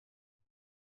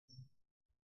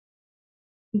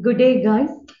Good day, guys.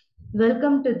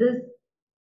 Welcome to this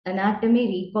anatomy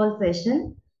recall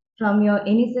session from your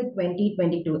INICET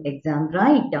 2022 exam,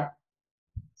 right?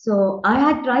 So, I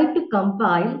had tried to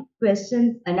compile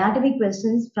questions, anatomy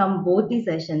questions from both the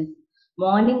sessions,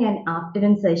 morning and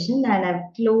afternoon session, and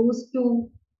I've close to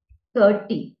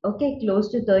 30, okay,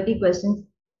 close to 30 questions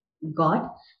got,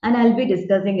 and I'll be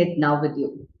discussing it now with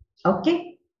you,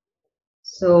 okay?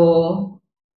 So,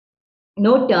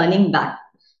 no turning back.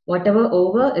 Whatever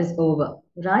over is over,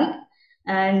 right?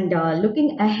 And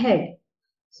looking ahead,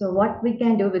 so what we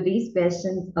can do with these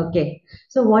questions, okay?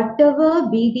 So whatever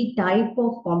be the type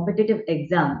of competitive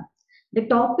exam, the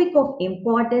topic of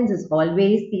importance is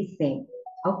always the same,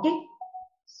 okay?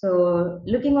 So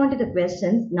looking on to the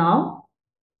questions now,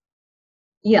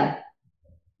 yeah,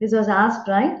 this was asked,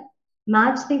 right?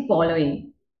 Match the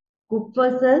following: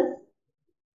 Kupfer cells,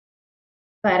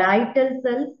 parietal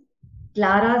cells,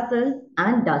 Clara cells,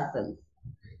 and dust cells.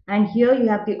 And here you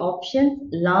have the options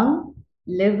lung,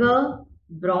 liver,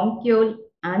 bronchiole,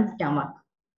 and stomach.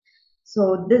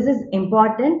 So this is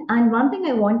important. And one thing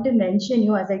I want to mention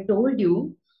you, as I told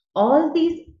you, all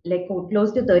these like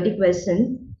close to 30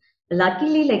 questions,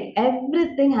 luckily like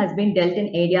everything has been dealt in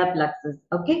ADrPlexus.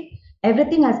 Okay.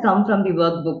 Everything has come from the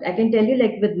workbook. I can tell you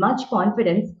like with much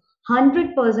confidence,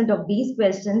 100% of these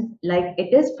questions, like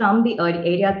it is from the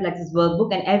ADrPlexus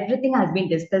workbook and everything has been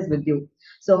discussed with you.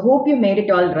 So hope you made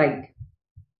it all right.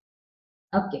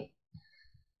 Okay.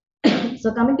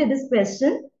 So coming to this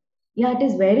question, yeah, it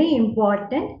is very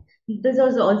important. This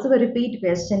was also a repeat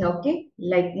question, okay?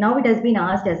 Like now it has been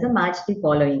asked as a match the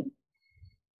following.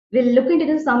 We'll look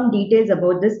into some details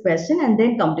about this question and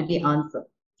then come to the answer.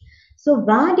 So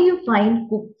where do you find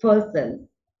Kupfer cells?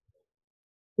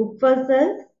 Kupfer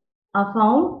cells are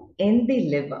found in the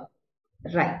liver,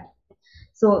 right?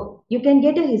 So you can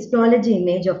get a histology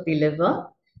image of the liver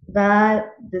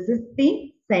where this is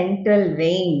the central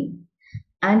vein.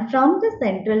 And from the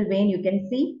central vein, you can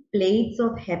see plates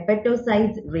of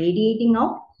hepatocytes radiating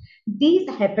out. These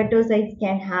hepatocytes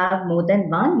can have more than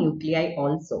one nuclei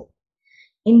also.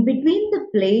 In between the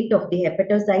plate of the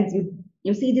hepatocytes,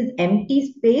 you see this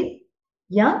empty space.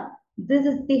 Yeah, this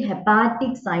is the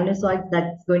hepatic sinusoid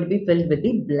that's going to be filled with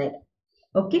the blood.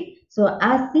 Okay, so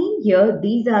as seen here,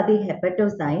 these are the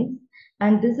hepatocytes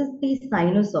and this is the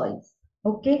sinusoids.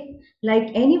 Okay,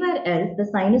 like anywhere else,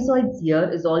 the sinusoids here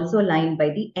is also lined by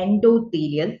the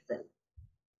endothelial cells,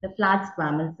 the flat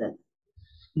squamous cells.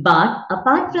 But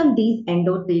apart from these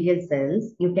endothelial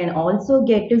cells, you can also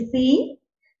get to see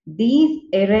these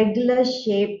irregular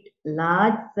shaped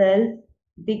large cells,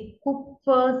 the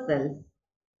Kupfer cells.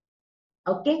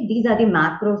 Okay, these are the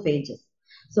macrophages.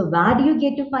 So where do you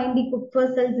get to find the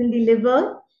Kupfer cells in the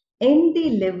liver? In the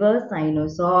liver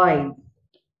sinusoids,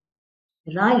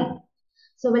 right?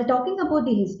 So while talking about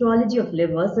the histology of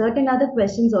liver, certain other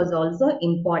questions are also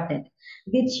important,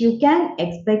 which you can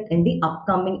expect in the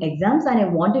upcoming exams, and I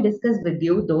want to discuss with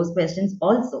you those questions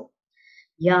also.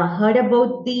 Yeah, heard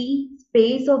about the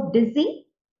space of Dizzy?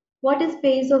 What is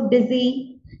space of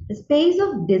Dizzy? The space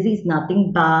of Dizzy is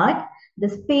nothing but the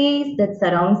space that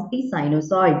surrounds the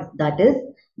sinusoids. That is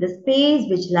the space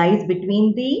which lies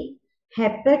between the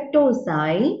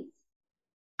hepatocytes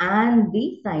and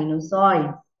the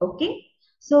sinusoids. Okay.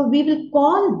 So we will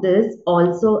call this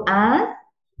also as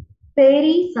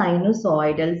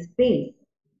perisinusoidal space.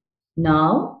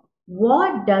 Now,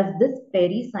 what does this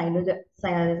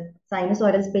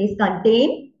sinusoidal space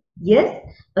contain? Yes,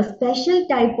 a special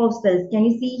type of cells. Can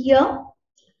you see here?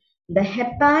 The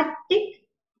hepatic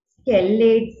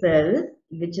stellate cells,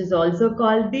 which is also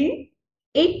called the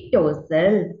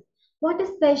ectocells. What is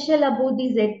special about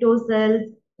these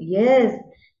ectocells? Yes,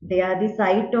 they are the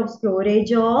site of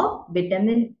storage of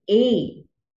vitamin A,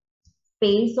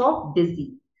 space of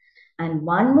Dizzy. And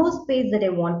one more space that I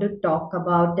want to talk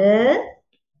about is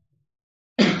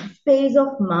space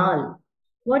of Mal.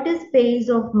 What is space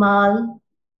of Mal?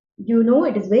 You know,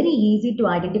 it is very easy to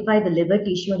identify the liver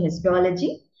tissue in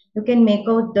histology. You can make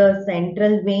out the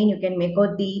central vein, you can make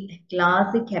out the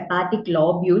classic hepatic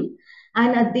lobule,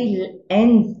 and at the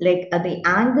ends, like at the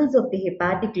angles of the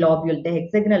hepatic lobule, the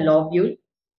hexagonal lobule,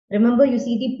 remember you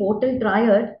see the portal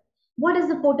triad. What does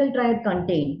the portal triad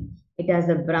contain? It has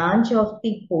a branch of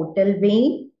the portal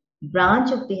vein,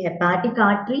 branch of the hepatic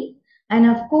artery, and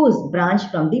of course,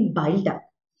 branch from the bile duct.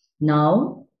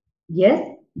 Now, yes,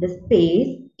 the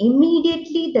space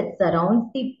immediately that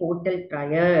surrounds the portal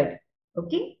triad.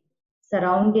 Okay,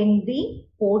 surrounding the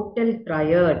portal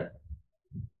triad.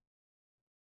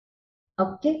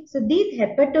 Okay, so these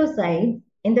hepatocytes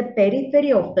in the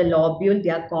periphery of the lobule, they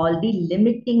are called the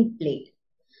limiting plate.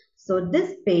 So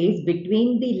this space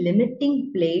between the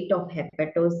limiting plate of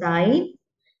hepatocytes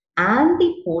and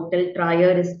the portal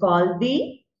trier is called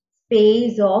the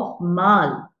space of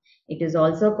Mal. It is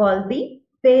also called the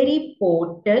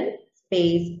periportal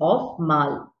space of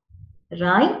Mal,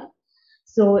 right?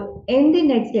 So in the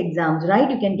next exams, right,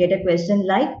 you can get a question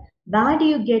like, where do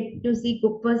you get to see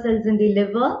Kupffer cells in the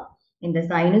liver? In the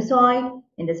sinusoid,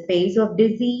 in the space of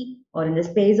Dizzy, or in the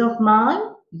space of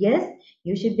Mal? Yes,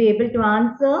 you should be able to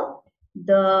answer.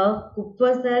 The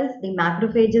Kupffer cells, the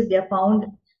macrophages, they are found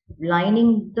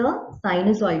lining the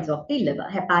sinusoids of the liver,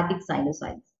 hepatic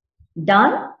sinusoids.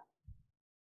 Done?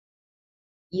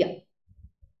 Yeah.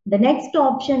 The next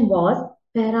option was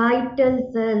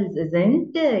parietal cells,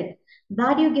 isn't it?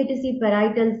 Where do you get to see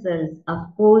parietal cells?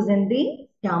 Of course, in the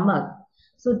stomach.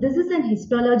 So this is an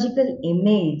histological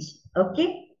image,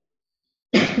 okay,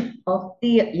 of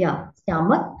the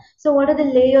stomach. So what are the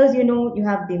layers? You know, you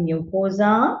have the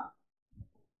mucosa,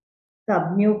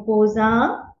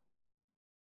 submucosa,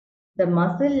 the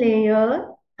muscle layer,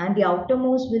 and the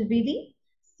outermost will be the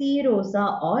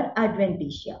serosa or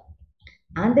adventitia.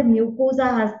 And the mucosa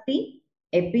has the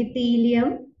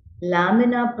epithelium,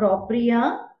 lamina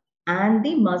propria, and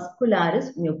the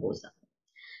muscularis mucosa.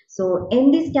 So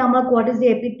in the stomach, what is the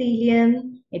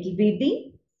epithelium? It will be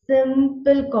the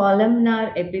simple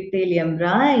columnar epithelium,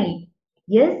 right?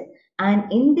 Yes. And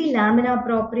in the lamina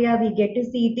propria, we get to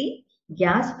see the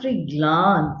gastric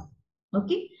glands.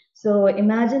 Okay. So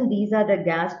imagine these are the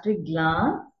gastric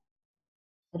glands,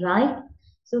 right?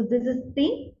 So this is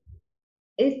the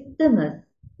isthmus,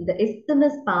 the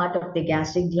isthmus part of the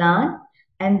gastric gland,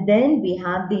 and then we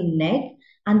have the neck,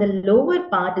 and the lower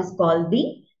part is called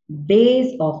the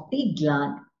base of the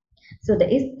gland. So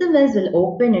the isthmus will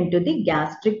open into the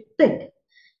gastric pit.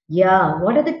 Yeah,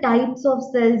 what are the types of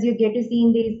cells you get to see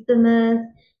in the isthmus?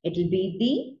 It will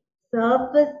be the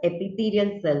surface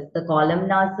epithelial cells, the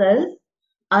columnar cells,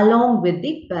 along with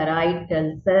the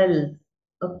parietal cells.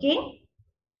 Okay,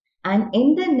 and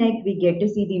in the neck we get to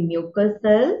see the mucous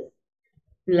cells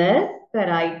plus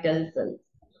parietal cells.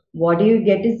 What do you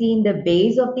get to see in the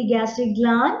base of the gastric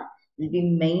gland? Will be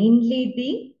mainly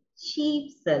the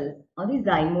sheath cells or the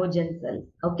zymogen cells.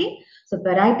 Okay, so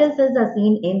parietal cells are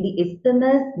seen in the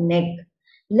isthmus, neck,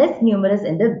 less numerous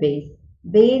in the base.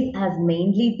 Base has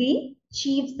mainly the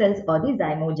sheath cells or the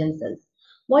zymogen cells.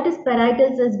 What is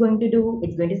parietal cells going to do?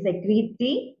 It's going to secrete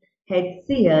the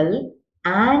HCl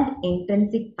and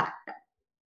intrinsic factor.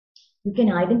 You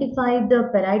can identify the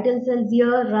parietal cells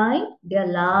here, right? They are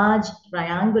large,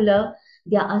 triangular.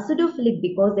 They are acidophilic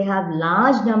because they have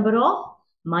large number of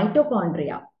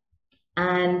mitochondria.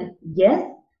 And yes,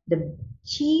 the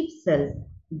chief cells,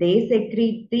 they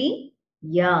secrete the,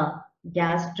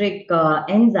 gastric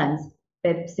enzymes,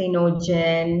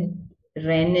 pepsinogen,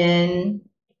 renin,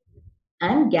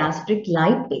 and gastric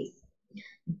lipase.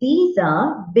 These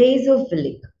are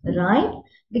basophilic, right?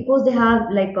 Because they have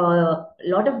like a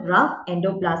lot of rough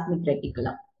endoplasmic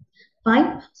reticulum.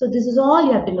 Fine. So this is all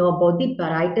you have to know about the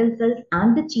parietal cells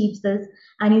and the chief cells,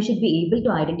 and you should be able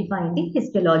to identify in the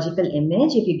histological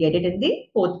image if you get it in the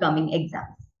forthcoming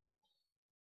exams.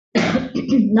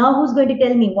 Now, who's going to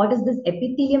tell me what is this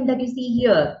epithelium that you see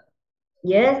here?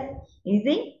 Yes,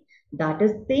 easy. That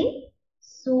is the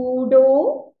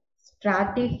pseudo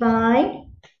stratified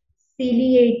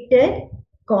ciliated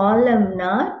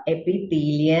columnar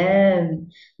epithelium.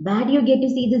 Where do you get to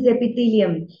see this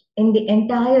epithelium? In the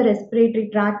entire respiratory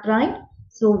tract, right?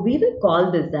 So we will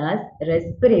call this as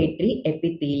respiratory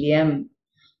epithelium.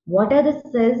 What are the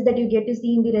cells that you get to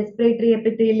see in the respiratory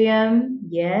epithelium?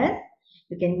 Yes,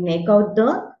 you can make out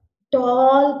the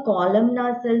tall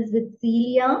columnar cells with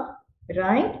cilia,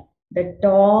 right? The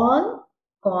tall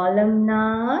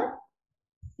columnar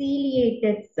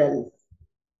ciliated cells.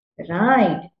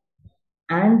 Right.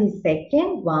 And the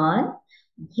second one,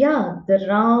 the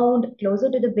round,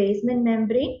 closer to the basement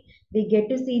membrane, we get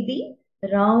to see the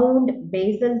round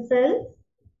basal cells.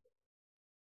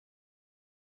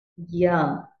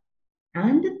 Yeah.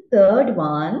 And the third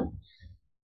one,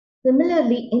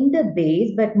 similarly in the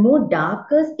base, but more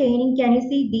darker staining, can you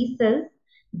see these cells?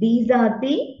 These are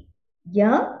the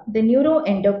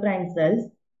neuroendocrine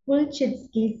cells,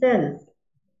 Pulchitsky cells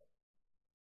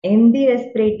in the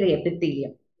respiratory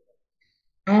epithelium.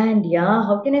 And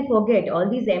how can I forget all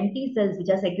these empty cells which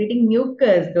are secreting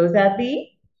mucus? Those are the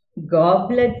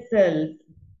goblet cells.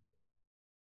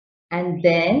 And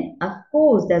then, of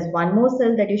course, there's one more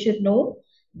cell that you should know,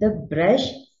 the brush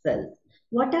cells.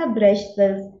 What are brush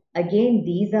cells? Again,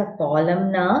 these are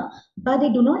columnar, but they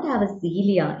do not have a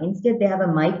cilia. Instead, they have a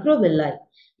microvilli.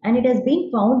 And it has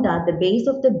been found that the base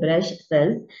of the brush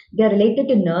cells, they are related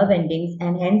to nerve endings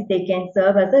and hence they can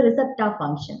serve as a receptor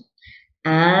function.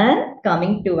 And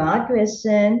coming to our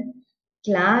question,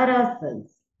 Clara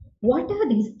cells. What are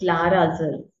these Clara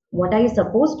cells? What are you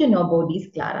supposed to know about these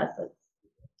Clara cells?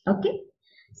 Okay.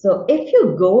 So if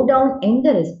you go down in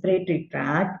the respiratory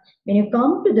tract, when you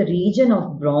come to the region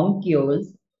of bronchioles,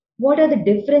 what are the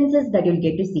differences that you'll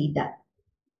get to see that?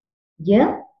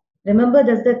 Yeah. Remember,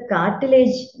 there's the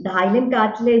cartilage, the hyaline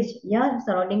cartilage, yeah,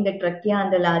 surrounding the trachea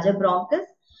and the larger bronchus.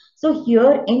 So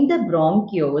here in the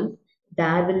bronchioles,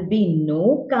 there will be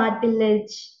no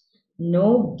cartilage,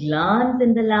 no glands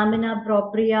in the lamina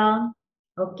propria,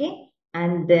 okay,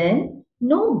 and then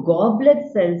no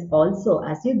goblet cells also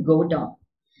as you go down.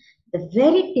 The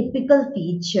very typical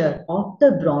feature of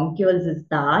the bronchioles is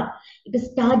that it is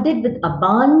studded with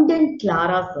abundant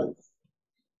Clara cells.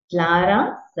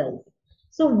 Clara cells.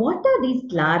 So what are these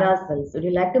Clara cells? Would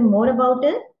you like to know more about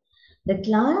it? The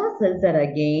Clara cells are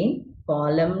again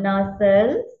columnar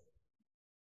cells.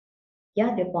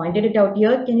 Yeah, they pointed it out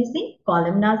here. Can you see?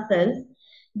 Columnar cells.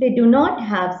 They do not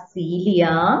have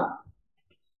cilia.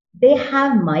 They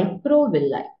have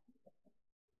microvilli.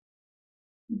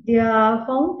 They are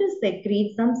found to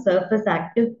secrete some surface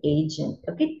active agent.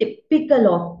 Okay,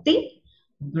 typical of the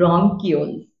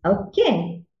bronchioles.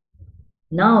 Okay.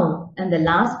 Now, and the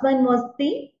last one was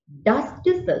the dust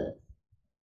cells.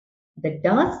 The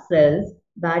dust cells,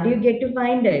 where do you get to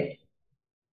find it?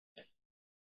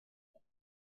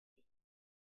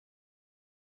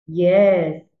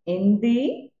 Yes, in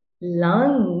the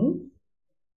lungs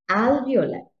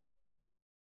alveoli.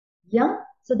 Yeah,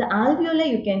 so the alveoli,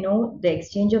 you can know the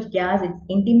exchange of gas, it's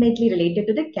intimately related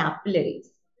to the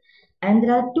capillaries. And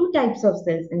there are two types of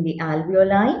cells in the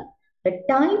alveoli. The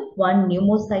type 1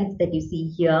 pneumocytes that you see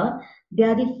here, they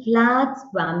are the flat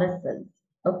squamous cells.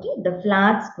 Okay, the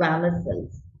flat squamous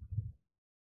cells.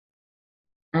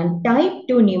 And type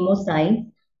 2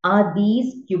 pneumocytes are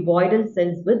these cuboidal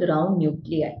cells with round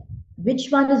nuclei. Which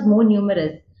one is more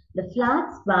numerous? The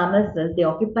flat squamous cells, they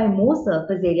occupy more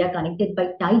surface area connected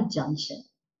by tight junction.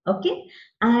 Okay,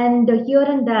 and here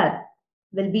and there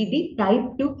will be the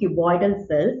type 2 cuboidal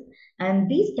cells, and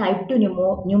these type 2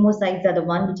 pneumocytes are the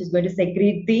one which is going to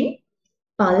secrete the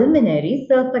pulmonary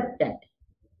surfactant.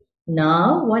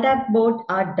 Now, what about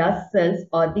our dust cells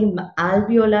or the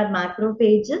alveolar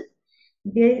macrophages?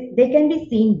 They can be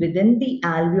seen within the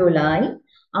alveoli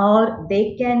or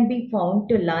they can be found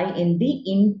to lie in the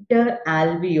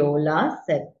interalveolar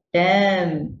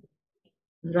septum.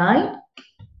 Right?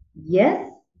 Yes.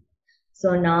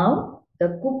 So now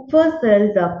the Kupffer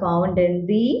cells are found in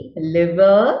the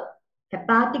liver,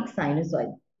 hepatic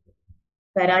sinusoid,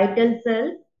 parietal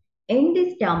cells in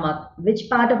the stomach. Which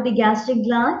part of the gastric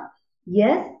gland?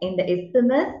 Yes, in the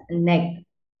isthmus, neck.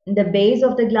 In the base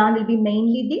of the gland will be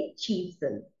mainly the chief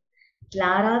cells.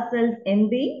 Clara cells in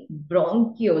the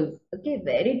bronchioles. Okay,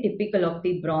 very typical of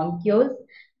the bronchioles,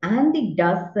 and the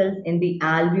dust cells in the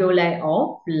alveoli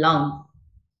of lungs.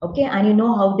 Okay, and you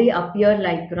know how they appear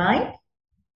like, right?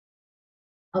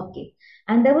 Okay,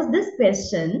 and there was this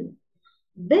question,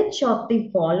 which of the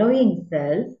following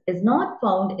cells is not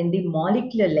found in the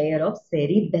molecular layer of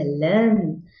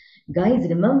cerebellum? Guys,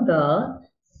 remember,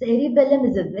 cerebellum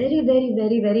is a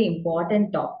very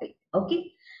important topic.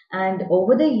 Okay. And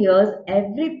over the years,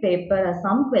 every paper has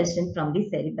some question from the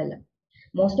cerebellum.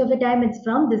 Most of the time, it's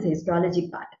from this histology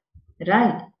part,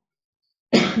 right?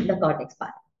 The cortex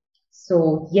part.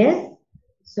 So, yes,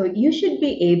 so you should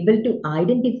be able to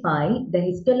identify the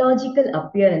histological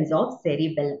appearance of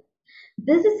cerebellum.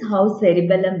 This is how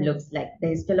cerebellum looks like, the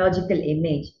histological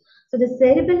image. So the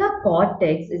cerebellar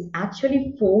cortex is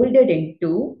actually folded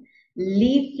into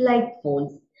leaf-like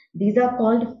folds. These are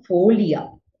called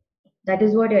folia. That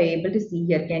is what you're able to see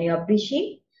here. Can you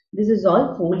appreciate? This is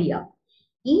all folia.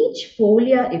 Each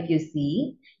folia, if you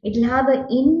see, it will have an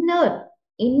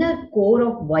inner core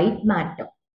of white matter,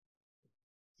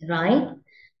 right?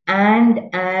 And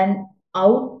an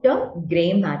outer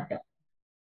gray matter.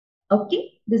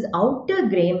 Okay, this outer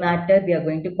gray matter, we are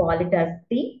going to call it as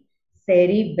the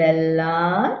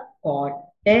cerebellar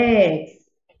cortex.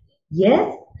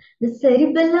 Yes, the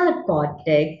cerebellar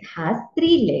cortex has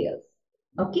three layers.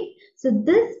 Okay, so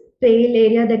this pale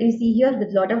area that you see here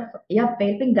with lot of pale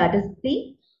pink, that is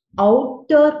the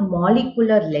outer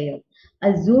molecular layer.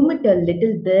 I'll zoom it a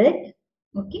little bit.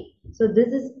 Okay, so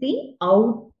this is the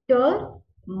outer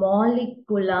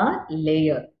molecular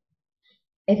layer.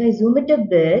 If I zoom it a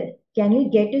bit, can you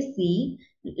get to see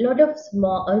lot of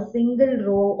small, a single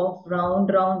row of round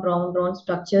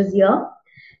structures here.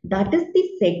 That is the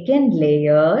second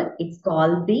layer. It's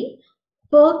called the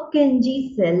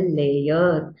Purkinje cell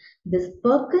layer. This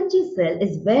Purkinje cell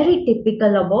is very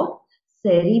typical about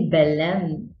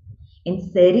cerebellum. In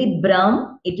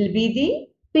cerebrum, it will be the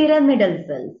pyramidal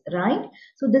cells, right?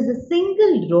 So there's a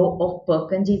single row of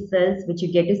Purkinje cells which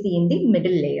you get to see in the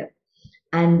middle layer.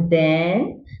 And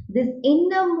then this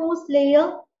innermost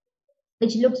layer,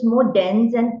 which looks more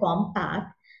dense and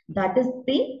compact, that is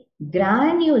the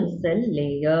granule cell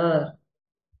layer.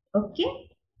 Okay.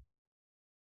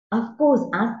 Of course,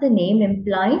 as the name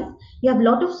implies, you have a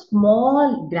lot of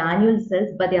small granule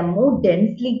cells, but they are more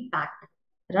densely packed,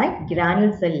 right?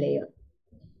 Granule cell layer.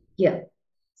 Here.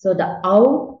 So the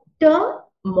outer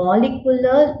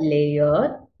molecular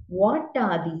layer, what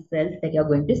are the cells that you're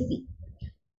going to see?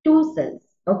 Two cells.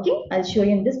 Okay, I'll show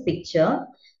you in this picture.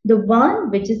 The one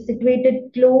which is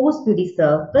situated close to the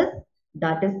surface,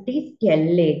 that is the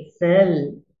stellate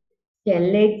cell.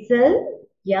 Stellate cell,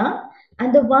 yeah.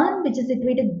 And the one which is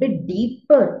situated a bit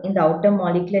deeper in the outer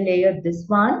molecular layer, this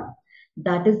one,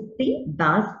 that is the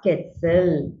basket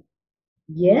cell.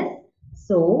 Yes.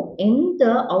 So in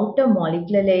the outer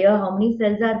molecular layer, how many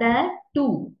cells are there?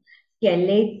 Two.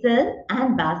 Stellate cell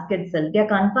and basket cell. They are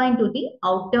confined to the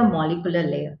outer molecular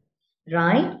layer.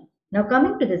 Right? Now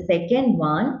coming to the second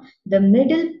one, the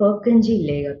middle Purkinje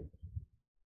layer.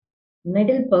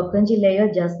 Middle Purkinje layer,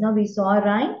 just now we saw,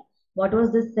 right? What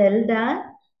was the cell there?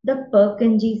 The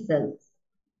Purkinje cells.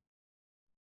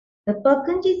 The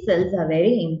Purkinje cells are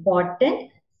very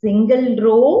important. Single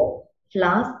row,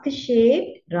 flask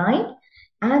shaped, right?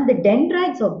 And the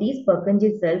dendrites of these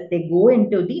Purkinje cells, they go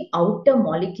into the outer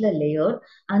molecular layer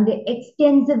and they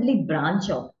extensively branch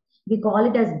out. We call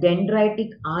it as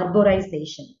dendritic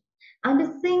arborization. And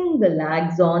a single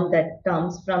axon that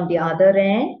comes from the other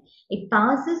end, it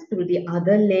passes through the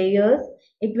other layers.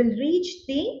 It will reach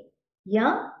the,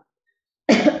 yeah,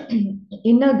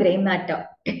 inner gray matter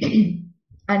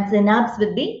and synapse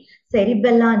with the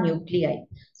cerebellar nuclei.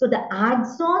 So the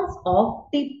axons of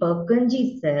the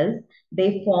Purkinje cells,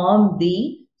 they form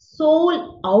the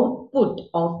sole output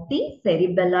of the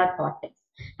cerebellar cortex.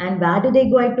 And where do they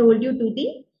go? I told you, to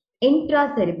the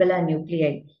intracerebellar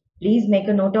nuclei. Please make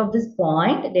a note of this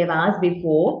point. They've asked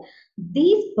before.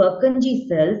 These Purkinje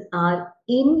cells are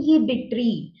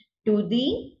inhibitory to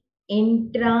the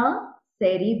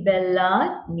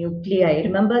intracerebellar nuclei.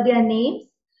 Remember their names?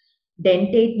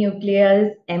 Dentate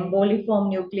nucleus, emboliform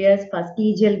nucleus,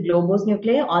 fastigial globose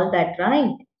nuclei, all that,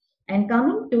 right? And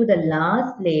coming to the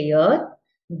last layer,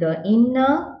 the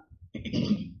inner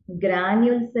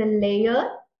granule cell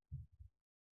layer.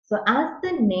 So as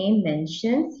the name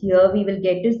mentions, here we will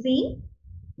get to see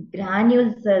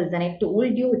granule cells, and I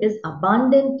told you it is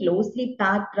abundant, closely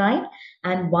packed, right?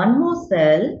 And one more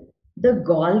cell, the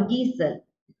Golgi cell.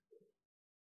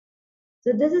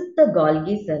 So this is the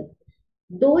Golgi cell.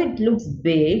 Though it looks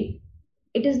big,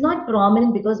 it is not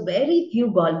prominent because very few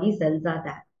Golgi cells are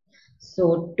there.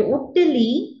 So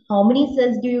totally, how many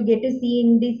cells do you get to see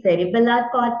in the cerebellar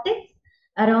cortex?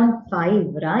 Around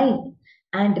 5, right?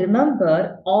 And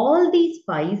remember, all these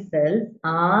 5 cells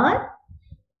are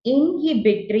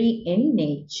inhibitory in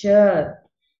nature,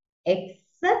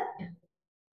 except,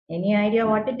 any idea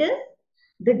what it is?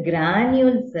 The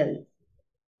granule cells.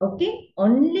 Okay,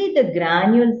 only the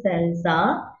granule cells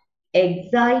are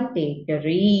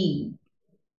excitatory.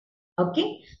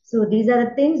 Okay, so these are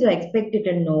the things you're expected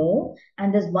to know.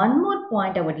 And there's one more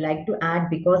point I would like to add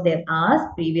because they've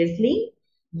asked previously.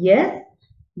 Yes,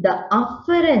 the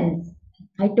afferents.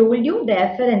 I told you the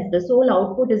afferents, the sole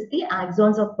output is the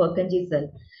axons of Purkinje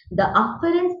cell. The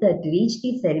afferents that reach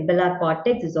the cerebellar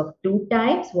cortex is of two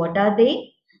types. What are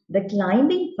they? The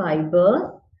climbing fibers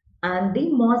and the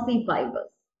mossy fibers.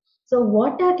 So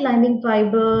what are climbing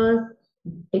fibers?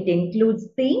 It includes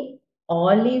the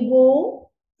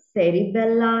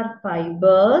olivocerebellar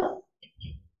fibers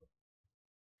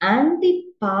and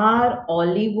the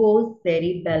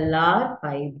parolivocerebellar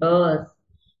fibers.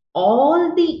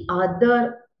 All the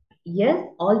other, yes,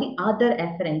 all the other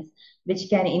efferents, which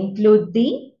can include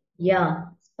the, yeah,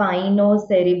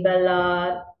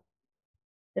 spinocerebellar,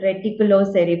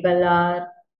 reticulocerebellar,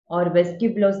 or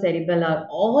vestibulocerebellar,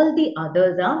 all the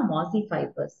others are mossy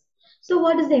fibers. So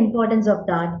what is the importance of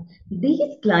that?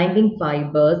 These climbing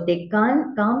fibers, they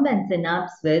can't come and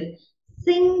synapse with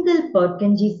single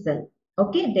Purkinje cell.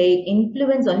 Okay, they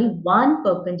influence only one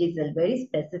Purkinje cell, very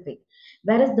specific.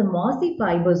 Whereas the mossy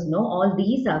fibers, no, all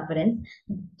these afferents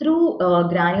through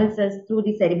granule cells, through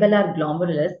the cerebellar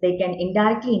glomerulus, they can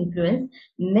indirectly influence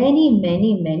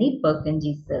many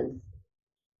Purkinje cells.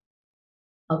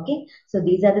 Okay, so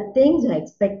these are the things you are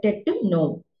expected to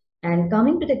know. And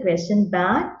coming to the question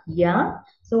back, yeah.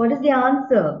 So what is the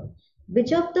answer?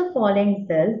 Which of the following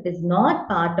cells is not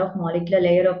part of molecular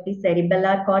layer of the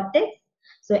cerebellar cortex?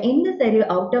 So in the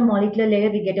outer molecular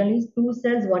layer, we get only two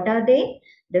cells. What are they?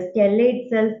 The stellate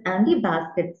cells and the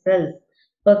basket cells.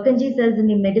 Purkinje cells in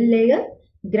the middle layer,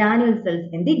 granule cells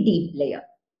in the deep layer.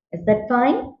 Is that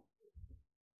fine?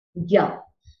 Yeah.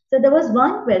 So there was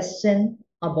one question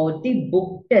about the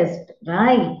book test,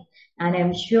 right? And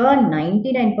I'm sure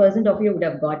 99% of you would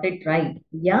have got it right.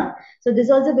 Yeah. So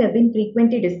this also we have been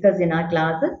frequently discussed in our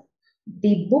classes.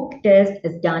 The book test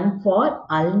is done for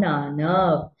ulnar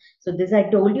nerve. So this I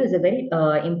told you is a very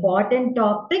important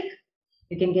topic.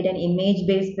 You can get an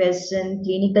image-based question,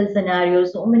 clinical scenario,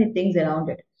 so many things around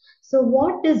it. So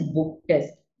what is book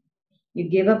test? You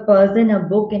give a person a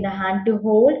book in the hand to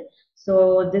hold.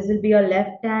 So this will be your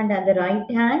left hand and the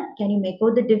right hand. Can you make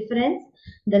out the difference?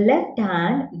 The left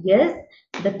hand, yes,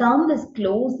 the thumb is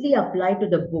closely applied to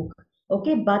the book.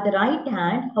 Okay, but the right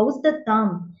hand, how's the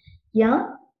thumb? Yeah,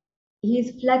 he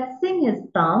is flexing his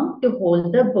thumb to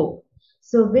hold the book.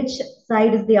 So which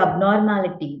side is the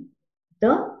abnormality?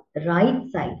 The right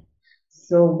side.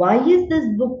 So why is this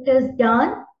book test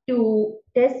done? To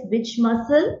test which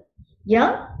muscle?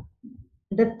 Yeah,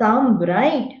 the thumb,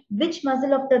 right? Which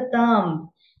muscle of the thumb?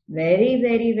 Very,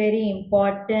 very, very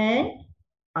important.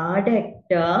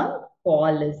 Adductor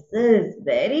pollicis.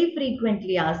 Very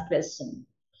frequently asked question.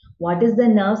 What is the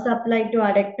nerve supplied to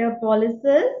adductor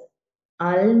pollicis?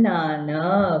 Ulnar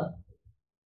nerve.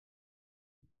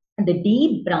 The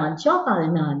deep branch of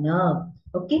ulnar nerve.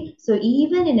 Okay, so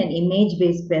even in an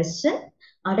image-based question,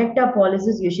 adductor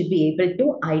pollicis you should be able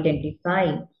to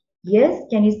identify. Yes,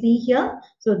 can you see here?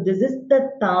 So this is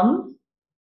the thumb.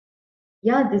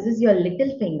 Yeah, this is your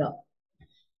little finger.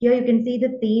 Here you can see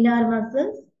the thenar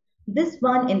muscles. This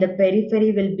one in the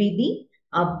periphery will be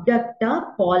the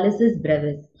abductor pollicis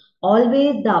brevis.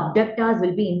 Always the abductors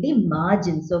will be in the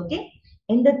margins, okay?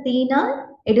 In the thenar,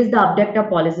 it is the abductor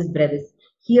pollicis brevis.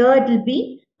 Here it will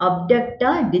be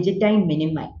abductor digiti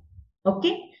minimi,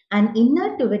 okay? And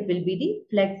inner to it will be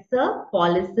the flexor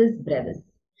pollicis brevis.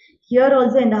 Here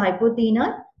also in the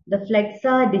hypothenar, the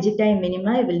flexor digiti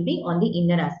minimi will be on the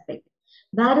inner aspect.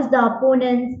 Where is the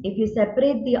opponents? If you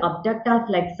separate the abductor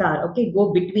flexor, okay,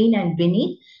 go between and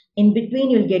beneath. In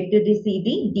between, you'll get to see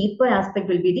the deeper aspect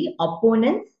will be the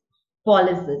opponents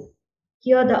pollicis.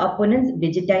 Here the opponents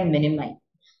digiti minimi.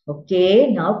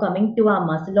 Okay, now coming to our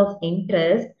muscle of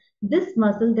interest. This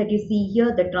muscle that you see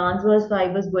here, the transverse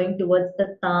fibers going towards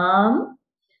the thumb.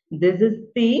 This is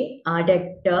the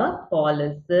adductor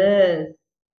pollicis.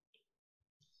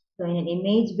 So in an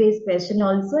image-based question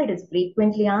also, it is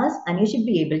frequently asked and you should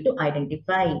be able to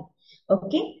identify.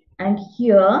 Okay. And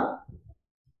here,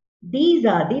 these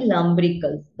are the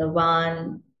lumbricals. The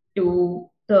one, two,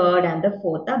 third and the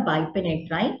fourth are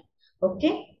bipinnate, right?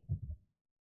 Okay.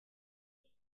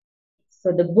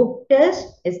 So the book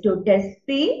test is to test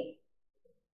the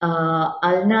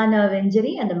ulnar nerve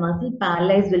injury and the muscle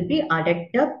paralyzed will be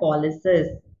adductor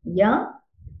pollicis. Yeah.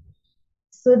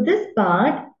 So this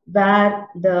part where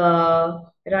the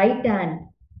right hand,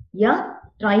 yeah,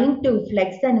 trying to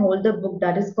flex and hold the book,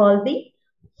 that is called the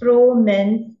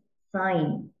Fromen's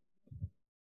sign.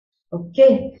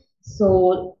 Okay,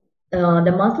 so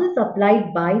the muscles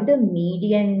applied by the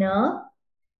median nerve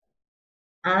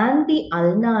and the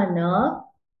ulnar nerve.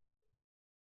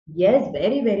 Yes,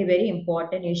 very, very, very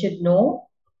important. You should know.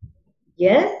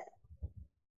 Yes,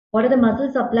 what are the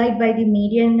muscles applied by the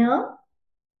median nerve?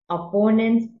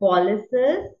 Opponents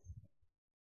pollicis.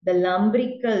 The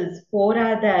lumbricals, four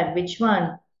are there. Which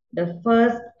one? The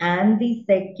first and the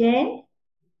second.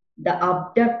 The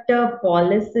abductor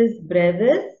pollicis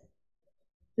brevis,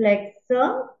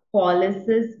 flexor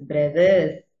pollicis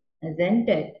brevis, isn't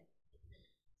it?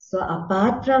 So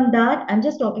apart from that, I'm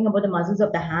just talking about the muscles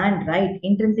of the hand, right?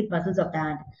 Intrinsic muscles of the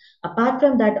hand. Apart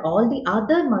from that, all the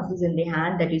other muscles in the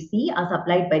hand that you see are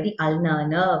supplied by the ulnar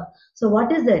nerve. So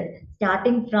what is it?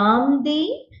 Starting from the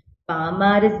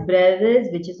palmaris brevis,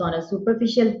 which is on a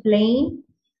superficial plane,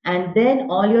 and then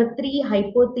all your three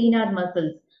hypothenar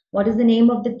muscles. What is the name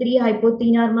of the three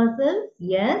hypothenar muscles?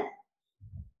 Yes,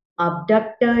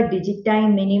 abductor digiti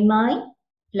minimi,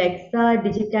 flexor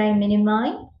digiti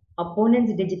minimi,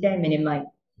 opponents digiti minimi.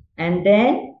 And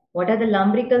then what are the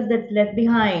lumbricals that's left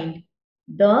behind?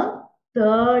 The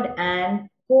third and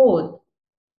fourth.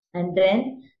 And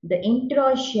then the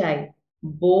interossei,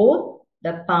 both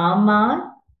the palmar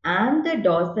and the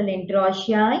dorsal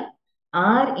interossei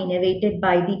are innervated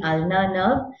by the ulnar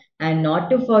nerve. And not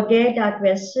to forget our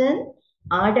question,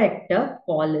 adductor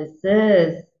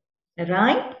pollicis.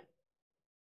 right?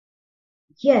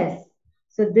 Yes.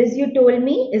 So this you told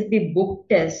me is the book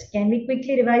test. Can we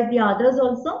quickly revise the others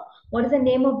also? What is the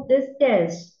name of this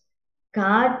test?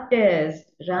 Card test,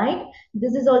 right?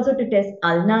 This is also to test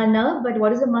ulnar nerve, but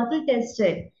what is the muscle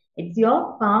tested? It's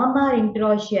your palmar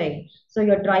interossei. So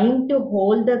you're trying to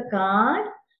hold the card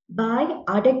by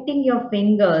adducting your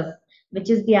fingers, which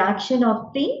is the action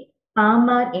of the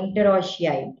palmar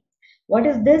interossei. What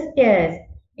is this test?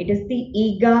 It is the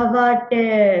Igawa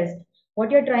test.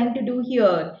 What you're trying to do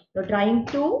here, you're trying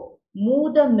to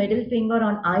move the middle finger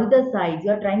on either side.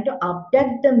 You're trying to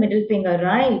abduct the middle finger,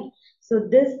 right? So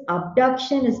this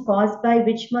abduction is caused by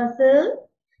which muscle?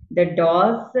 The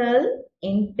dorsal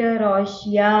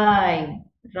interossei,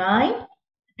 right?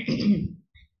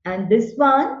 And this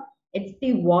one, it's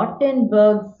the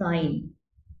Wartenberg sign.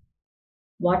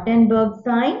 Wartenberg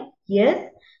sign, yes,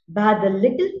 by the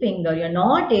little finger. You're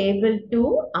not able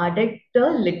to adduct the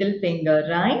little finger,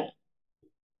 right?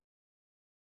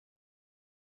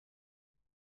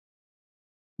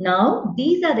 Now,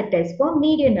 these are the tests for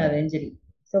median nerve injury.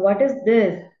 So, what is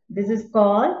this? This is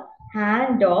called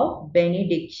hand of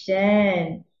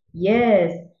benediction.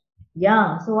 Yes.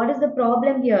 Yeah. So, what is the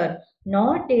problem here?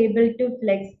 Not able to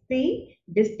flex the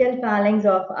distal phalanx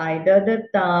of either the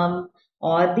thumb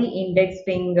or the index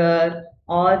finger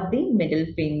or the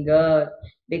middle finger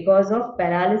because of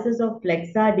paralysis of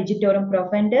flexor digitorum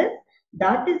profundus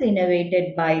that is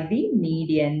innervated by the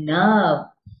median nerve.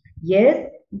 Yes,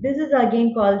 this is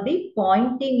again called the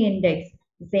pointing index.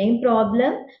 Same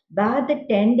problem where the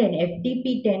tendon,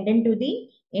 FDP tendon to the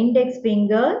index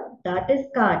finger that is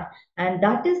cut and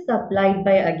that is supplied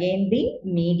by again the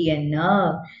median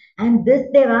nerve. And this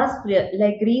they've asked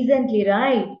like recently,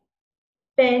 right?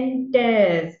 Pen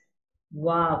test.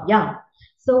 Wow. Yeah.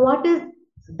 So what is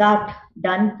that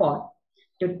done for?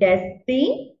 To test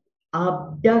the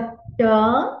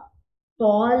abductor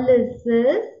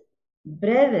pollicis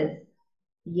brevis.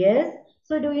 Yes.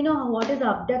 So do you know what is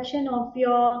abduction of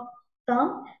your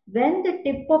thumb? When the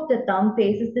tip of the thumb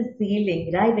faces the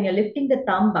ceiling, right? When you're lifting the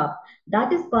thumb up,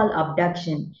 that is called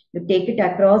abduction. You take it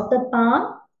across the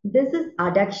palm. This is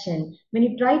adduction. When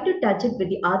you try to touch it with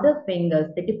the other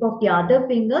fingers, the tip of the other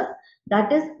fingers,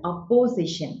 that is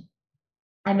opposition.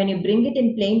 And when you bring it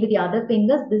in plane with the other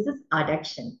fingers, this is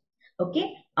adduction.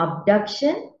 Okay,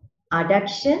 abduction,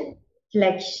 adduction,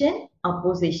 flexion,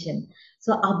 opposition.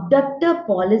 So abductor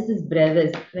pollicis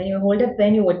brevis. When you hold a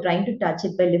pen, you were trying to touch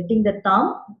it by lifting the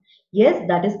thumb. Yes,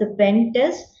 that is the pen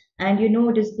test. And you know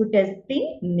it is to test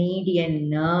the median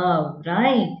nerve,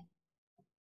 right?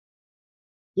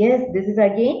 Yes, this is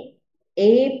again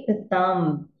ape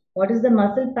thumb. What is the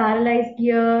muscle paralyzed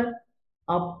here?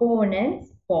 Opponent's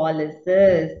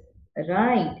pollicis,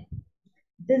 right?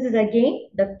 This is again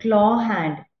the claw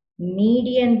hand,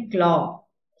 median claw.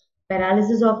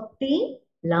 Paralysis of the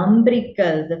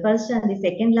lumbrical, the first and the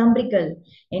second lumbrical.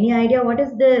 Any idea what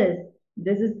is this?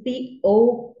 This is the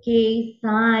OK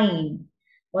sign.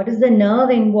 What is the nerve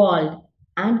involved?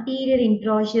 Anterior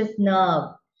interosseous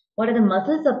nerve. What are the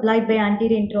muscles supplied by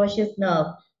anterior interosseous nerve?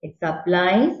 It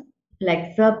supplies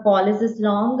flexor pollicis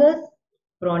longus,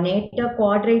 pronator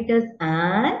quadratus,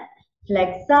 and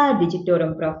flexor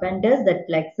digitorum profundus that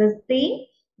flexes the,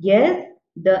 yes,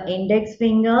 the index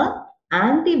finger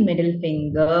and the middle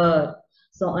finger.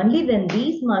 So only when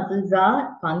these muscles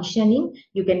are functioning,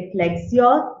 you can flex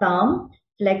your thumb,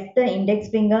 flex the index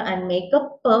finger and make a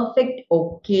perfect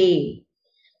OK.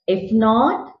 If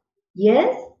not,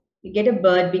 yes, you get a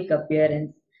bird beak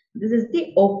appearance. This is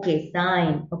the OK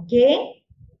sign. Okay.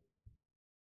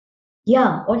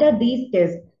 Yeah, what are these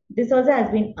tests? This also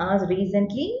has been asked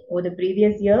recently over the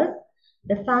previous years.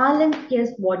 The phalanx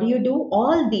test, what do you do?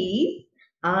 All these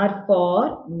are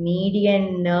for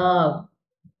median nerve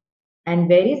and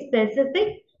very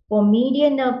specific for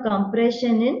median nerve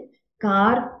compression in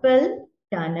carpal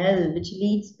tunnel, which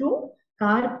leads to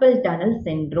carpal tunnel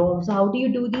syndrome. So, how do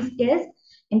you do these tests?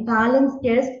 In phalanx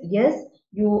test, yes,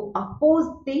 you oppose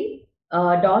the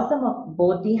dorsum of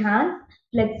both the hands,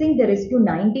 flexing the wrist to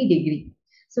 90 degree.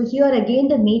 So, here again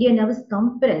the median nerve is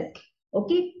compressed.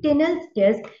 Okay, Tinel's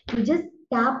test, you just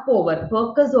tap over,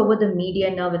 focus over the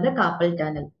median nerve in the carpal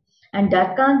tunnel. And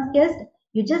Durkheim's test,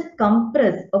 you just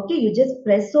compress, okay, you just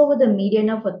press over the median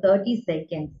nerve for 30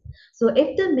 seconds. So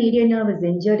if the median nerve is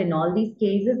injured in all these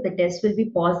cases, the test will be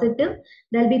positive.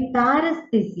 There will be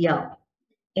paresthesia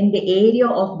in the area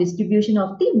of distribution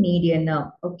of the median nerve.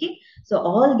 Okay, so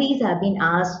all these have been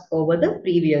asked over the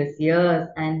previous years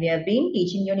and we have been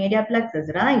teaching you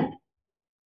ADrPlexus, right?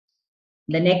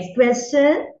 The next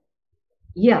question,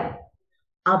 yeah,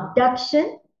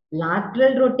 abduction,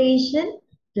 lateral rotation,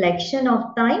 flexion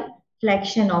of thigh,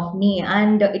 flexion of knee,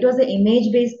 and it was an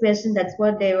image based question. That's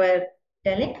what they were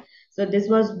telling. So this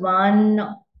was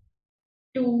 1,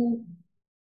 2,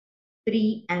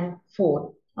 3 and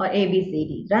 4, or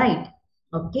ABCD, right?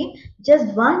 Okay,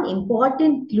 just one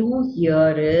important clue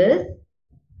here is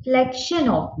flexion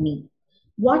of knee.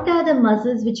 What are the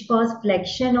muscles which cause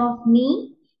flexion of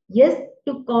knee? Yes,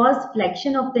 to cause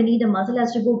flexion of the knee, the muscle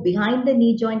has to go behind the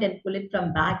knee joint and pull it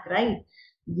from back, right?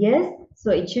 Yes,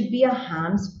 so it should be a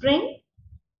hamstring,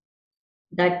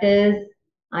 that is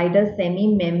either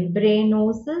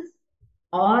semi-membranosus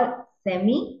or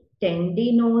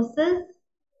semi-tendinosus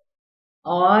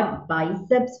or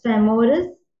biceps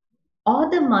femoris, or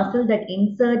the muscle that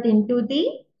insert into the,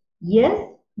 yes,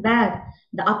 that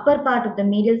the upper part of the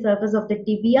medial surface of the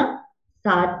tibia,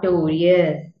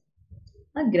 sartorius,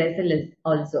 gracilis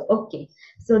also. Okay,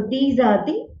 so these are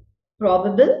the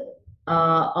probable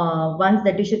ones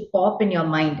that you should pop in your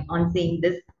mind on seeing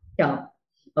this term.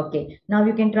 Okay, now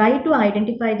you can try to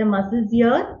identify the muscles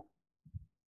here.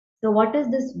 So what is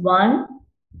this one?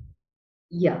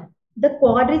 Yeah, the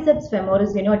quadriceps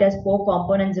femoris, we know it has four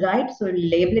components, right? So we'll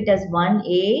label it as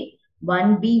 1A,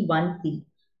 1B, 1C.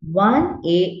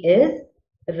 1A is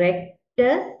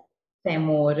rectus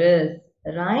femoris,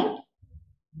 right?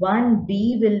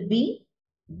 1B will be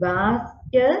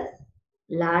vastus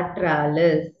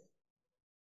lateralis.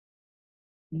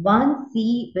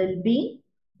 1C will be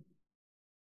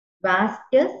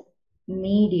vastus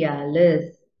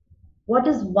medialis. What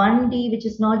is 1D which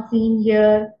is not seen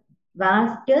here?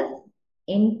 Vastus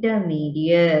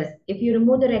intermedius. If you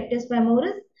remove the rectus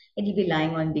femoris, it will be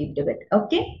lying on deep divot.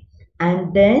 Okay.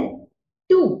 And then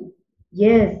 2.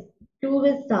 Yes, 2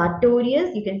 is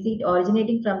sartorius. You can see it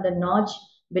originating from the notch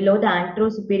below the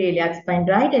anterosuperior iliac spine,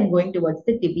 right, and going towards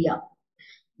the tibia.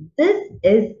 This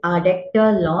is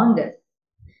adductor longus.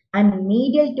 And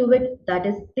medial to it, that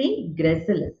is the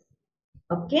gracilis.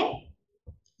 Okay.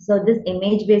 So this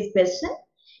image based question,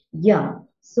 yeah.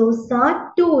 So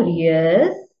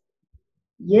sartorius,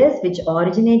 yes, which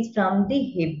originates from the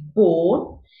hip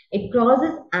bone. It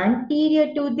crosses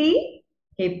anterior to the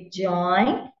hip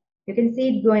joint. You can see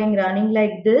it going running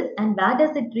like this. And where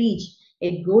does it reach?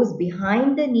 It goes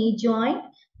behind the knee joint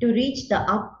to reach the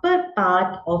upper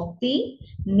part of the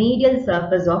medial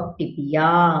surface of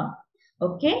tibia.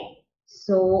 Okay.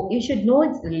 So you should know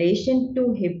its relation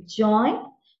to hip joint.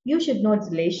 You should know its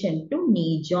relation to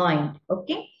knee joint.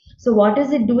 Okay. So what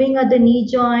is it doing at the knee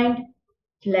joint?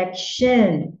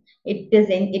 Flexion.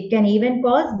 It can even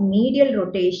cause medial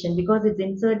rotation because it's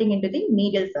inserting into the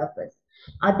medial surface.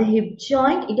 At the hip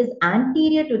joint, it is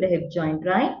anterior to the hip joint,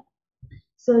 right?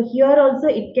 So here also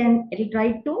it'll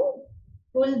try to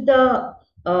pull the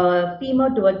femur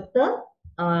towards the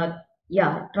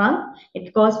trunk.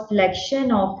 It causes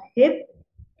flexion of hip,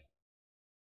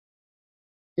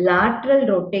 lateral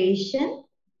rotation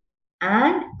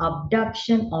and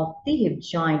abduction of the hip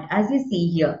joint, as you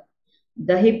see here.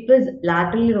 The hip is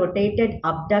laterally rotated,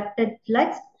 abducted,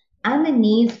 flexed, and the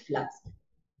knee is flexed.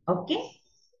 Okay.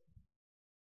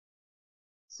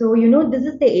 So, this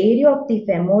is the area of the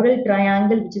femoral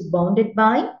triangle which is bounded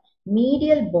by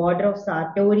medial border of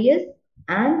sartorius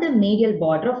and the medial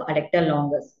border of adductor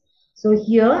longus. So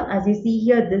here, as you see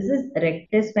here, this is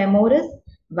rectus femoris,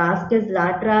 vastus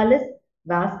lateralis,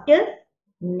 vastus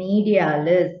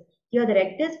medialis. Here the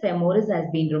rectus femoris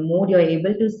has been removed. You are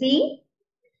able to see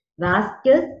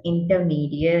vastus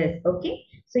intermedius. Okay,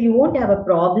 so you won't have a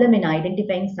problem in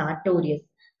identifying sartorius.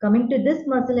 Coming to this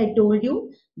muscle, I told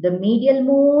you the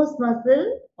medialmost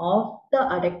muscle of the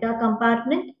adductor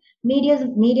compartment,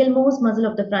 medialmost muscle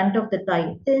of the front of the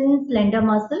thigh, thin slender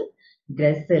muscle,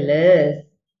 gracilis.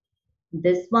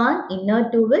 This one inner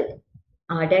to it,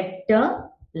 adductor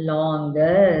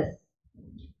longus,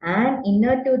 and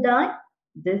inner to that,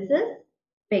 this is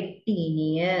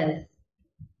pectineus.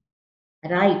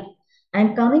 Right.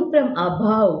 And coming from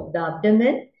above the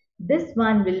abdomen, this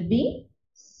one will be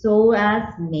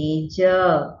psoas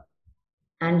major.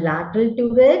 And lateral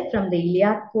to it from the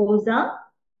iliac fossa,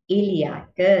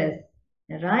 iliacus.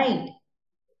 Right.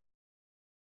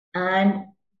 And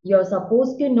you're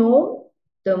supposed to know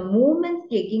the movements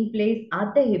taking place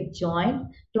at the hip joint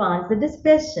to answer this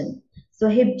question. So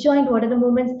hip joint, what are the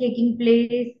movements taking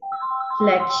place?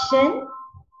 Flexion,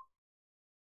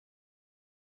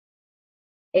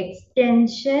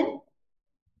 extension,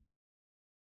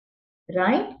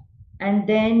 right? And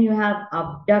then you have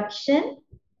abduction,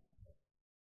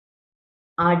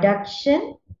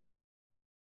 adduction,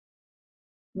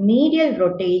 medial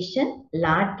rotation,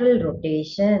 lateral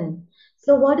rotation.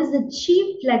 So what is the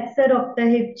chief flexor of the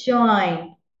hip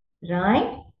joint?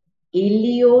 Right?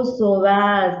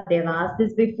 Iliopsoas. They've asked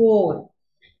this before.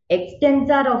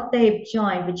 Extensor of the hip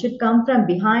joint, which should come from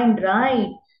behind, right?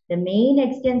 The main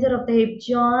extensor of the hip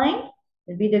joint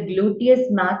will be the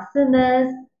gluteus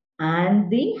maximus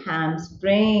and the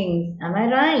hamstrings. Am I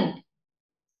right?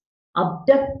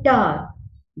 Abductor.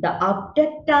 The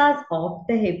abductors of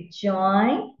the hip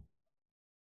joint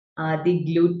are the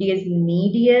gluteus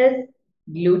medius,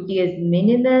 gluteus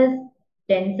minimus,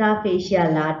 tensor fascia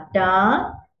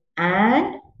lata,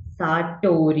 and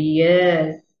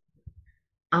sartorius.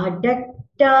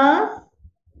 Adductors,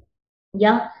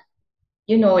 yeah,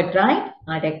 you know it, right?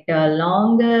 Adductor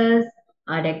longus,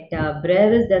 adductor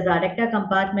brevis, there's adductor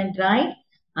compartment, right?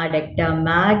 Adductor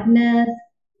magnus,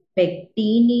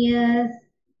 pectineus,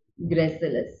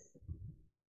 gracilis.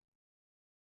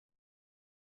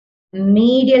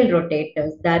 Medial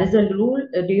rotators. There is a rule.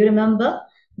 Do you remember?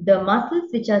 The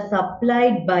muscles which are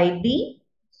supplied by the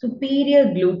superior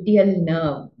gluteal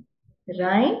nerve,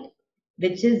 right?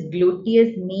 Which is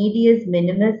gluteus medius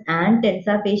minimus and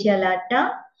tensor fascia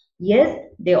lata. Yes,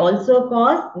 they also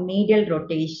cause medial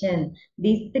rotation.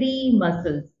 These three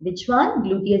muscles, which one?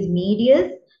 Gluteus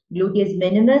medius, gluteus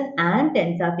minimus, and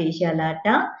tensor fascia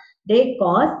lata. They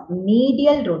cause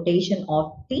medial rotation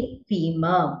of the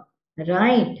femur,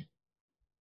 right?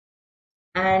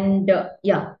 And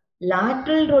yeah,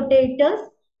 lateral rotators,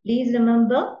 please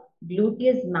remember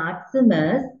gluteus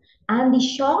maximus and the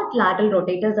short lateral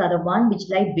rotators are the one which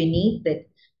lie beneath it.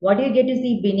 What do you get to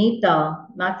see beneath the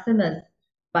maximus?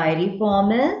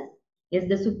 Piriformis is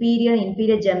the superior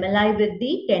inferior gemelli with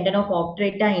the tendon of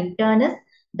obturata internus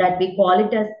that we call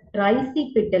it as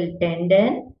tricipital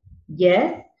tendon.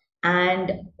 Yes,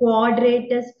 and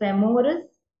quadratus femoris,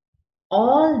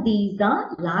 all these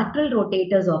are lateral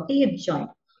rotators of the hip joint.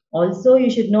 Also, you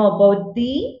should know about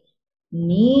the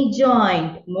knee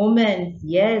joint movements.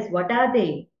 Yes, what are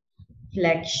they?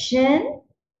 Flexion,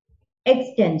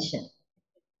 extension.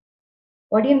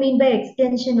 What do you mean by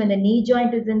extension when the knee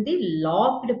joint is in the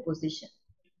locked position?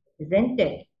 Isn't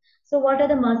it? So, what are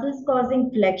the muscles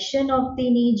causing flexion of the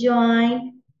knee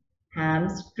joint?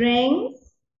 Hamstrings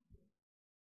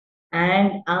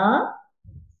and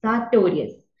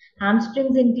sartorius.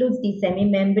 Hamstrings includes the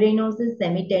semimembranosus,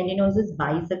 semitendinosus,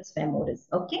 biceps femoris.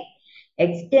 Okay.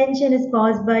 Extension is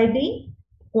caused by the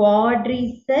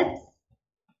quadriceps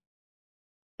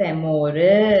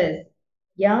femoris.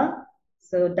 Yeah.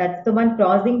 So that's the one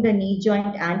crossing the knee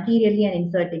joint anteriorly and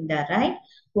inserting there, right?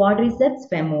 Quadriceps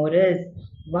femoris.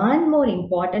 One more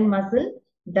important muscle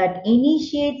that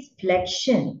initiates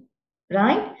flexion,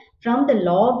 right? From the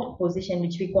locked position,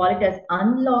 which we call it as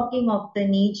unlocking of the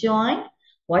knee joint.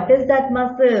 What is that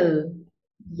muscle?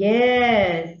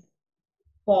 Yes,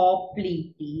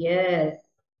 popliteus,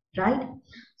 right?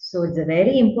 So it's a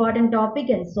very important topic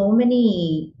and so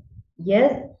many,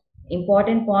 yes,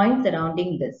 important points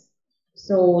surrounding this.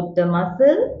 So the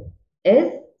muscle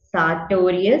is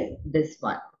sartorius, this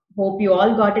one. Hope you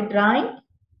all got it right.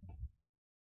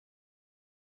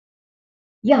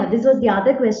 Yeah, this was the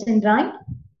other question, right?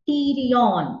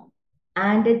 Pterion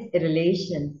and its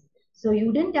relations. So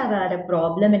you didn't have had a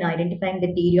problem in identifying the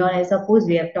pterion. I suppose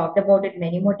we have talked about it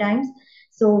many more times.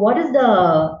 So what is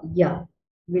the, yeah,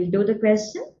 we'll do the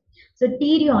question. So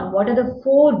pterion, what are the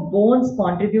four bones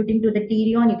contributing to the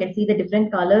pterion? You can see the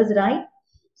different colors, right?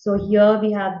 So here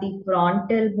we have the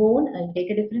frontal bone. I'll take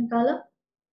a different color.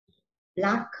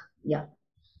 Black, yeah.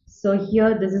 So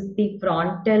here this is the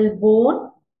frontal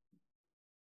bone.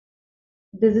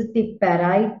 This is the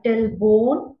parietal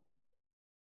bone.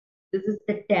 This is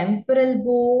the temporal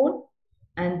bone.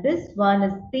 And this one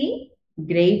is the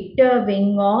greater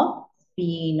wing of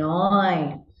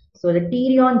sphenoid. So the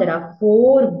pterion, there are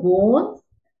four bones,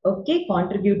 okay,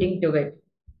 contributing to it.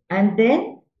 And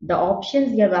then the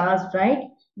options you have asked, right?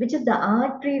 Which is the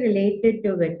artery related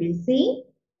to it? We'll see.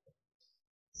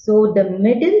 So the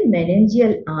middle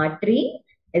meningeal artery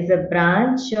is a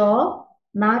branch of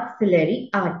maxillary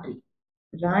artery,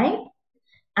 right?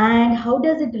 And how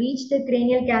does it reach the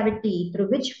cranial cavity? Through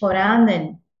which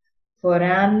foramen?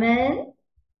 Foramen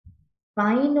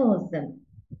spinosum.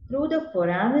 Through the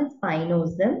foramen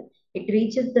spinosum, it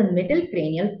reaches the middle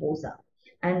cranial fossa.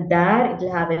 And there it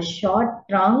will have a short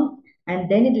trunk and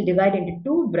then it will divide into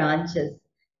two branches.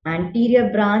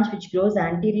 Anterior branch which grows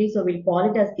anteriorly, so we'll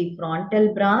call it as the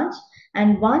frontal branch,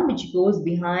 and one which goes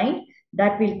behind,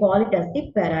 that we'll call it as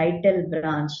the parietal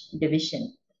branch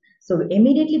division. So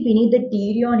immediately beneath the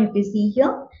pterion, if you see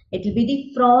here, it will be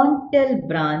the frontal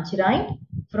branch, right?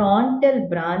 Frontal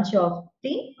branch of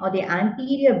the, or the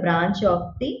anterior branch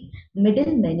of the middle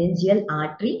meningeal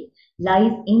artery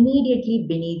lies immediately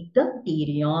beneath the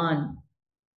pterion.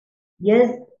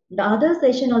 Yes, The other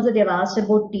session also they've asked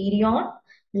about pterion,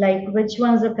 like which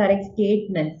one's the correct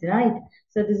statements, right?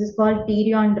 So this is called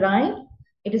pterion, right?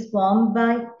 It is formed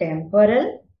by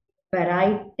temporal,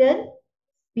 parietal,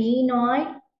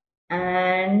 sphenoid,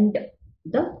 and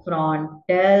the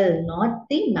frontal, not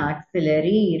the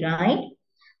maxillary, right?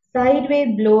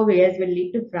 Sideway blowaways will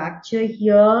lead to fracture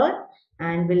here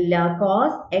and will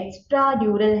cause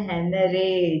extradural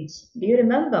hemorrhage. Do you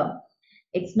remember?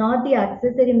 It's not the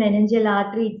accessory meningeal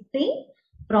artery, it's the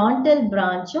frontal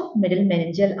branch of middle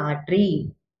meningeal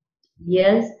artery.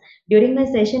 Yes, during my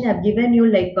session, I've given you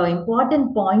like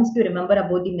important points to remember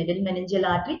about the middle meningeal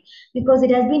artery because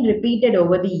it has been repeated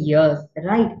over the years,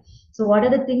 right? So, what are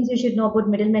the things you should know about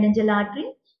middle meningeal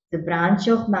artery? The branch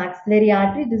of maxillary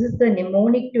artery. This is the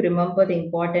mnemonic to remember the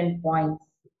important points.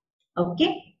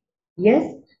 Okay.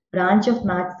 Yes, branch of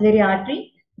maxillary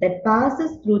artery that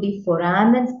passes through the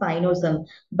foramen spinosum.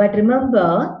 But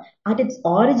remember, at its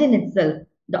origin itself,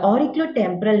 the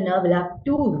auriculotemporal nerve will have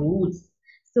two roots.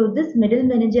 So this middle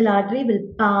meningeal artery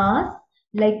will pass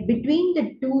like between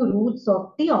the two roots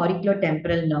of the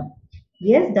auriculotemporal nerve.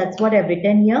 Yes, that's what I've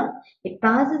written here. It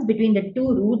passes between the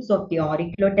two roots of the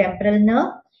auriculotemporal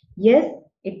nerve. Yes,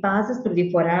 it passes through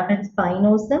the foramen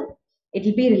spinosum. It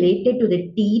will be related to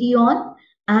the pterion,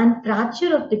 and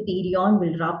fracture of the pterion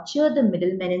will rupture the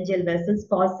middle meningeal vessels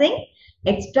causing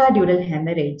extradural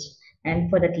hemorrhage. And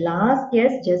for that last,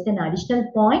 yes, just an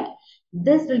additional point,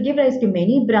 this will give rise to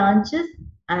many branches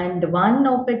and one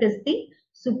of it is the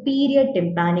superior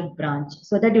tympanic branch.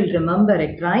 So that you'll remember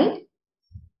it, right?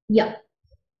 Yeah.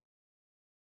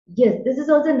 Yes, this is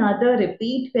also another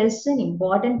repeat question,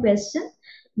 important question.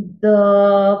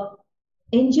 The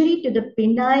injury to the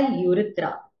penile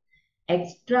urethra,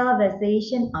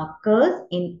 extravasation occurs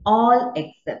in all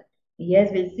except. Yes,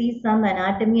 we'll see some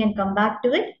anatomy and come back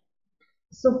to it.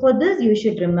 So for this, you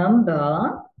should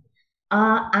remember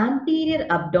anterior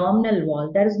abdominal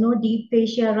wall. There is no deep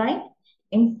fascia, right?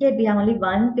 Instead, we have only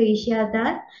one fascia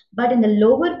there. But in the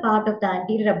lower part of the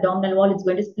anterior abdominal wall, it's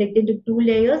going to split into two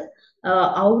layers.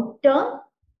 Outer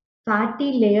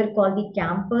fatty layer called the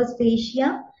campus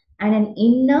fascia and an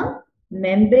inner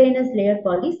membranous layer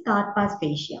called the scarpa's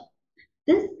fascia.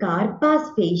 This Karpa's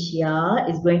fascia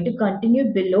is going to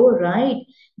continue below, right?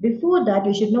 Before that,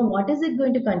 you should know what is it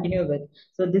going to continue with.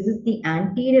 So this is the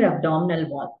anterior abdominal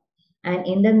wall. And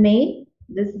in the main,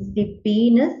 this is the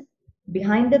penis.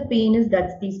 Behind the penis,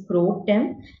 that's the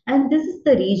scrotum. And this is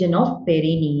the region of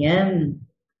perineum.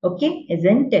 Okay,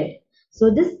 isn't it? So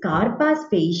this Karpa's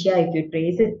fascia, if you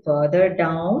trace it further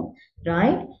down,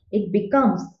 right, it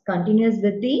becomes continuous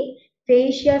with the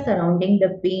fascia surrounding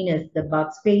the penis, the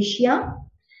Buck's fascia,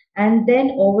 and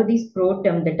then over the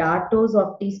scrotum, the dartos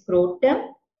of the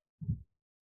scrotum,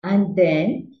 and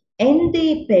then in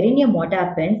the perineum, what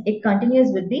happens? It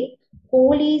continues with the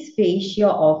Colles fascia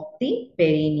of the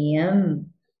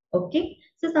perineum. Okay,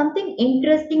 so something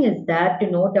interesting is that to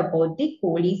note about the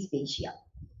Colles fascia.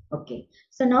 Okay,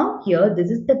 so now here,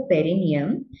 this is the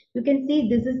perineum. You can see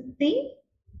this is the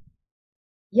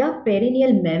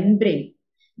perineal membrane,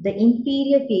 the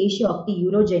inferior fascia of the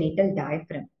urogenital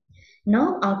diaphragm.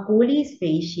 Now our Colles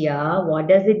fascia, what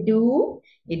does it do?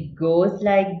 It goes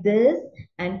like this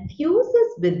and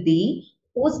fuses with the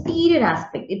posterior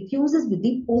aspect. It fuses with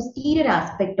the posterior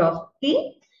aspect of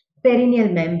the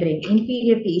perineal membrane,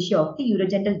 inferior fascia of the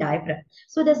urogenital diaphragm.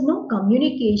 So there's no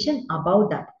communication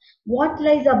about that. What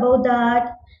lies above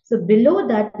that? So below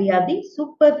that we have the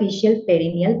superficial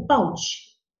perineal pouch.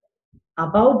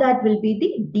 Above that will be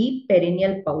the deep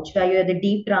perineal pouch, where you have the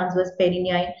deep transverse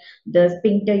perineum, the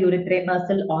sphincter urethrae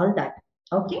muscle, all that.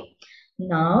 Okay.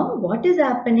 Now, what is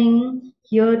happening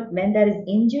here when there is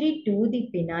injury to the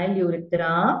penile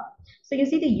urethra? So you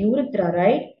see the urethra,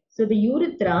 right? So the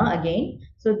urethra again.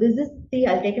 So this is the,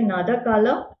 I'll take another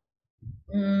color.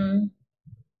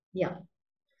 Yeah.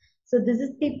 So this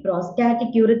is the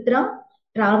prostatic urethra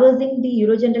traversing the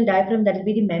urogenital diaphragm, that will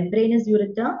be the membranous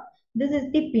urethra. This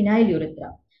is the penile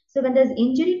urethra. So when there's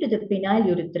injury to the penile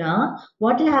urethra,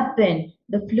 what will happen?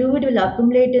 The fluid will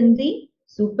accumulate in the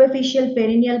superficial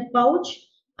perineal pouch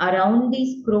around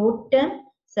the scrotum,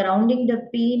 surrounding the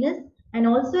penis, and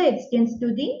also extends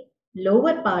to the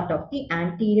lower part of the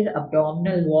anterior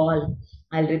abdominal wall.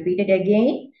 I'll repeat it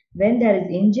again. When there is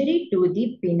injury to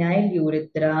the penile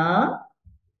urethra,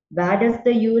 where does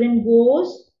the urine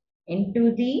goes?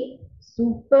 Into the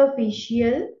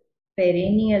superficial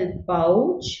perineal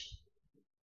pouch,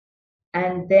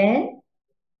 and then,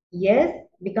 yes,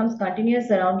 becomes continuous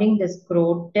surrounding the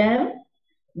scrotum,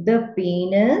 the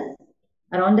penis,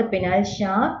 around the penile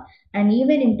shaft, and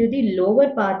even into the lower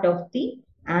part of the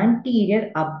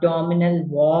anterior abdominal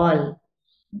wall.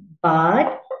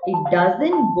 but it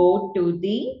doesn't go to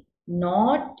the,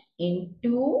 not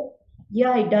into,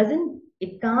 yeah, it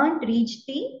can't reach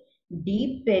the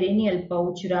deep perineal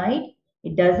pouch, right?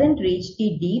 It doesn't reach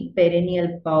the deep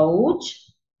perineal pouch.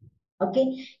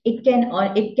 Okay, it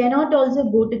cannot also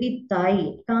go to the thigh.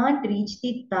 It can't reach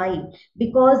the thigh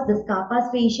because the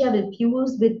scarpa's fascia will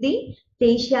fuse with the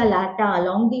fascia lata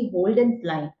along the Holden's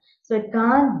line. So it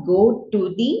can't go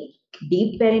to the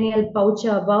deep perineal pouch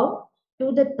above,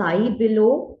 to the thigh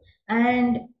below,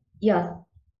 and yeah,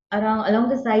 around along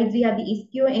the sides we have the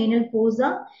ischioanal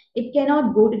fossa. It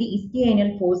cannot go to the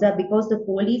ischioanal fossa because the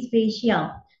Colles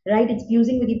fascia, right? It's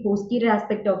fusing with the posterior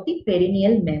aspect of the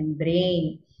perineal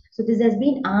membrane. So this has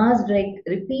been asked like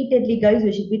repeatedly, guys.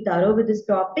 We should be thorough with this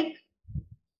topic.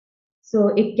 So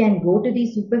it can go to the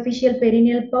superficial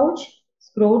perineal pouch,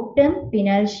 scrotum,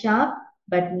 penile shaft,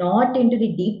 but not into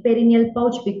the deep perineal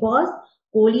pouch because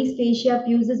Colles fascia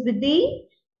fuses with the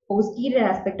posterior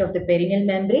aspect of the perineal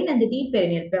membrane and the deep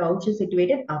perineal pouch is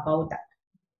situated above that.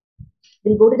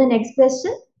 We'll go to the next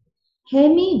question.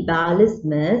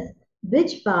 Hemibalismus,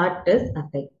 which part is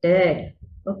affected?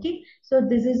 Okay, so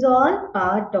this is all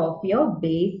part of your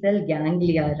basal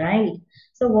ganglia, right?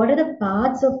 So what are the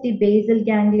parts of the basal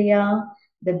ganglia?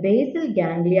 The basal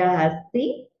ganglia has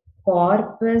the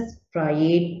corpus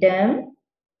striatum,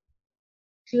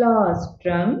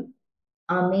 claustrum,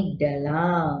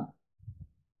 amygdala.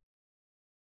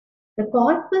 The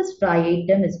corpus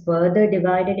striatum is further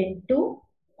divided into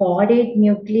caudate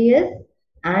nucleus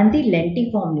and the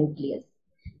lentiform nucleus.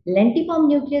 Lentiform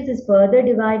nucleus is further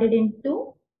divided into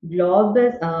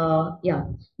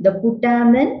the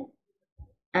putamen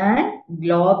and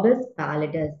globus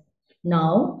pallidus.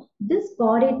 Now, this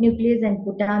caudate nucleus and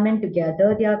putamen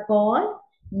together, they are called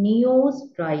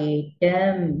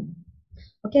neostriatum.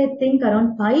 Okay, I think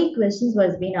around 5 questions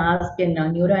was being asked in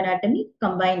neuroanatomy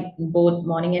combined in both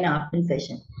morning and afternoon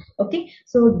session. Okay,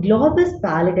 so globus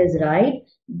pallidus, right?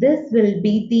 This will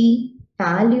be the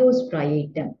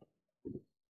paleostriatum.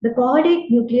 The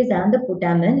caudate nucleus and the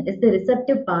putamen is the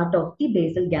receptive part of the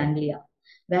basal ganglia,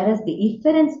 whereas the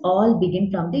efferents all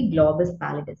begin from the globus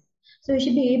pallidus. So you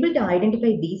should be able to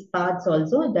identify these parts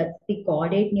also. That's the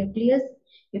caudate nucleus.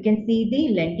 You can see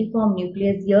the lentiform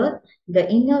nucleus here. The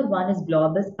inner one is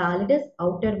globus pallidus,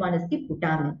 outer one is the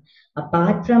putamen.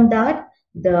 Apart from that,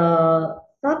 the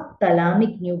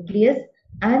subthalamic nucleus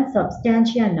and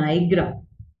substantia nigra,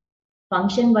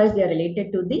 function wise they are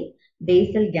related to the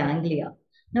basal ganglia.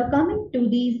 Now coming to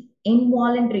these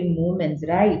involuntary movements,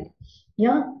 right?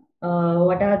 Yeah,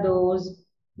 what are those?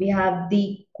 We have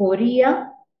the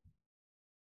chorea.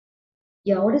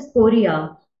 Yeah, what is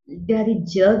chorea? They are the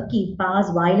jerky,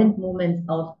 fast, violent movements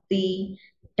of the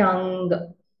tongue,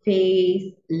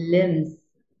 face, limbs,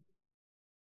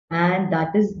 and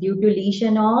that is due to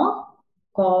lesion of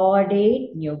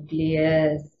caudate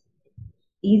nucleus.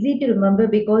 Easy to remember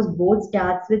because both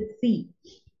starts with C,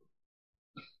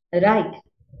 right?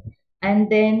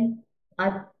 And then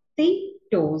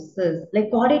atitosis, like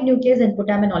caudate nucleus and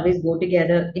putamen always go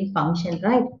together in function,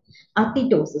 right?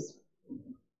 Atitosis.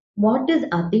 What is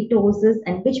atitosis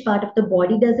and which part of the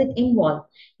body does it involve?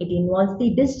 It involves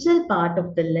the distal part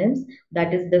of the limbs,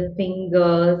 that is the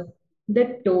fingers,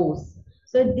 the toes.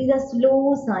 So these are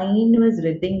slow, sinuous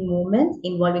rhythmic movements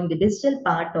involving the distal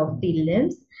part of the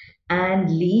limbs,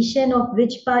 and lesion of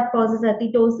which part causes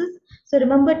atitosis? So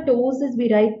remember ptosis, we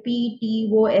write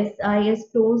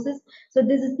P-T-O-S-I-S, ptosis. So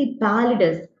this is the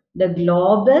pallidus, the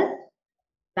globus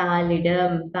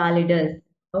pallidus.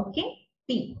 Okay,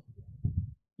 P,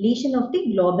 lesion of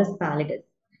the globus pallidus.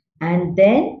 And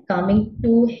then coming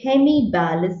to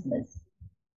hemibalismus.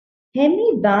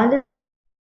 Hemibalismus,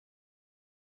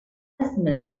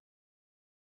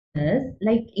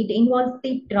 like it involves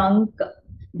the trunk,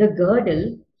 the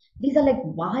girdle. These are like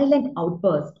violent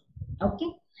outbursts.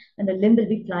 Okay, and the limb will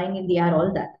be flying in the air,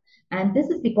 all that. And this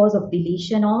is because of the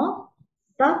lesion of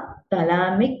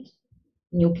subthalamic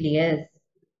nucleus.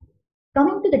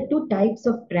 Coming to the two types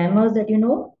of tremors that you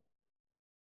know,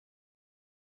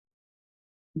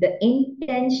 the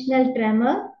intentional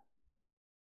tremor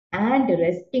and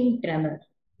resting tremor.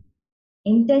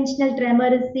 Intentional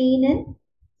tremor is seen in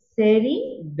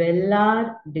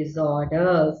cerebellar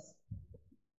disorders.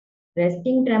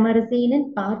 Resting tremor is seen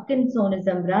in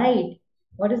Parkinsonism, right?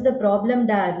 What is the problem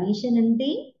there? Lesion in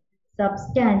the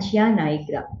substantia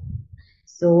nigra.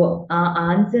 So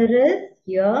our answer is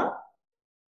here.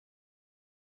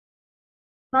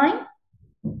 Fine?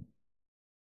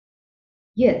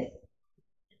 Yes.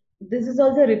 This is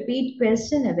also a repeat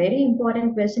question, a very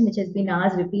important question which has been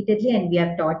asked repeatedly and we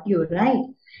have taught you, right?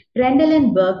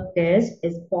 Trendelenburg test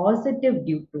is positive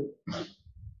due to.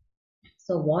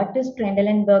 So what is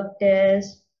Trendelenburg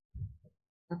test?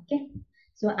 Okay.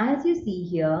 So as you see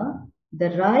here, the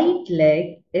right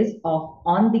leg is off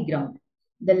on the ground.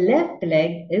 The left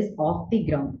leg is off the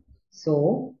ground.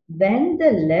 So when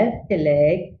the left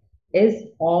leg is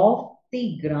off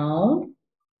the ground,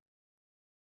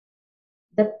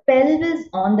 the pelvis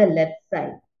on the left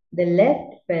side, the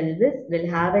left pelvis will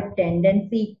have a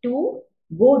tendency to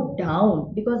go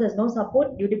down because there's no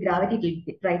support due to gravity.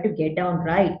 It will try to get down,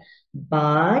 right?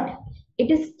 But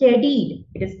it is steadied.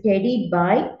 It is steadied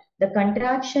by the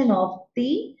contraction of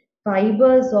the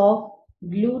fibers of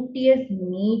gluteus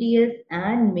medius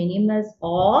and minimus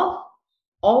of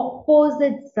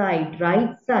opposite side,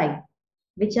 right side,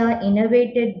 which are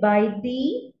innervated by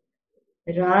the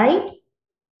right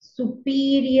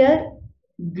superior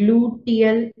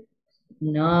gluteal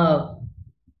nerve.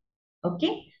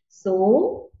 Okay,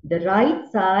 so the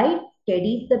right side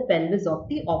steadies the pelvis of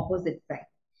the opposite side.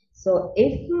 So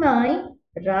if my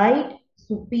right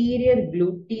superior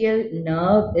gluteal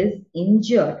nerve is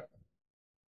injured,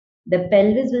 the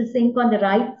pelvis will sink on the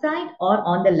right side or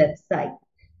on the left side.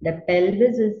 The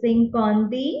pelvis will sink on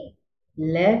the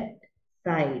left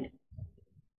side.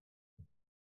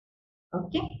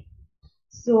 Okay,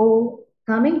 so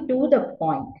coming to the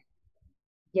point.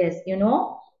 Yes,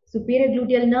 superior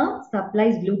gluteal nerve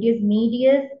supplies gluteus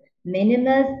medius,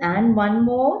 minimus, and one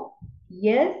more.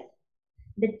 Yes,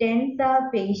 the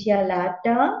tensor fascia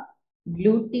lata,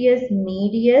 gluteus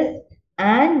medius,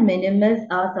 and minimus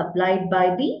are supplied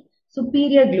by the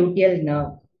superior gluteal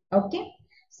nerve. Okay,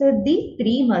 so these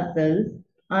three muscles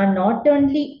are not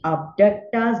only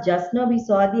abductors. Just now we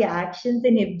saw the actions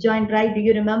in hip joint, right? Do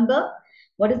you remember?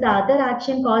 What is the other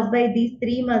action caused by these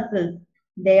three muscles?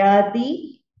 They are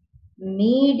the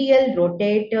medial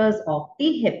rotators of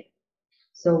the hip.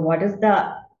 So what is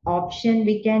the option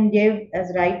we can give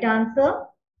as right answer?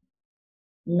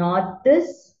 Not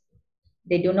this.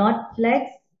 They do not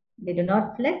flex. They do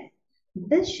not flex.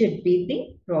 This should be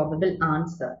the probable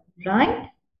answer, right?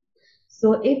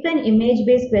 So if an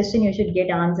image-based question, you should get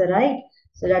answer right.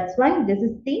 So that's why this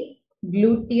is the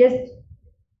gluteus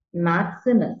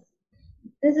maximus.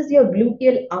 This is your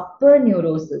gluteal upper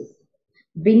neurosis.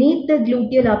 Beneath the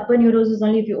gluteal upper neurosis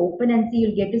only, if you open and see,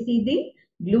 you'll get to see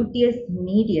the gluteus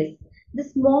medius. The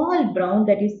small brown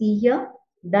that you see here,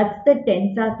 that's the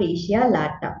tensor fascia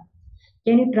lata.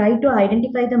 Can you try to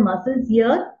identify the muscles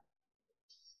here?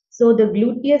 So the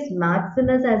gluteus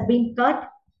maximus has been cut.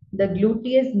 The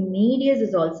gluteus medius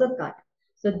is also cut.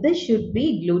 So this should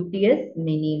be gluteus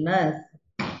minimus.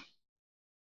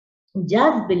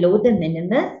 Just below the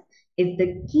minimus is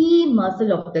the key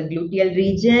muscle of the gluteal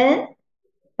region,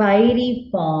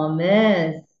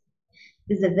 piriformis.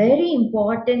 This is a very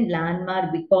important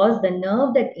landmark because the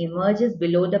nerve that emerges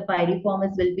below the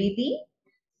piriformis will be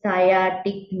the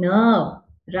sciatic nerve,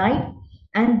 right?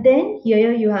 And then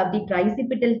here you have the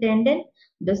tricipital tendon,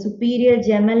 the superior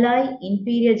gemelli,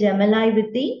 inferior gemelli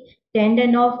with the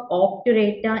tendon of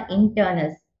obturata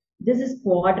internus. This is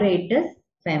quadratus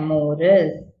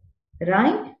femoris,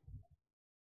 right?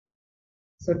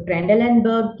 So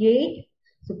Trendelenburg gate,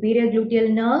 superior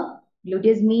gluteal nerve,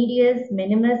 gluteus medius,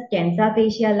 minimus, tensor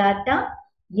fascia lata.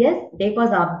 Yes, they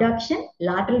cause abduction,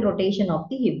 lateral rotation of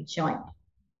the hip joint.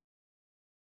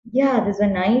 Yeah, this is a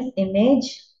nice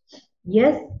image.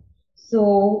 Yes.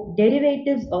 So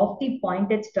derivatives of the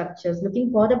pointed structures.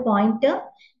 Looking for the pointer,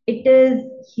 it is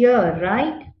here,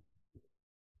 right?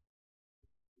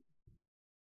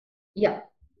 Yeah.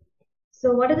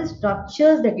 So what are the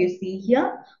structures that you see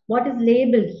here? What is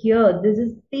labeled here? This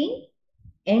is the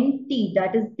NT,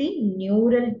 that is the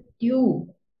neural tube.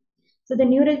 So the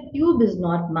neural tube is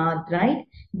not marked, right?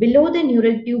 Below the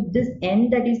neural tube, this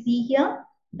end that you see here,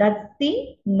 that's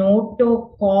the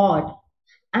notochord.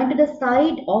 And to the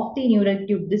side of the neural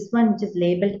tube, this one which is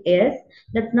labeled S,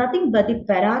 that's nothing but the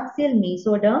paraxial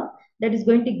mesoderm that is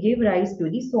going to give rise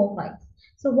to the sophites.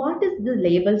 So what is the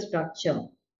label structure?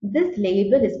 This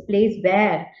label is placed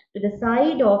where? To the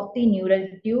side of the neural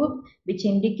tube, which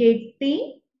indicates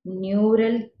the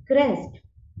neural crest.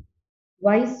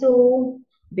 Why so?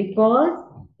 Because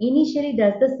initially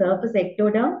there's the surface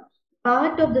ectoderm.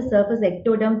 Part of the surface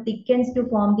ectoderm thickens to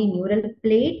form the neural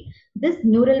plate. This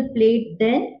neural plate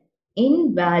then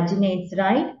invaginates,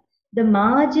 right? The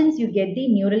margins you get the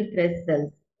neural crest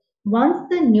cells. Once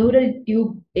the neural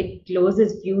tube it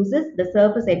closes, fuses, the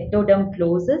surface ectoderm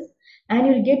closes, and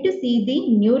you'll get to see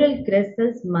the neural crest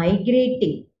cells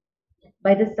migrating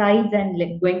by the sides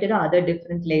and going to the other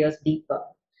different layers deeper.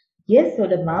 Yes, so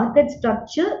the marked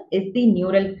structure is the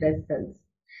neural crest cells.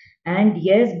 And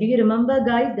yes, do you remember,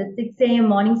 guys, the 6 a.m.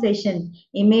 morning session,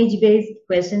 image-based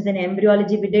questions in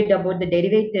embryology we did about the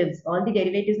derivatives, all the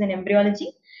derivatives in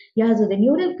embryology? Yeah, so the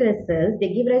neural crystals, they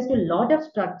give rise to a lot of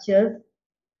structures,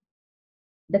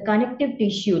 the connective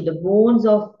tissue, the bones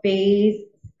of face,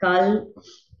 skull,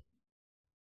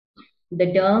 the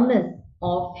dermis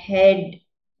of head,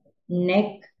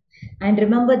 neck, and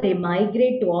remember they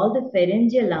migrate to all the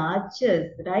pharyngeal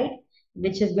arches, right?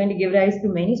 Which is going to give rise to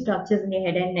many structures in the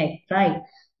head and neck, right?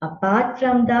 Apart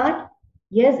from that,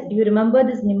 yes, do you remember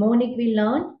this mnemonic we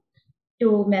learned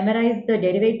to memorize the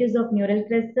derivatives of neural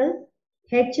crystals?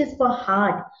 H is for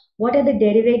heart. What are the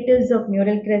derivatives of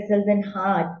neural crystals in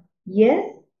heart? Yes,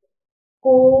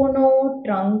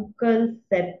 conotruncal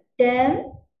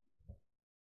septum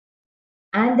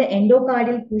and the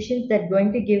endocardial cushions that are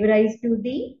going to give rise to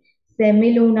the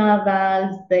semilunar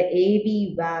valves, the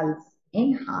AV valves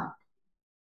in heart.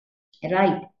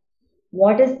 Right.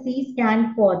 What does C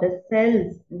stand for? The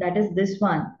cells. That is this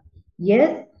one.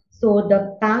 Yes. So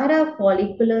the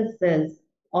parafollicular cells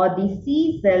or the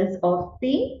C cells of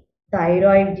the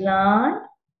thyroid gland,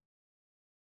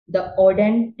 the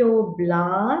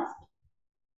odontoblast,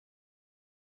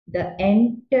 the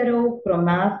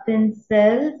enterochromaffin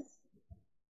cells,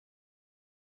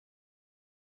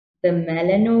 the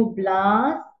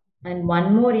melanoblast, and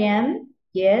one more M.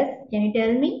 Yes, can you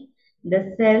tell me?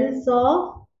 The cells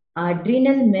of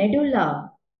adrenal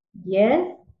medulla. Yes,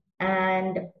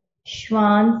 and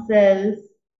Schwann cells,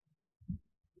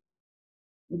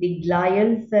 the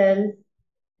glial cells,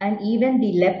 and even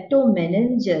the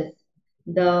leptomeninges,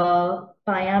 the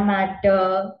pia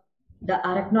matter, the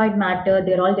arachnoid matter,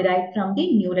 they're all derived from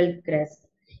the neural crest.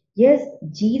 Yes,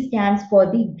 G stands for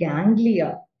the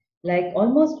ganglia, like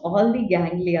almost all the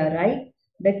ganglia, right?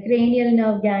 The cranial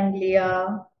nerve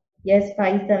ganglia, yes,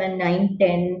 5, 7, 9,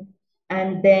 10,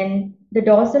 and then the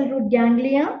dorsal root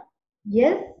ganglia,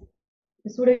 yes,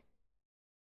 the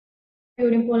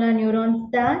pseudopolar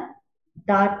neurons that,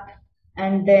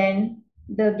 and then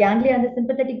the ganglia and the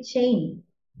sympathetic chain,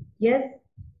 yes,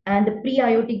 and the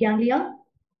pre-aortic ganglia,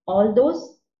 all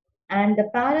those, and the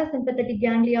parasympathetic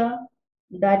ganglia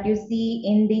that you see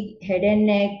in the head and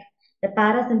neck, the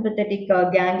parasympathetic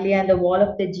ganglia and the wall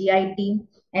of the GIT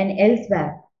and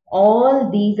elsewhere. All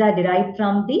these are derived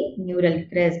from the neural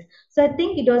crest. So I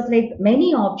think it was like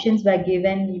many options were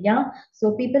given, yeah.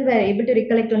 So people were able to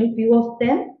recollect only few of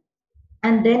them,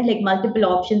 and then like multiple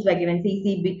options were given,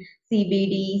 CCB,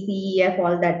 CBD, CEF,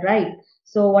 all that, right?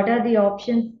 So what are the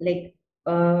options like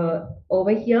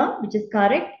over here, which is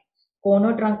correct?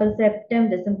 Conotruncal septum,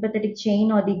 the sympathetic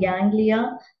chain or the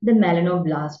ganglia, the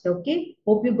melanoblast. Okay,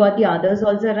 hope you got the others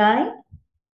also right.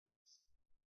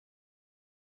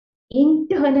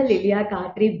 Internal iliac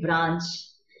artery branch.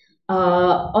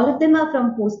 All of them are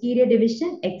from posterior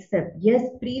division, except, yes,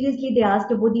 previously they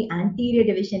asked about the anterior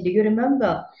division. Do you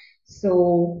remember?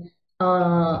 So,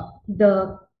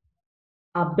 the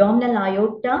abdominal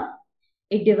aorta,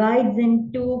 it divides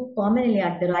into common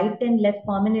iliac, the right and left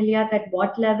common iliac at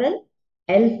what level?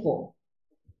 L4.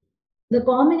 The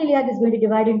common iliac is going to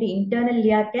divide into internal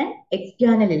iliac and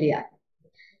external iliac,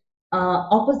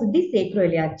 opposite the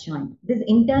sacroiliac joint. This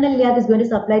internal iliac is going to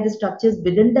supply the structures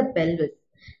within the pelvis.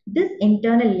 This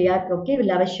internal iliac, okay, will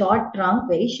have a short trunk,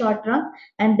 very short trunk,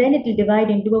 and then it will divide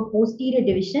into a posterior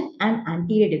division and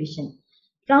anterior division.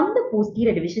 From the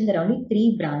posterior division, there are only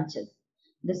three branches.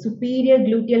 The superior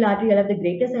gluteal artery will have the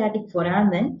greater sciatic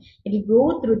foramen. It will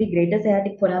go through the greater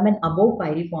sciatic foramen above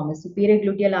piriformis, superior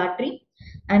gluteal artery,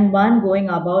 and one going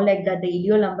above like that, the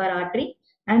iliolumbar artery,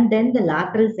 and then the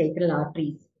lateral sacral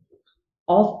arteries.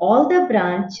 Of all the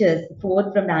branches,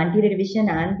 both from the anterior division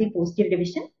and the posterior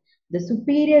division, the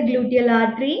superior gluteal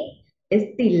artery is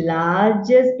the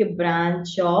largest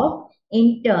branch of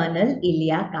internal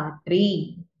iliac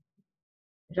artery.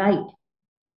 Right.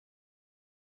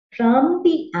 From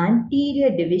the anterior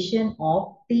division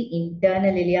of the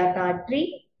internal iliac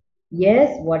artery,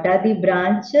 yes, what are the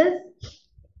branches?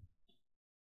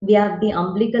 We have the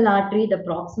umbilical artery, the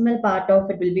proximal part of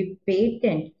it will be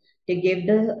patent to give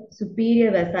the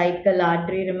superior vesical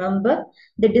artery. Remember,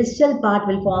 the distal part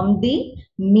will form the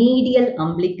medial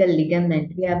umbilical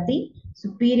ligament. We have the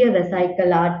superior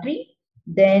vesical artery.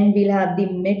 Then we'll have the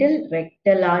middle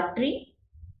rectal artery.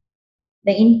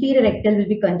 The inferior rectal will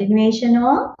be continuation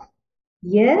of,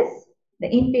 yes,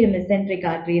 the inferior mesenteric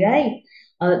artery, right?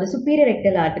 The superior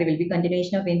rectal artery will be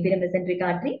continuation of inferior mesenteric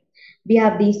artery. We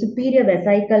have the superior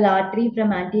vesical artery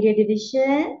from anterior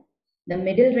division, the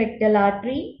middle rectal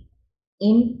artery,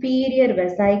 inferior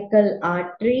vesical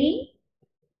artery.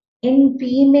 In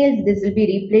females, this will be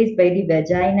replaced by the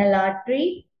vaginal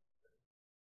artery.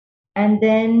 And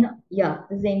then, yeah,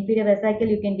 this is the inferior vesicle.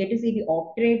 You can get to see the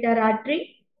obturator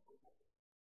artery.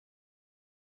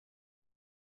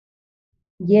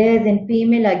 Yes, in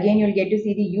female, again, you'll get to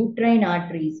see the uterine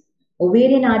arteries.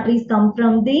 Ovarian arteries come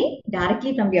from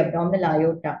directly from the abdominal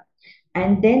aorta.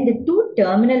 And then the two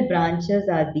terminal branches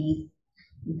are these,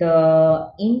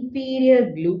 the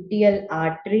inferior gluteal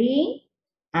artery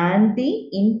and the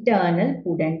internal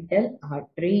pudendal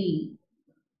artery.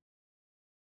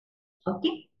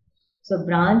 Okay. So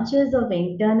branches of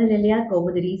internal iliac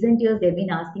over the recent years, they've been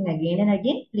asking again and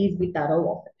again. Please be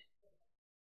thorough of it.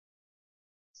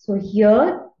 So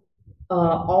here,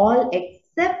 all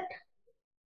except,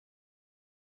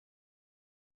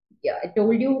 yeah, I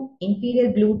told you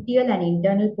inferior gluteal and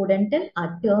internal pudendal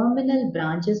are terminal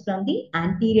branches from the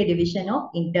anterior division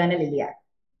of internal iliac.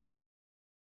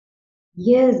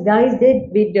 Yes, guys,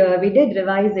 we did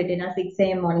revise it in our 6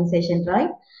 a.m. morning session, right?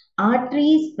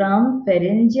 Arteries from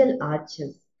pharyngeal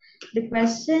arches. The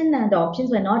question and the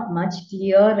options were not much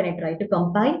clear when I tried to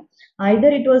compile. Either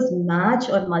it was match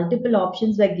or multiple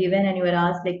options were given and you were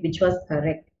asked like which was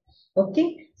correct.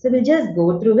 Okay, so we'll just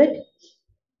go through it.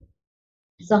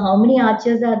 So how many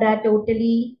arches are there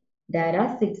totally? There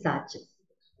are 6 arches,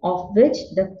 of which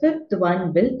the fifth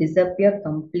one will disappear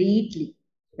completely,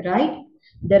 right?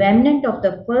 The remnant of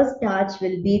the first arch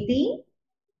will be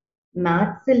the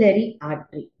maxillary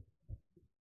artery.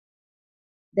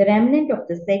 The remnant of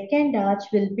the second arch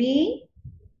will be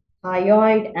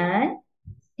hyoid and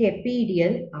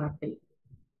scapedial artery.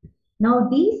 Now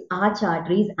these arch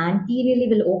arteries anteriorly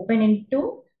will open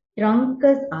into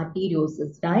truncus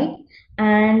arteriosus, right?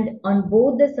 And on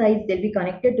both the sides, they'll be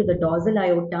connected to the dorsal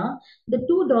aorta. The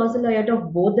two dorsal aorta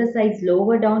of both the sides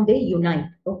lower down, they unite,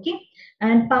 okay?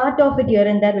 And part of it here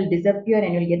and there will disappear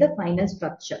and you'll get the final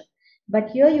structure.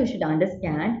 But here you should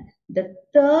understand the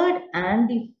third and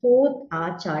the fourth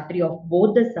arch artery of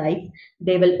both the sides,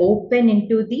 they will open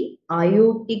into the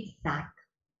aortic sac.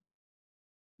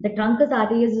 The truncus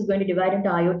arterius is going to divide into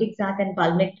aortic sac and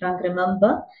pulmonary trunk,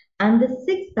 remember. And the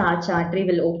sixth arch artery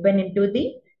will open into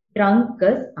the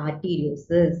truncus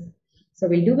arteriosus. So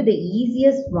we'll do with the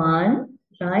easiest one,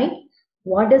 right?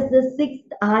 What is the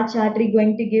sixth arch artery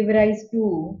going to give rise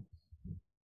to?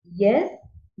 Yes,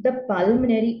 the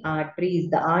pulmonary arteries,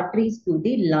 the arteries to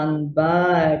the lung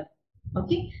bud.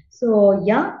 Okay, so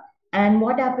yeah, and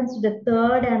what happens to the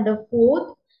third and the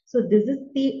fourth? So this is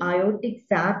the aortic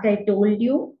sac I told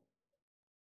you.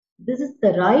 This is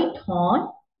the right horn.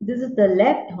 This is the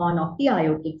left horn of the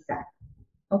aortic sac.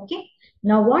 Okay.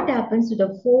 Now what happens to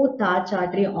the fourth arch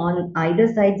artery on either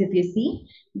sides? If you see,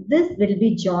 this will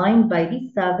be joined by the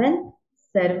seventh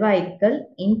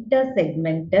cervical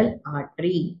intersegmental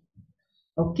artery.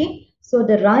 Okay. So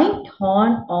the right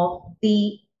horn of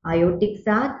the aortic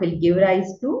sac will give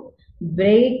rise to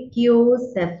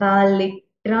brachiocephalic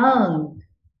trunk.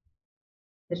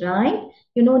 Right?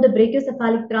 You know the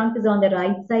brachiocephalic trunk is on the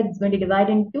right side. It's going to divide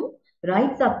into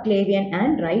right subclavian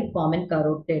and right common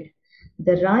carotid.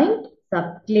 The right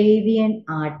subclavian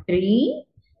artery,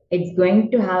 it's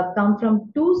going to have come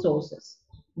from two sources.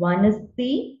 One is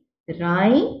the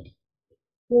right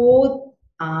fourth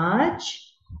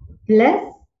arch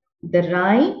plus the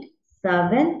right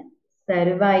seventh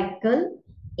cervical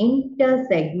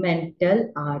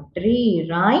intersegmental artery,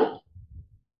 right?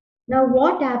 Now,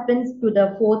 what happens to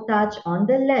the fourth arch on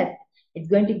the left? It's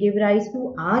going to give rise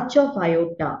to arch of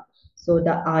aorta. So,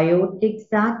 the aortic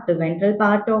sac, the ventral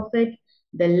part of it,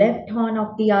 the left horn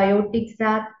of the aortic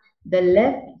sac, the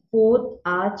left fourth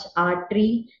arch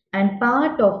artery, and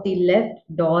part of the left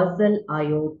dorsal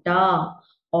aorta.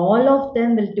 All of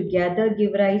them will together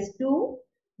give rise to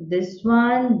this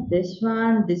one, this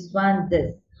one, this one,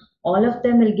 this. All of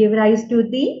them will give rise to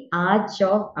the arch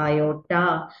of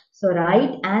aorta. So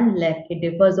right and left, it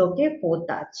differs, okay? Fourth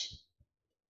arch.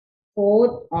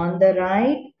 Fourth on the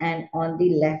right and on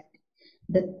the left.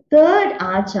 The third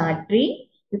arch artery,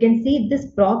 you can see this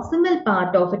proximal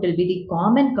part of it will be the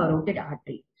common carotid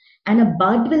artery. And a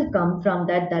bud will come from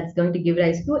that, that's going to give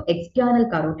rise to external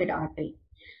carotid artery.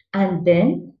 And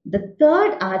then the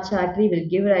third arch artery will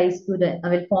give rise to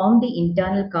will form the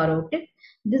internal carotid.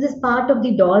 This is part of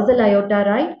the dorsal aorta,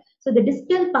 right? So the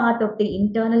distal part of the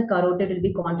internal carotid will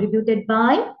be contributed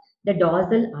by the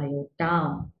dorsal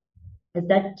aorta. Is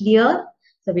that clear?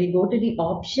 So we'll go to the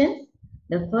options.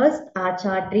 The first arch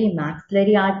artery,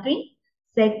 maxillary artery.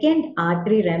 Second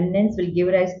artery remnants will give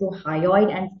rise to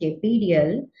hyoid and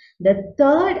scapedial. The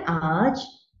third arch,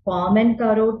 common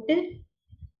carotid.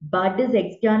 Bud is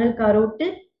external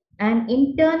carotid And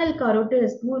internal carotid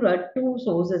has two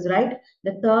sources, right?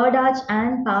 The third arch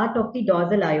and part of the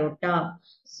dorsal aorta.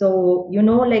 So, you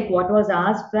know, like what was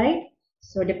asked, right?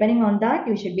 So, depending on that,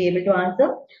 you should be able to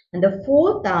answer. And the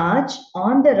fourth arch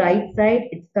on the right side,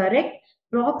 it's correct.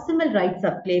 Proximal right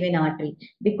subclavian artery,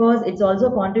 because it's also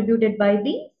contributed by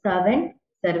the seventh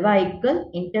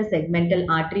cervical intersegmental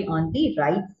artery on the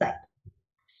right side.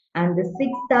 And the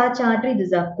sixth arch artery, this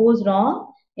is of course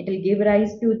wrong. It will give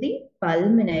rise to the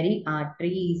pulmonary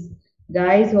arteries.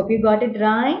 Guys, hope you got it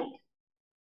right.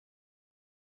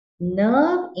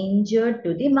 Nerve injured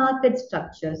to the market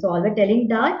structure. So all we're telling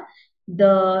that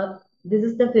this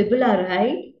is the fibula,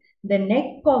 right? The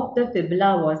neck of the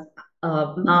fibula was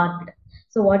marked.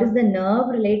 So what is the nerve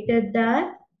related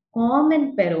that?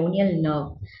 Common peroneal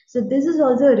nerve. So this is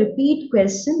also a repeat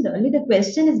question. Only the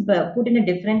question is put in a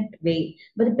different way,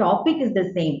 but the topic is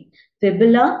the same.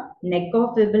 Fibula, neck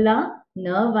of fibula,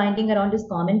 nerve winding around is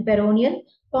common peroneal.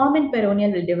 Common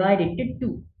peroneal will divide into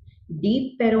two: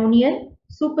 deep peroneal,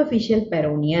 superficial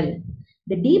peroneal.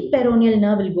 The deep peroneal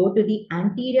nerve will go to the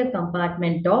anterior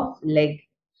compartment of leg.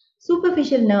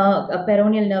 Superficial nerve,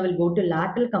 peroneal nerve will go to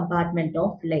lateral compartment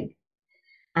of leg.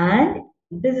 And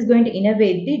this is going to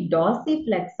innervate the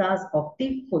dorsiflexors of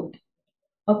the foot.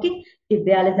 Okay,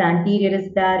 tibialis anterior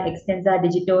is there, extensor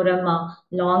digitorum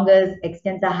longus,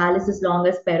 extensor hallucis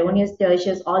longus, peroneus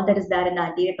tertius, all that is there in the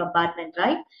anterior compartment,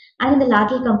 right? And in the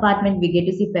lateral compartment, we get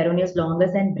to see peroneus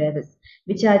longus and brevis,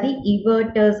 which are the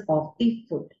everters of the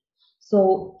foot.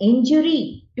 So,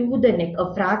 injury to the neck,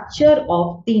 a fracture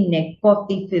of the neck of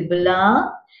the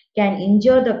fibula can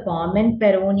injure the common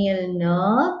peroneal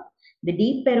nerve. The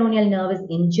deep peroneal nerve is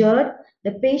injured.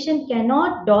 The patient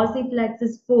cannot dorsiflex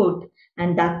his foot,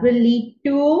 and that will lead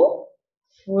to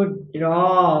foot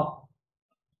drop.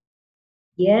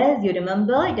 Yes, you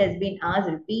remember it has been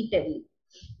asked repeatedly.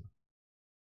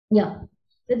 Yeah,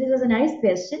 so this was a nice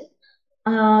question.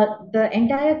 The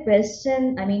entire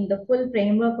question, I mean, the full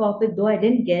framework of it, though I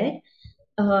didn't get,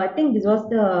 I think this was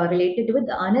the related with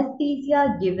the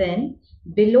anesthesia given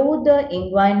below the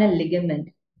inguinal ligament.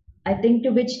 I think to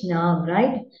which nerve,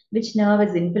 right? Which nerve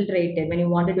is infiltrated when you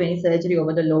want to do any surgery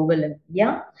over the lower limb?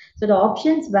 Yeah. So the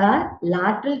options were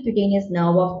lateral cutaneous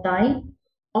nerve of thigh,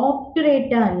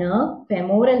 obturator nerve,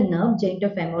 femoral nerve,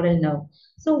 genitofemoral nerve.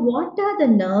 So what are the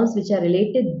nerves which are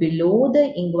related below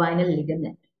the inguinal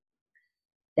ligament?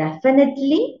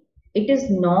 Definitely, it is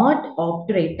not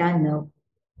obturator nerve.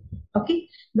 Okay,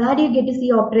 where do you get to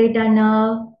see obturator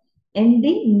nerve? In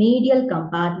the medial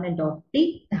compartment of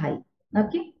the thigh.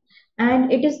 Okay,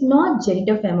 and it is not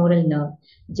genitofemoral nerve.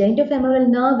 Genitofemoral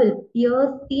nerve will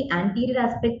pierce the anterior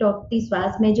aspect of the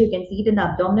psoas major. You can see it in the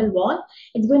abdominal wall.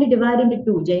 It's going to divide into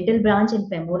two: genital branch and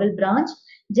femoral branch.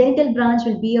 Genital branch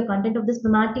will be a content of the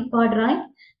spermatic cord, right?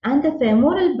 And the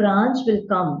femoral branch will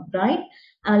come, right,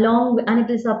 along, and it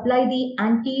will supply the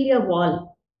anterior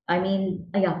wall. I mean,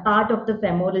 yeah, part of the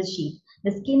femoral sheath,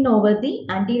 the skin over the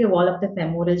anterior wall of the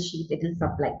femoral sheath, it will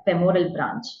supply femoral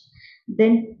branch.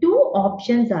 Then two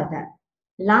options are there: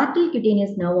 lateral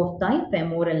cutaneous nerve of thigh,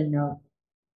 femoral nerve.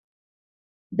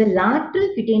 The lateral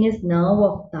cutaneous nerve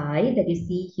of thigh that you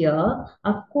see here,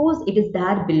 of course, it is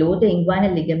there below the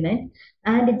inguinal ligament,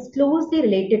 and it's closely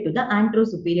related to the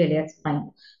anterosuperior iliac spine.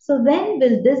 So when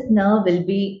will this nerve will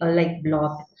be like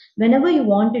blocked? Whenever you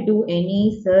want to do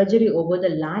any surgery over the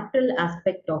lateral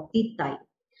aspect of the thigh,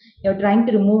 you're trying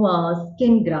to remove a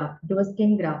skin graft, do a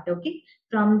skin graft, okay,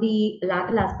 from the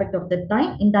lateral aspect of the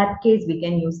thigh. In that case, we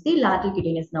can use the lateral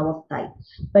cutaneous nerve of thigh.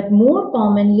 But more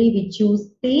commonly, we choose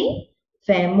the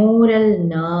femoral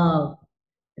nerve,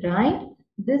 right?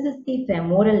 This is the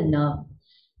femoral nerve.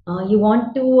 You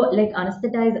want to like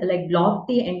anesthetize, like block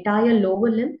the entire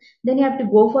lower limb, then you have to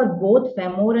go for both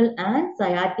femoral and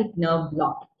sciatic nerve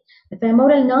block. The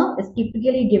femoral nerve is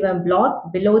typically given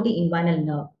block below the inguinal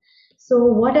nerve. So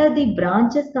what are the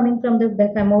branches coming from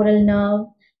the femoral nerve?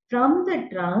 From the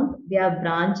trunk, we have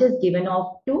branches given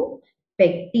off to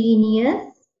pectineus,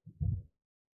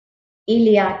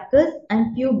 iliacus,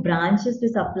 and few branches to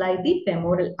supply the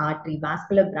femoral artery,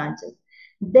 vascular branches.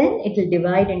 Then it will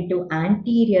divide into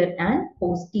anterior and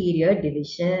posterior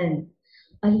division.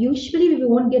 Usually we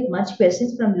won't get much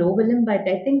questions from lower limb, but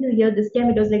I think the year this time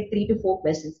it was like 3 to 4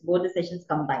 questions, both the sessions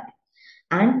combined.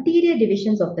 Anterior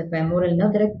divisions of the femoral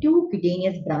nerve, there are two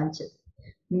cutaneous branches.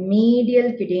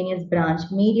 Medial cutaneous branch,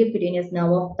 medial cutaneous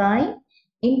nerve of thigh,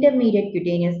 intermediate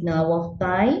cutaneous nerve of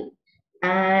thigh,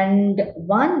 and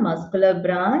one muscular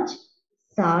branch,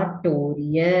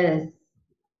 sartorius.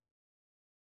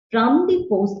 From the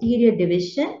posterior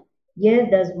division, yes,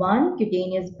 there's one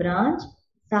cutaneous branch,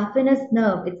 saphenous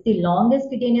nerve, it's the longest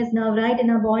cutaneous nerve, right, in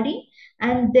our body.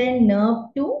 And then nerve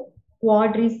 2,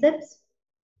 quadriceps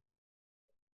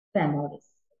femoris,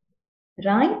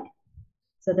 right?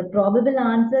 So the probable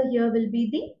answer here will be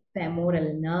the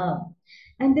femoral nerve.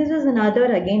 And this was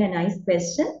another, again, a nice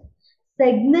question.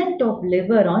 Segment of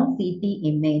liver on CT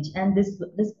image. And this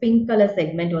pink color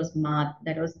segment was marked.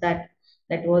 That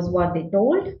was what they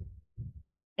told.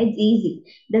 It's easy.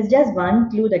 There's just one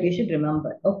clue that you should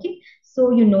remember. Okay. So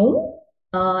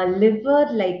liver,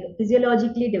 like,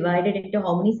 physiologically divided into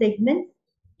how many segments?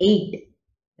 8,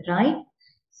 right?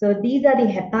 So these are the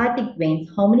hepatic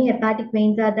veins. How many hepatic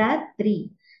veins are there?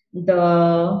 3.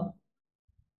 The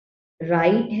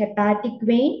right hepatic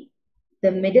vein,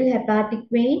 the middle hepatic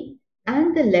vein,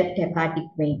 and the left hepatic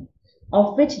vein,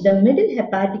 of which the middle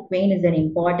hepatic vein is an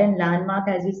important landmark,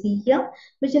 as you see here,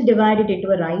 which will divide it into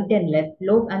a right and left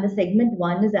lobe, and the segment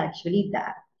 1 is actually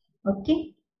there.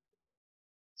 Okay.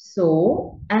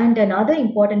 So, and another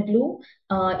important clue,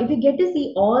 if you get to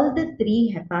see all the 3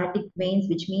 hepatic veins,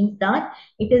 which means that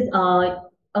it is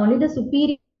only the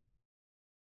superior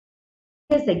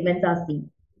segments are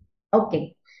seen.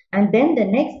 Okay. And then the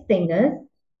next thing is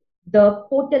the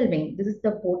portal vein. This is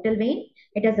the portal vein.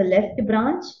 It has a left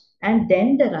branch and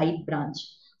then the right branch.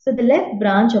 So the left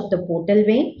branch of the portal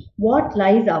vein, what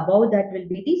lies above that will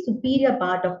be the superior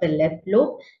part of the left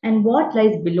lobe, and what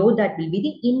lies below that will be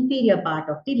the inferior part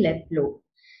of the left lobe.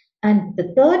 And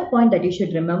the third point that you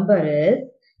should remember is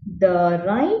the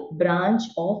right branch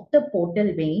of the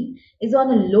portal vein is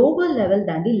on a lower level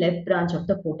than the left branch of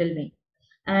the portal vein.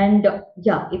 And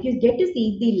yeah, if you get to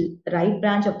see the right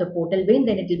branch of the portal vein,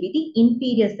 then it will be the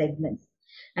inferior segments.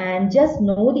 And just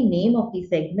know the name of the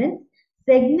segments.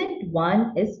 Segment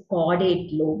 1 is caudate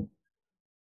lobe.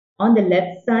 On the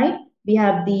left side, we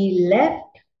have the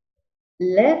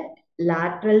left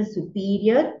lateral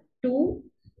superior 2,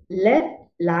 left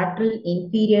lateral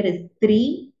inferior is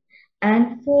 3,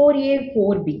 and 4A,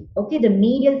 4B. Okay, the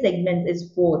medial segment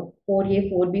is 4.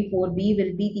 4A, 4B, 4B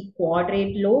will be the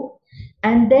quadrate lobe.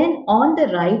 And then on the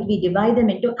right, we divide them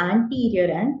into anterior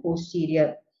and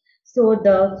posterior. So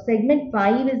the segment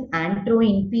 5 is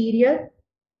antero-inferior.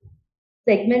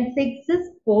 Segment 6 is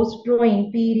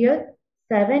postero-inferior.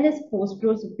 7 is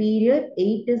postero-superior.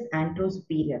 8 is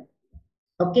antero-superior.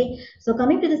 Okay, so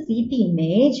coming to the CT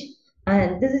image,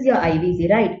 and this is your IVC,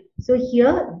 right? So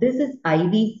here, this is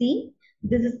IVC.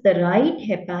 This is the right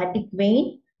hepatic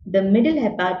vein, the middle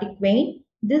hepatic vein.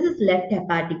 This is left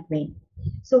hepatic vein.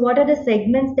 So what are the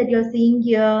segments that you're seeing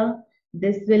here?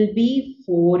 This will be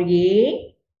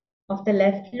 4A of the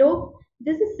left lobe.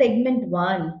 This is segment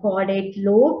 1, caudate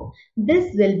lobe.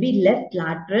 This will be left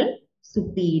lateral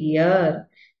superior.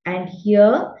 And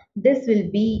here, this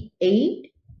will be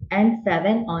 8 and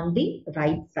 7 on the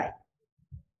right side.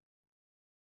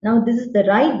 Now this is the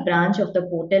right branch of the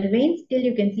portal vein. Still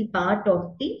you can see part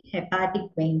of the hepatic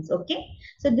veins. Okay.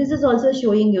 So this is also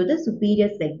showing you the superior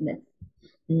segments.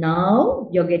 Now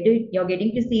you're getting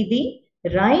to see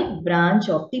the right branch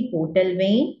of the portal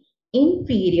vein,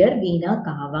 inferior vena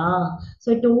cava.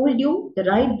 So I told you the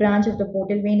right branch of the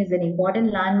portal vein is an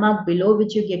important landmark below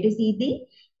which you get to see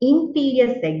the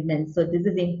inferior segments. So this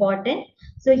is important.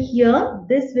 So here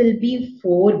this will be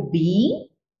 4B.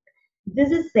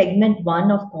 This is segment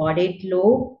 1 of caudate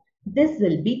lobe. This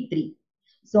will be 3.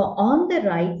 So on the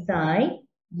right side,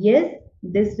 yes,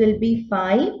 this will be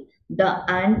 5. The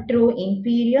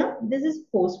antero-inferior. This is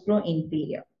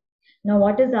postero-inferior. Now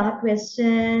what is our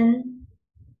question?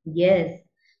 Yes.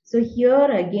 So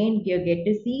here again you get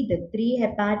to see the 3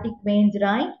 hepatic veins,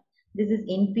 right? This is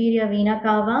inferior vena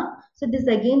cava. So this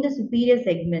again the superior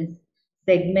segments.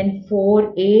 Segment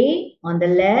 4A on the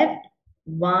left,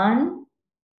 1,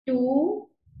 2,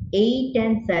 8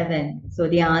 and 7. So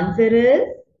the answer is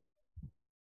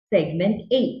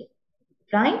segment 8,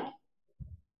 right?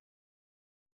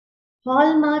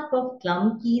 Hallmark of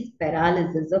Klumpke's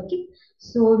paralysis. Okay,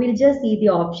 so we'll just see the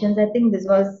options. I think this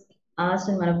was asked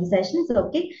in one of the sessions.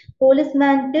 Okay,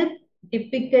 policeman tip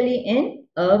typically in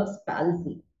Erb's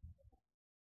palsy.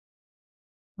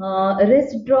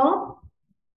 Wrist drop,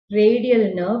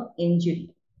 radial nerve injury.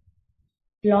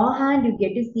 Claw hand you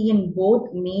get to see in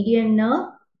both median nerve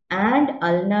and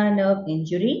ulnar nerve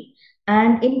injury.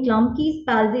 And in Klumpke's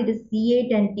palsy, it is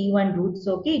C8 and T1 roots.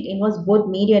 Okay, it involves both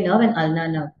median nerve and ulnar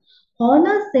nerve.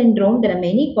 Horner syndrome, there are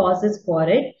many causes for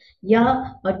it.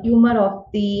 Yeah, a tumor of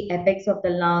the apex of the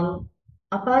lung,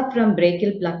 apart from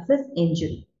brachial plexus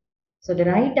injury. So the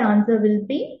right answer will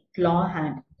be claw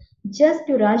hand. Just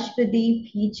to rush with the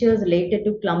features related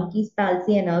to Klumpke's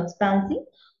palsy and Erb's palsy,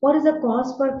 what is the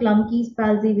cause for Klumpke's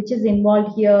palsy which is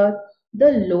involved here?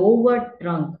 The lower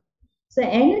trunk. So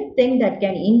anything that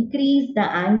can increase the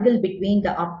angle between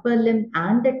the upper limb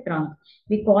and the trunk,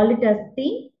 we call it as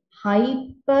the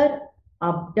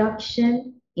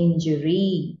hyperabduction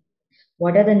injury.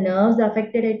 What are the nerves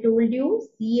affected? I told you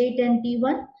C8 and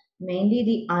T1, mainly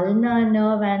the ulnar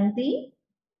nerve and the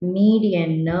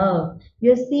median nerve. You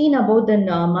have seen about the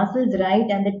muscles, right,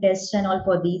 and the test and all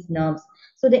for these nerves.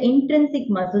 So the intrinsic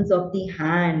muscles of the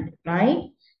hand, right,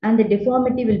 and the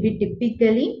deformity will be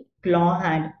typically claw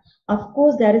hand. Of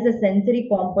course, there is a sensory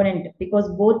component because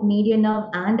both median nerve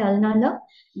and ulnar nerve,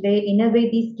 they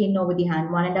innervate the skin over the hand.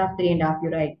 1.5, 3.5, you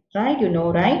right, you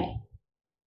know, right?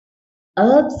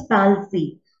 Erb's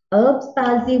palsy. Erb's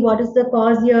palsy, what is the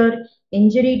cause here?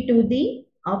 Injury to the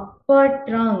upper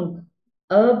trunk.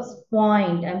 Erb's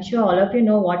point. I'm sure all of you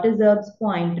know what is Erb's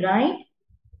point, right?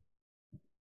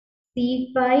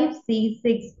 C5,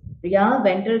 C6. Yeah,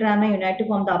 ventral rami unite to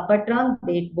form the upper trunk.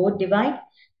 They both divide.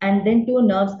 And then two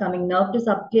nerves coming. Nerve to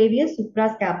subclavius,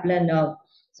 suprascapular nerve.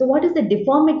 So what is the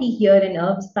deformity here in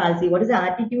Erb's palsy? What is the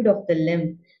attitude of the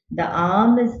limb? The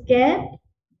arm is kept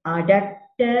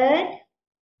adducted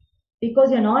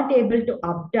because you're not able to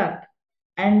abduct,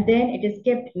 and then it is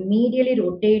kept medially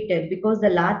rotated because the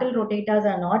lateral rotators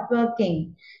are not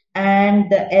working,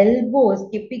 and the elbows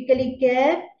typically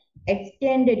kept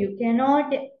extended. You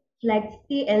cannot flex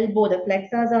the elbow, the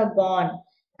flexors are gone,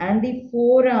 and the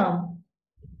forearm,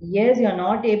 yes, you're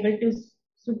not able to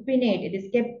supinate, it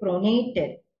is kept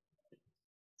pronated.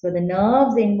 So the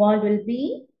nerves involved will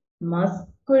be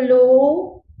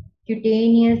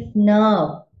musculocutaneous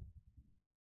nerve,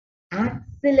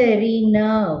 axillary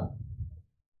nerve,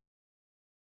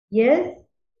 yes,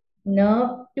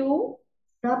 nerve to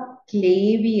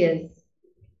subclavius,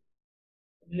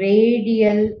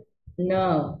 radial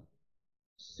nerve,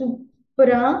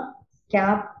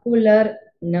 suprascapular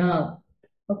nerve.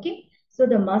 Okay, so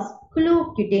the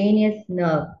musculocutaneous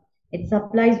nerve, it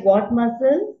supplies what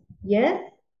muscles? Yes,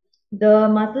 the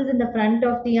muscles in the front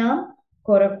of the arm,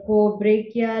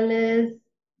 coracobrachialis,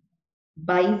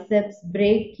 biceps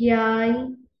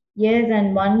brachii, yes,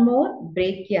 and one more,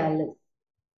 brachialis.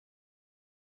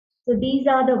 So these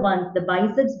are the ones, the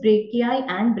biceps brachii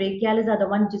and brachialis are the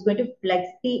one which is going to flex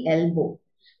the elbow.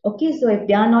 Okay, so if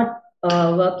they are not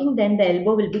working, then the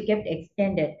elbow will be kept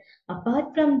extended.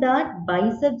 Apart from that,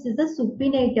 biceps is a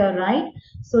supinator, right?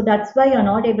 So that's why you're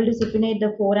not able to supinate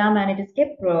the forearm and it is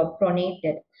kept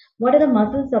pronated. What are the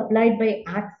muscles supplied by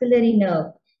axillary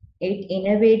nerve? It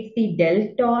innervates the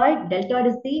deltoid. Deltoid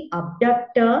is the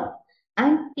abductor,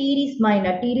 and teres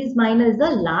minor. Teres minor is the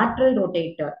lateral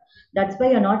rotator. That's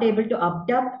why you're not able to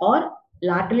abduct or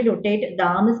laterally rotate. The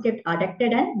arm is kept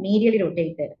adducted and medially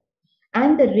rotated.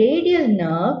 And the radial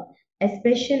nerve,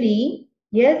 especially,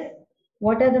 yes,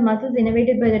 what are the muscles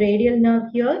innervated by the radial nerve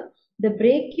here? The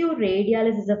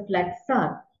brachioradialis is a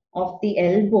flexor of the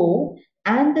elbow,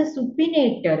 and the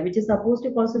supinator, which is supposed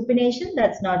to cause supination,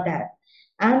 that's not there.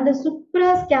 And the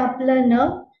suprascapular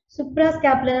nerve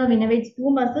innervates two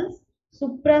muscles.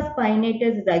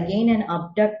 Supraspinatus is again an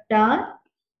abductor,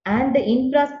 and the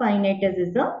infraspinatus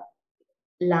is a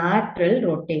lateral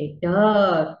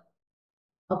rotator.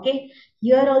 Okay,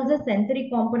 here also sensory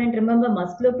component. Remember,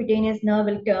 musculocutaneous nerve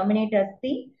will terminate as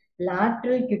the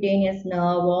lateral cutaneous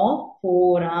nerve of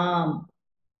forearm,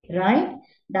 right?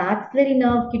 The axillary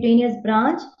nerve cutaneous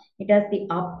branch, it has the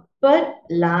upper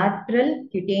lateral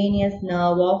cutaneous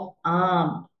nerve of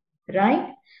arm,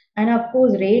 right? And of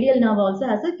course, radial nerve also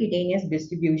has a cutaneous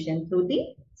distribution through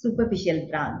the superficial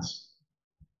branch.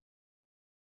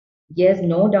 Yes,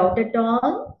 no doubt at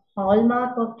all.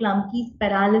 Hallmark of Klumpke's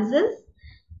paralysis,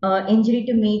 injury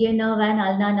to median nerve and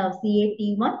ulnar nerve,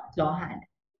 CAT1, claw hand.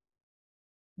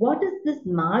 What is this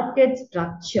market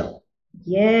structure?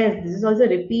 Yes, this is also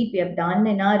repeat we have done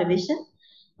in our revision.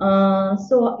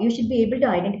 So you should be able to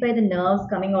identify the nerves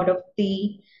coming out of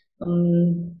the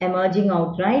emerging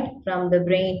out, right, from the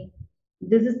brain.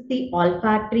 This is the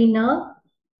olfactory nerve.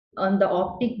 On the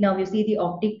optic nerve, you see the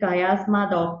optic chiasma,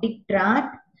 the optic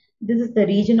tract. This is the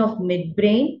region of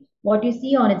midbrain. What you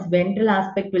see on its ventral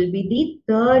aspect will be the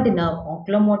third nerve,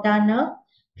 oculomotor nerve.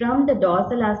 From the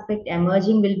dorsal aspect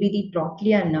emerging will be the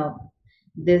trochlear nerve.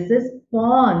 This is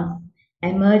pons.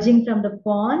 Emerging from the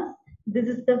pons, this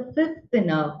is the fifth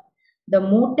nerve. The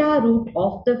motor root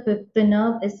of the fifth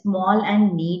nerve is small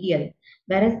and medial,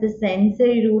 whereas the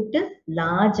sensory root is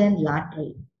large and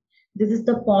lateral. This is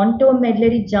the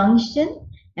pontomedullary junction.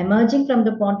 Emerging from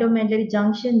the pontomedullary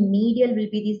junction, medial will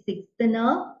be the sixth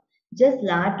nerve. Just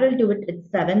lateral to it, it's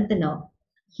seventh nerve.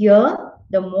 Here,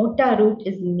 the motor root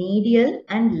is medial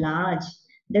and large.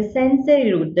 The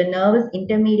sensory root, the nerve is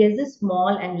intermediate, is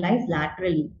small and lies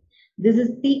laterally. This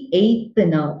is the eighth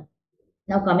nerve.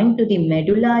 Now coming to the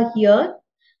medulla here,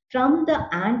 from the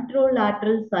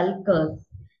anterolateral sulcus,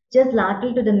 just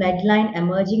lateral to the midline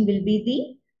emerging will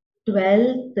be the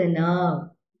 12th nerve.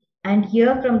 And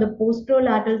here from the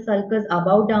posterolateral sulcus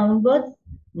above downwards,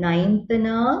 9th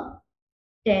nerve,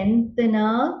 10th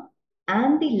nerve,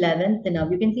 and the 11th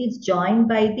nerve. You can see it's joined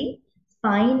by the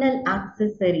spinal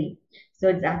accessory. So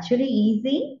it's actually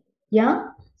easy. Yeah.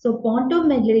 So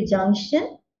pontomedullary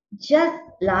junction, just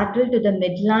lateral to the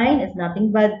midline, is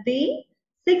nothing but the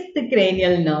 6th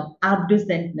cranial nerve,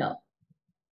 abducent nerve.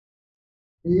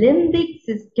 Limbic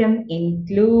system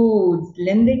includes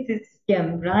limbic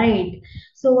system, right?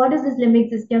 So what is this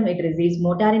limbic system? It receives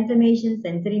motor information,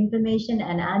 sensory information,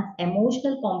 and adds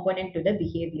emotional component to the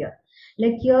behavior.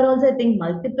 Like here also, I think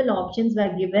multiple options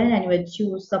were given, and you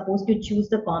were supposed to choose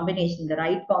the combination, the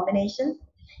right combination.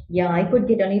 Yeah, I could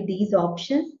get only these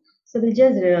options. So we'll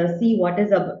just see what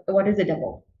is it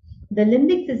about. The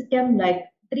limbic system, like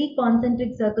three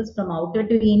concentric circles from outer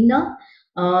to inner.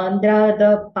 There are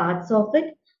the parts of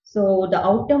it. So the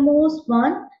outermost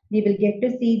one, we will get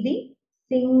to see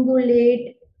the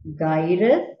cingulate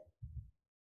gyrus,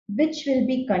 which will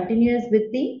be continuous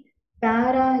with the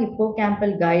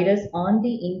parahippocampal gyrus on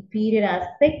the inferior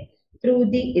aspect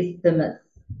through the isthmus.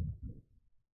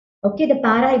 Okay, the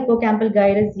parahippocampal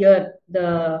gyrus here,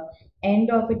 the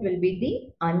end of it will be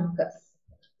the uncus.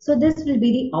 So this will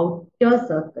be the outer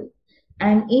circle.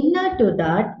 And inner to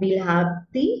that, we'll have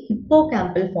the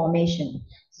hippocampal formation.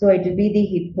 So it will be the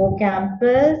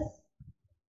hippocampus,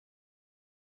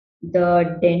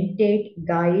 the dentate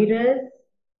gyrus,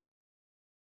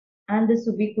 and the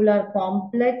subicular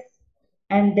complex.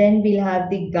 And then we'll have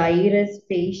the gyrus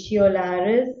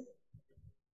faciolaris,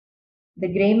 the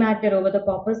gray matter over the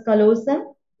corpus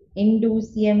callosum,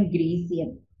 indusium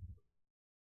griseum.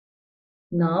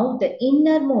 Now the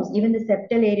innermost, even the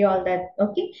septal area, all that,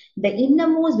 okay, the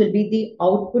innermost will be the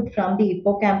output from the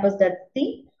hippocampus. That's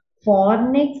the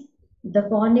fornix. The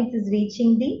fornix is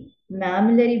reaching the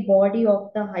mammillary body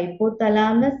of the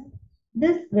hypothalamus.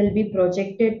 This will be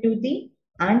projected to the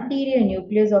anterior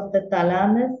nucleus of the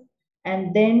thalamus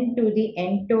and then to the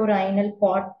entorhinal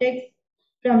cortex.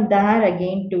 From there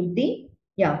again to the,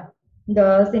 yeah,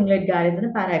 the cingulate gyrus and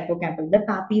the parahippocampal, the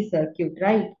Pappi circuit,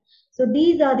 right? So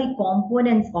these are the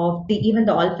components of the even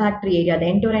the olfactory area, the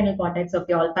entorhinal cortex of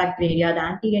the olfactory area, the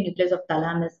anterior nucleus of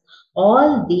thalamus.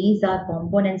 All these are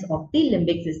components of the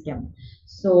limbic system.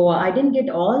 So I didn't get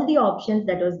all the options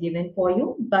that was given for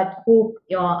you, but hope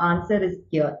your answer is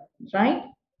clear, right?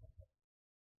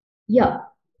 Yeah.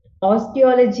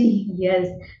 Osteology, yes.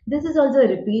 This is also a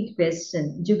repeat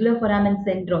question. Jugular foramen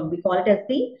syndrome. We call it as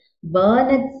the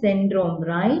Burnett syndrome,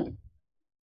 right?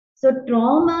 So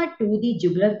trauma to the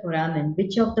jugular foramen,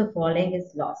 which of the following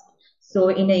is lost? So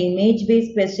in an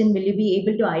image-based question, will you be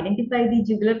able to identify the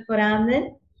jugular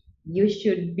foramen? You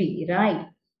should be, right?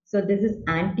 So this is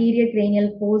anterior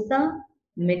cranial fossa,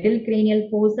 middle cranial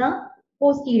fossa,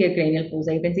 posterior cranial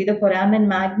fossa. You can see the foramen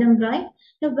magnum, right?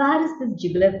 Now where is this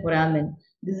jugular foramen?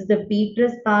 This is the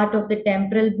petrous part of the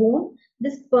temporal bone.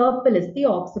 This purple is the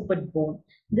occiput bone.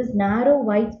 This narrow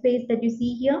white space that you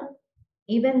see here,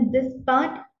 even this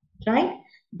part, right?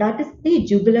 That is the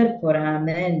jugular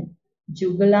foramen.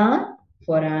 Jugular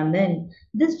foramen.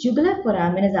 This jugular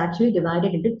foramen is actually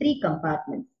divided into three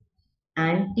compartments: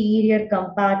 anterior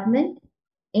compartment,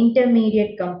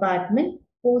 intermediate compartment,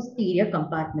 posterior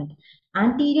compartment.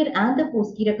 Anterior and the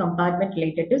posterior compartment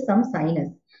related to some sinus.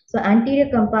 So anterior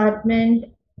compartment,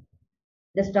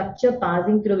 the structure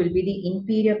passing through will be the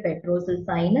inferior petrosal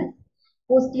sinus.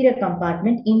 Posterior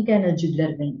compartment, internal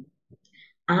jugular vein.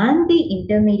 And the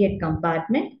intermediate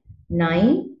compartment,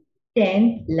 9th,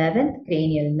 10th, 11th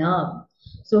cranial nerve.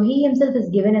 So he himself is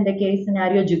given in the case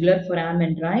scenario jugular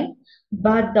foramen, right?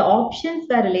 But the options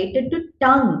were related to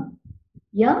tongue.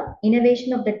 Yeah,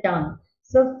 innervation of the tongue.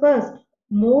 So first,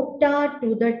 motor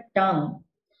to the tongue.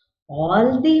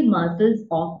 All the muscles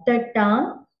of the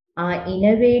tongue are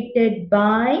innervated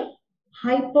by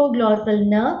hypoglossal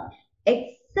nerve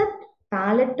except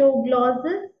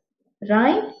palatoglossus,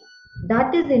 right?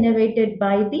 That is innervated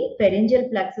by the pharyngeal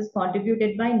plexus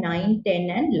contributed by 9, 10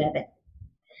 and 11.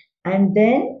 And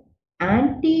then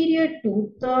anterior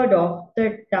two-third of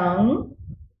the tongue,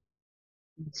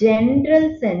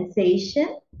 general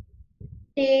sensation,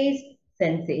 taste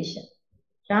sensation,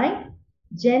 right?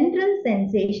 General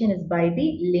sensation is by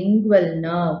the lingual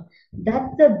nerve.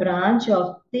 That's the branch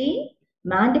of the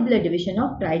mandibular division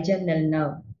of trigeminal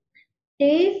nerve.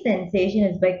 Taste sensation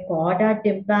is by chorda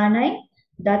tympani.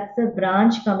 That's a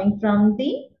branch coming from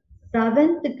the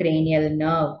seventh cranial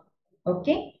nerve.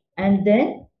 Okay. And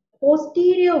then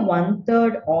posterior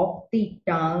one-third of the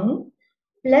tongue,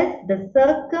 plus the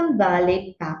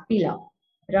circumvallate papilla,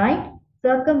 right?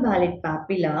 Circumvallate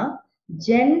papilla,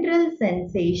 general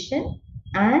sensation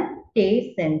and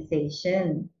taste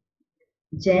sensation.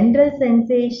 General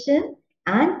sensation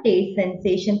and taste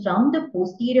sensation from the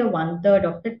posterior one-third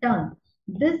of the tongue.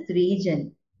 This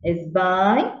region is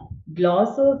by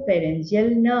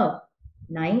glossopharyngeal nerve,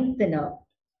 ninth nerve,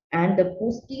 and the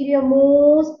posterior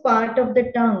most part of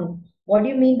the tongue. What do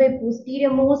you mean by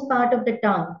posterior most part of the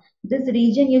tongue? This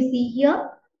region you see here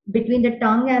between the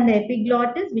tongue and the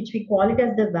epiglottis, which we call it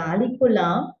as the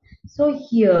vallicula. So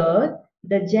here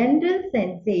the general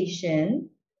sensation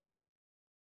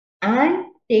and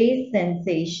taste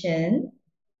sensation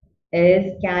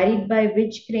is carried by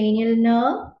which cranial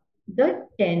nerve? The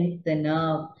 10th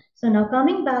nerve. So now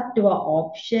coming back to our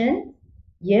options,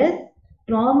 yes,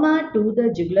 trauma to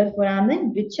the jugular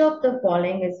foramen, which of the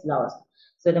following is lost?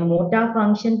 So the motor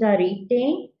functions are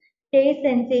retained. Taste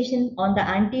sensation on the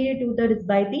anterior two-third is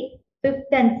by the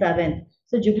 5th and 7th.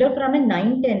 So jugular foramen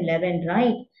 9, 10, 11,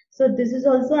 right? So this is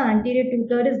also anterior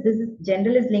two-third is, this is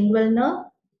general is lingual nerve.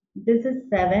 This is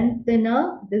 7th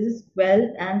nerve. This is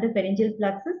 12th and the pharyngeal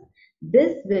plexus.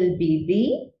 This will be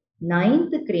the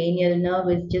 9th cranial nerve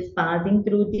is just passing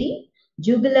through the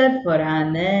jugular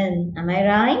foramen. Am I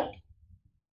right?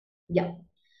 Yeah.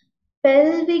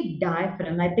 Pelvic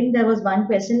diaphragm. I think there was one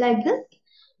question like this.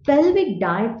 Pelvic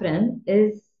diaphragm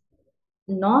is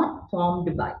not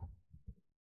formed by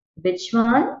which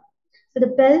one? So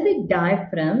the pelvic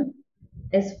diaphragm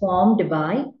is formed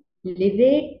by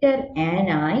levator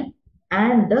ani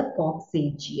and the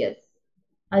coccygeus.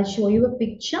 I'll show you a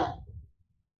picture.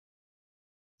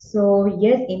 So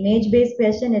yes, image-based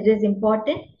question, it is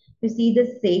important to see the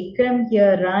sacrum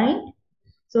here, right?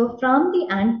 So from the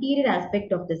anterior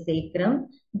aspect of the sacrum,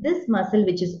 this muscle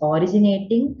which is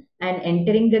originating and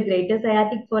entering the greater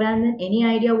sciatic foramen, any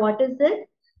idea what is it?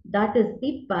 That is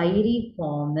the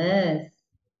piriformis.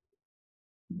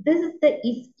 This is the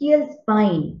ischial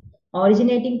spine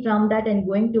originating from that and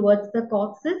going towards the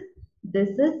coccyx.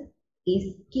 This is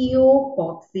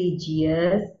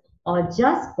ischio-coccygeus or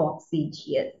just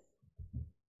coccygeus.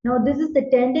 Now, this is the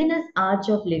tendinous arch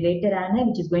of levator ani,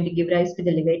 which is going to give rise to the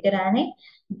levator ani.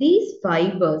 These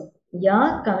fibers,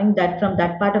 yeah, coming that from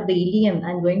that part of the ilium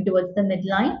and going towards the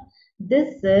midline.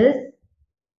 This is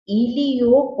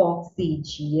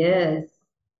iliococcygeus.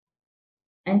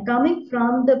 And coming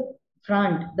from the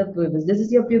front, the pubis, this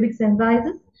is your pubic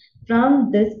symphysis.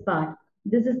 From this part,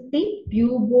 this is the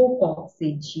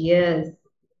pubococcygeus.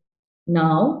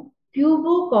 Now,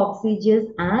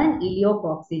 pubococcygeus and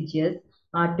iliococcygeus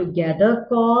are together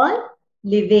called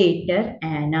levator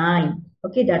ani.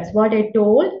 Okay, that's what I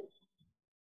told.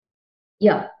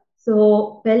 Yeah.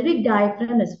 So pelvic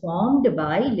diaphragm is formed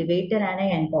by levator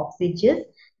ani and coccygeus.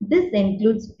 This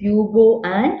includes pubo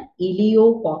and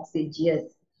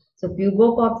iliococcygeus. So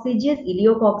pubococcygeus,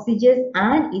 iliococcygeus,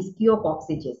 and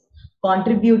ischiococcygeus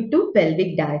contribute to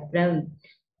pelvic diaphragm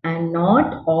and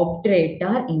not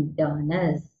obturator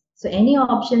internus. So any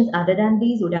options other than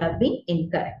these would have been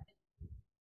incorrect.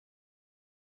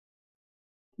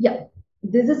 Yeah,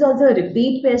 this is also a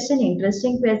repeat question,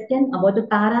 interesting question about the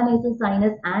paranasal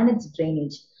sinus and its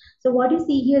drainage. So what you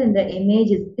see here in the image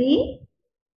is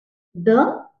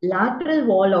the lateral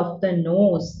wall of the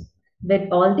nose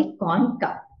with all the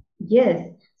concha. Yes,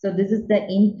 so this is the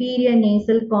inferior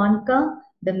nasal concha,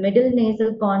 the middle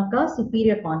nasal concha,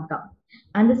 superior concha.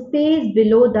 And the space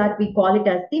below that we call it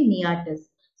as the meatus.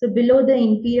 So below the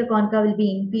inferior concha will be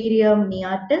inferior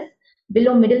meatus,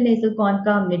 below middle nasal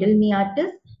concha, middle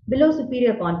meatus, below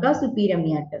superior concha, superior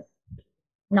meatus.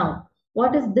 Now,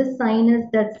 what is this sinus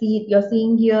that you're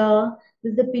seeing here?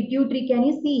 This is the pituitary. Can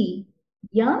you see?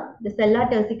 Yeah, the sella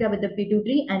turcica with the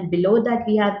pituitary, and below that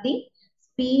we have the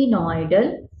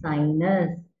sphenoidal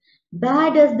sinus.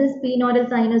 Where does this sphenoidal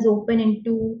sinus open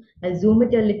into? I'll zoom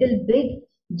it a little big,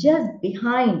 just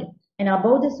behind and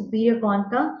above the superior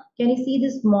concha. Can you see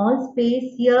the small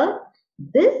space here?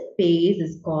 This space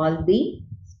is called the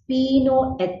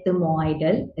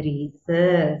sphenoethmoidal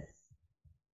recess.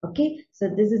 Okay, so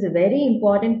this is a very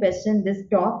important question. This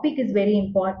topic is very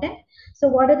important. So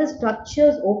what are the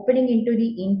structures opening into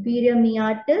the inferior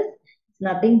meatus? It's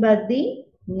nothing but the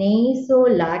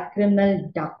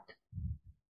nasolacrimal duct.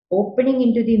 Opening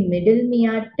into the middle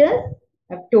meatus,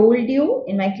 I've told you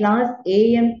in my class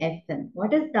AMFM.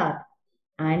 What is that?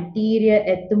 Anterior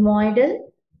ethmoidal,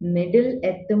 middle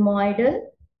ethmoidal,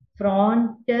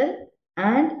 frontal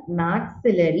and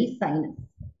maxillary sinus.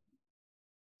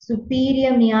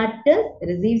 Superior meatus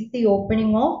receives the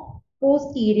opening of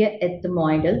posterior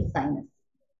ethmoidal sinus.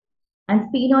 And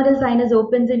sphenoidal sinus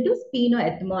opens into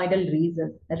sphenoethmoidal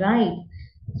recess, right?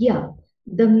 Yeah,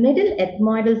 the middle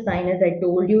ethmoidal sinus, I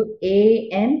told you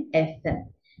ANFM.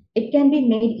 It can be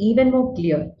made even more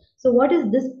clear. So, what is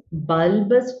this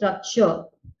bulbous structure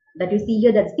that you see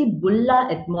here? That's the bulla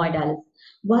ethmoidalis.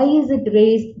 Why is it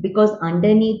raised? Because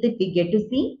underneath it we get to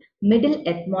see middle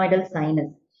ethmoidal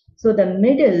sinus. So, the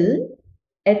middle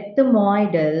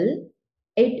ethmoidal,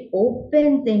 it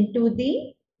opens into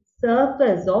the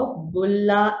surface of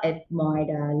bulla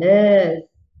ethmoidalis,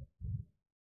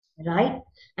 right?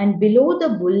 And below the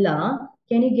bulla,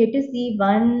 can you get to see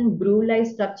one brood-like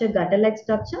structure, gutter-like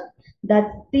structure?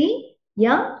 That's the,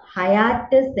 yeah,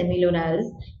 hiatus semilunaris.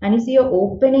 And you see a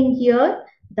opening here,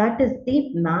 that is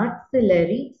the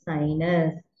maxillary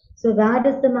sinus. So where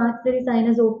does the maxillary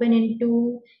sinus open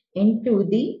into? Into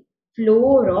the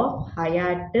floor of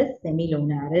hiatus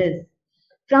semilunaris.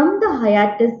 From the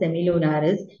hiatus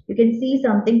semilunaris, you can see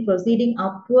something proceeding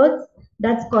upwards.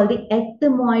 That's called the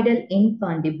ethmoidal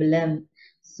infundibulum.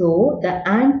 So the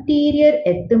anterior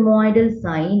ethmoidal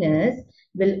sinus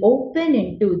will open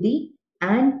into the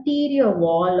anterior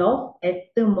wall of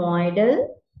ethmoidal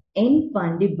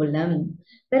infundibulum.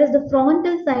 Whereas the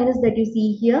frontal sinus that you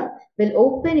see here will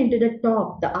open into the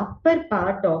top, the upper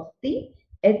part of the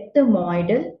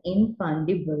ethmoidal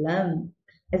infundibulum.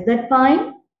 Is that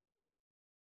fine?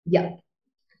 Yeah.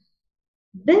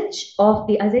 Which of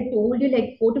the, as I told you,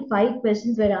 like 4 to 5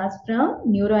 questions were asked from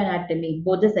neuroanatomy,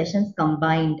 both the sessions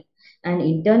combined. And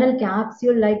internal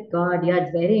capsule, like God, yeah,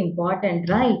 it's very important,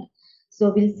 right?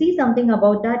 So we'll see something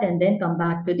about that and then come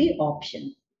back to the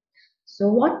options. So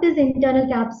what is internal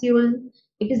capsule?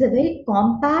 It is a very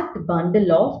compact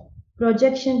bundle of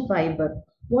projection fiber.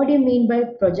 What do you mean by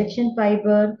projection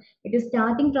fiber? It is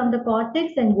starting from the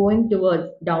cortex and going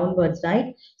towards downwards,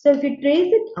 right? So if you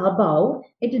trace it above,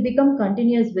 it will become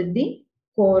continuous with the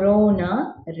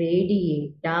corona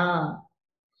radiata.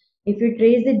 If you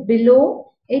trace it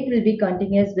below, it will be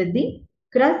continuous with the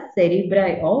crus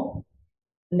cerebri of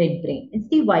midbrain. It's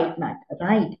the white matter,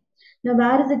 right? Now,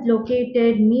 where is it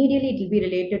located? Medially, it will be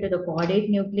related to the caudate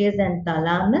nucleus and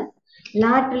thalamus,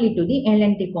 laterally to the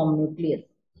lentiform nucleus.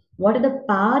 What are the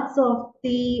parts of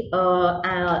the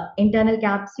internal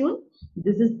capsule?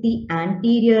 This is the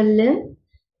anterior limb.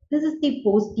 This is the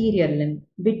posterior limb.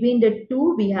 Between the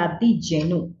two, we have the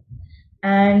genu.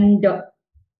 And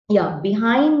yeah,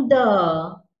 behind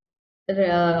the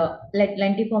like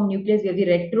lentiform nucleus, we have the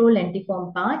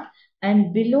retrolentiform part,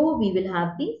 and below we will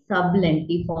have the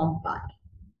sublentiform part.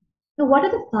 Now, what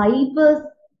are the fibers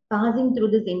passing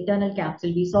through this internal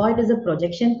capsule? We saw it as a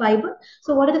projection fiber.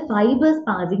 So, what are the fibers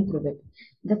passing through it?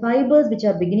 The fibers which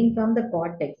are beginning from the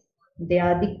cortex, they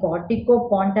are the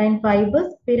corticopontine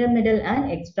fibers, pyramidal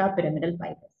and extrapyramidal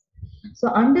fibers. So,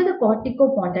 under the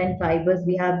corticopontine fibers,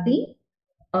 we have the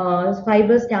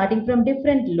fibers starting from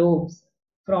different lobes.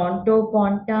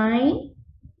 Frontopontine,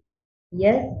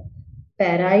 yes,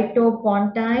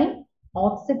 paritopontine,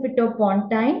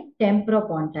 occipitopontine,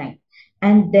 temporopontine.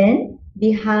 And then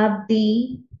we have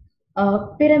the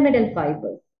pyramidal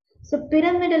fibers. So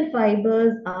pyramidal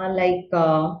fibers are like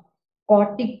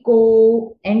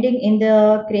cortico, ending in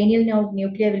the cranial nerve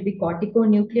nuclei will be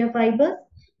corticonuclear fibers.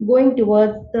 Going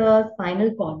towards the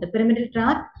spinal cord, the pyramidal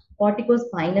tract,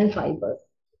 corticospinal fibers.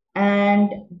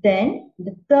 And then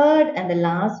the third and the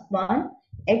last one,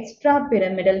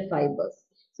 extrapyramidal fibers.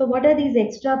 So what are these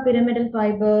extrapyramidal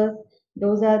fibers?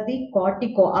 Those are the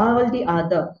all the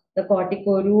other, the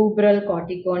corticorubral,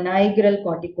 corticonigral,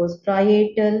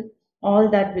 corticostriatal, all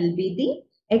that will be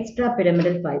the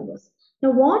extrapyramidal fibers.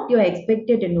 Now, what you are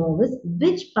expected to know is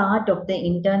which part of the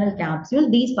internal capsule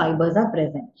these fibers are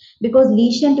present. Because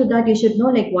lesion to that, you should know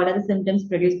like what are the symptoms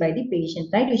produced by the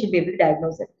patient, right? You should be able to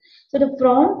diagnose it. So the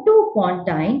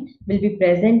frontopontine will be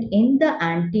present in the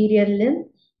anterior limb,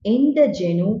 in the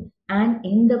genu, and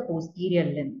in the posterior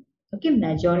limb. Okay,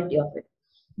 majority of it.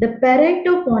 The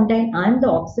paritopontine and the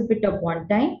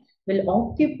occipitopontine will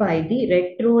occupy the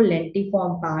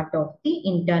retrolentiform part of the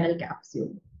internal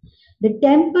capsule. The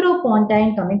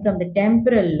temporopontine coming from the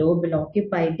temporal lobe will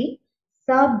occupy the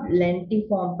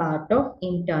sublentiform part of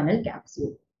internal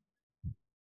capsule.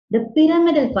 The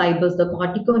pyramidal fibers, the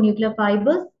corticonuclear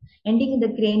fibers ending in the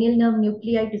cranial nerve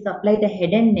nuclei to supply the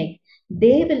head and neck,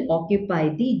 they will occupy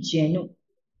the genu.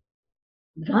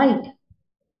 Right.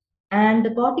 And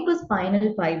the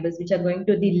corticospinal fibers, which are going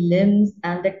to the limbs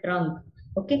and the trunk.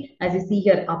 Okay, as you see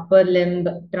here, upper limb,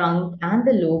 trunk, and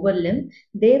the lower limb,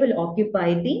 they will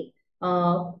occupy the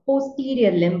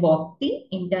posterior limb of the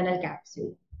internal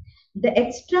capsule. The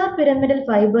extrapyramidal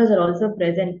fibers are also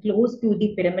present close to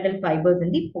the pyramidal fibers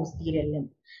in the posterior limb.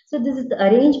 So this is the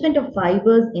arrangement of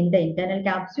fibers in the internal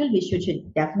capsule, which you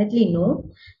should definitely know.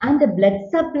 And the blood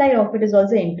supply of it is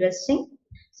also interesting.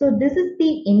 So this is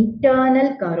the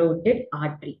internal carotid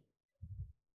artery.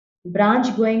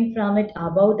 Branch going from it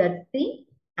above, that's the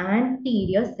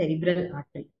anterior cerebral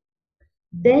artery.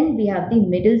 Then we have the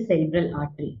middle cerebral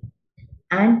artery,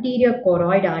 anterior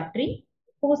choroid artery,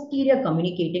 posterior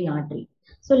communicating artery.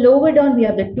 So lower down we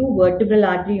have the two vertebral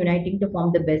artery uniting to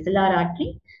form the basilar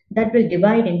artery that will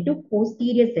divide into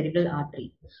posterior cerebral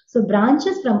artery. So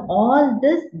branches from all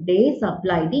this, they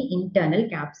supply the internal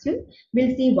capsule.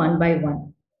 We'll see one by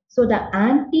one. So the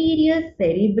anterior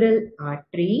cerebral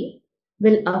artery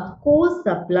will of course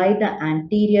supply the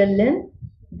anterior limb,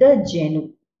 the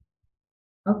genu.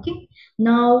 Okay.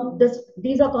 Now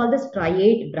these are called the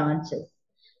striate branches.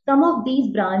 Some of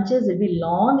these branches will be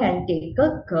long and take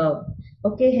a curve.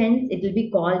 Okay, hence it will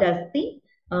be called as the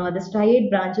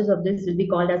striate branches of this will be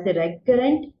called as the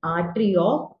recurrent artery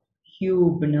of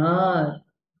Hubner.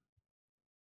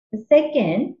 The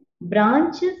second,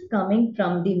 branches coming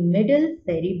from the middle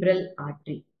cerebral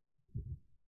artery.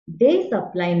 They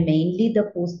supply mainly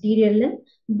the posterior limb,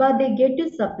 but they get to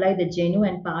supply the genu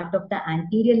and part of the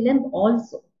anterior limb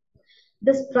also.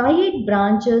 The striate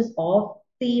branches of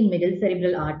the middle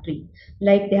cerebral artery,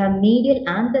 like they have medial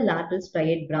and the lateral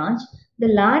striate branch. The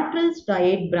lateral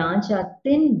striate branch are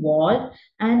thin walled,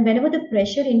 and whenever the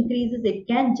pressure increases, it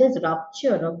can just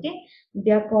rupture. Okay,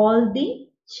 they are called the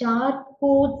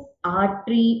Charcot's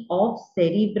artery of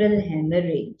cerebral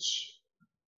hemorrhage.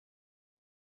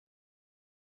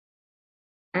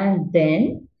 And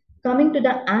then coming to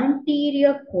the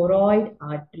anterior choroid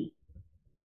artery.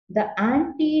 The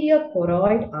anterior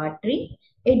choroid artery,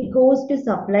 it goes to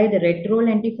supply the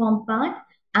retrolentiform part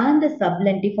and the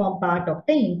sublentiform part of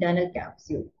the internal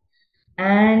capsule.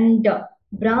 And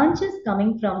branches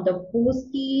coming from the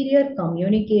posterior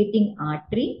communicating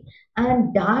artery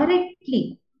and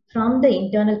directly from the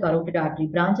internal carotid artery,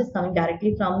 branches coming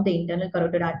directly from the internal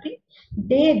carotid artery,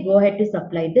 they go ahead to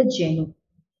supply the genu.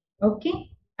 Okay,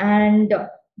 and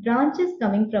branches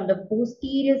coming from the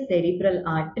posterior cerebral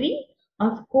artery,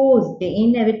 of course, they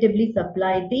inevitably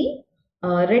supply the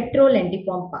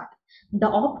retrolentiform part. The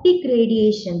optic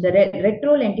radiation, the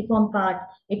retrolentiform part,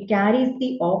 it carries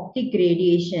the optic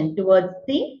radiation towards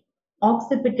the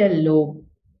occipital lobe,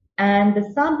 and the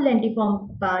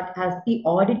sublentiform part has the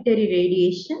auditory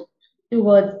radiation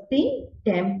towards the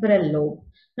temporal lobe.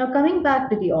 Now, coming back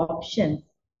to the options,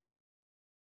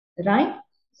 right?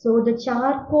 So the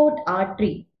Charcot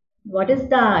artery, what is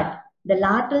that? The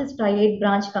lateral striate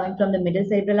branch coming from the middle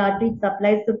cerebral artery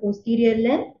supplies the posterior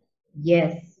limb?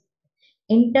 Yes.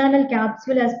 Internal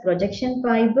capsule has projection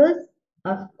fibers?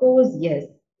 Of course, yes.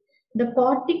 The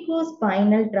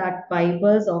corticospinal tract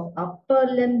fibers of upper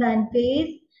limb and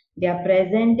face, they are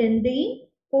present in the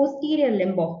posterior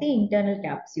limb of the internal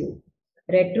capsule.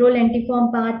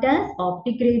 Retrolentiform part has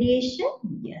optic radiation?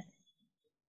 Yes.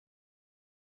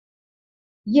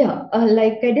 Yeah,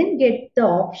 like I didn't get the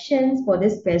options for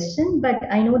this question, but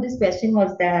I know this question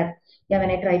was there. Yeah,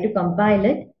 when I tried to compile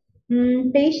it.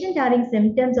 Patient having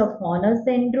symptoms of Horner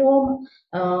syndrome,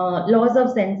 loss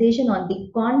of sensation on the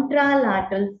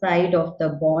contralateral side of the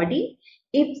body,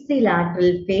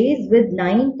 ipsilateral phase with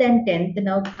ninth and 10th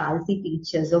nerve palsy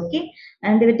features, okay?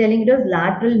 And they were telling it was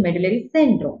lateral medullary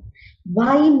syndrome.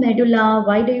 Why medulla?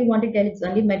 Why do you want to tell it's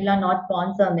only medulla, not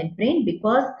pons or midbrain?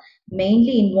 Because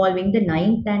mainly involving the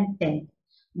ninth and 10th.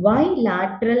 Why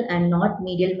lateral and not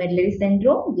medial medullary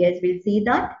syndrome? Yes, we'll see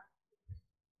that.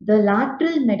 The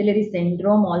lateral medullary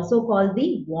syndrome, also called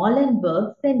the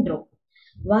Wallenberg syndrome.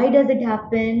 Why does it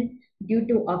happen? Due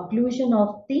to occlusion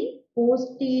of the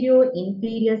posterior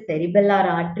inferior cerebellar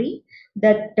artery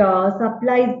that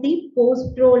supplies the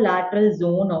posterolateral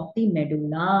zone of the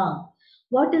medulla.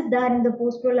 What is that in the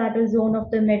posterolateral zone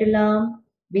of the medulla?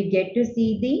 We get to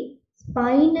see the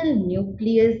spinal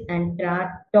nucleus and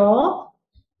tract of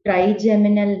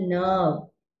trigeminal nerve.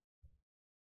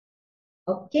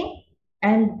 Okay,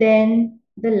 and then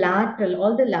the lateral,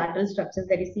 all the lateral structures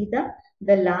that you see,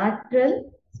 the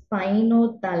lateral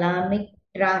spinothalamic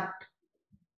tract,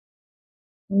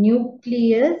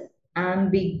 nucleus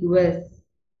ambiguous,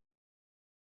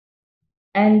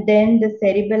 and then the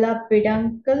cerebellar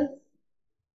peduncles,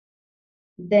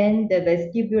 then the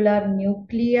vestibular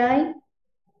nuclei.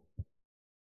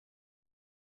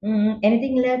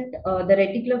 Anything left? The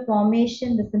reticular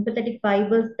formation, the sympathetic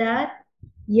fibers there.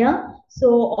 Yeah, so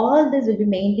all this will be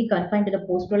mainly confined to the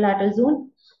posterolateral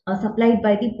zone, supplied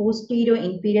by the posterior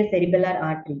inferior cerebellar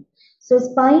artery. So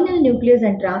spinal nucleus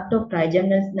and tract of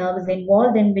trigeminal nerve is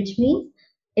involved in, which means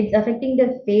it's affecting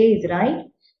the phase, right?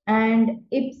 And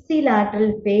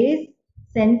ipsilateral phase,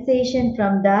 sensation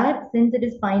from that, since it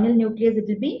is spinal nucleus, it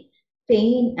will be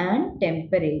pain and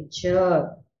temperature.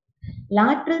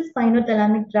 Lateral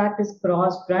spinothalamic tract is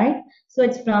crossed, right? So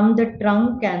it's from the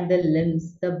trunk and the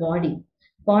limbs, the body.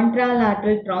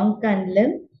 Contralateral trunk and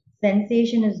limb,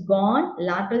 sensation is gone.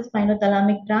 Lateral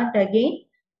spinothalamic tract again,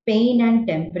 pain and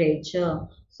temperature.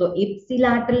 So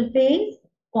ipsilateral phase,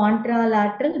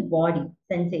 contralateral body,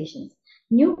 sensations.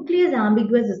 Nucleus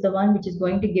ambiguous is the one which is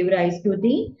going to give rise to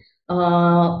the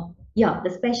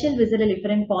the special visceral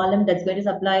efferent column that's going to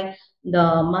supply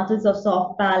the muscles of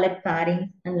soft palate,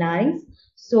 pharynx, and larynx.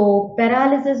 So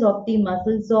paralysis of the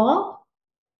muscles of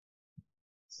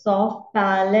soft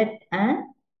palate and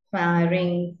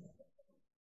pharynx.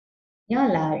 Yeah,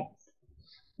 larynx.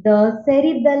 The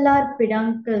cerebellar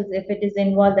peduncles, if it is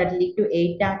involved, that lead to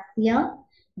ataxia.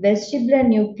 Vestibular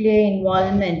nuclei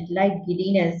involvement, like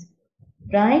giddiness,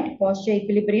 right? Posture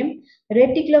equilibrium.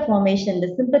 Reticular formation,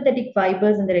 the sympathetic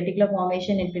fibers in the reticular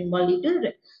formation, it will involve lead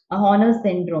to a Horner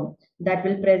syndrome that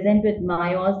will present with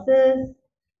meiosis,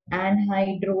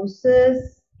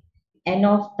 anhidrosis,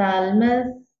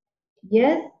 enophthalmos,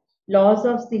 yes, loss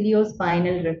of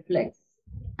ciliospinal reflex,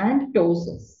 and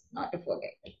ptosis, not to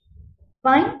forget.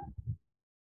 Fine.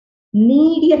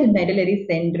 Medial medullary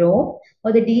syndrome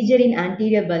or the degenerating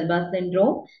anterior bulbar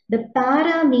syndrome, the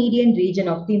paramedian region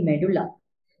of the medulla.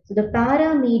 So the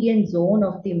paramedian zone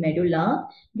of the medulla,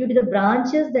 due to the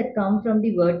branches that come from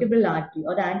the vertebral artery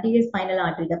or the anterior spinal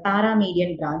artery, the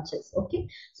paramedian branches. Okay.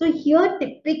 So here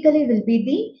typically will be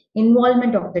the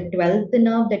involvement of the 12th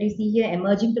nerve that you see here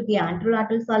emerging to the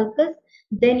anterolateral sulcus.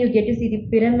 Then you get to see the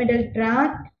pyramidal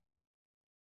tract.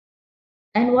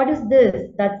 And what is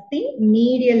this? That's the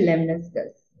medial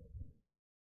lemniscus.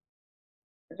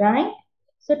 Right?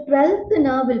 So 12th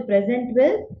nerve will present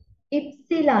with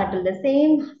ipsilateral, the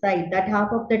same side, that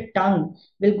half of the tongue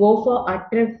will go for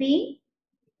atrophy,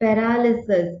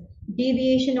 paralysis,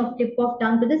 deviation of tip of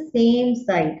tongue to the same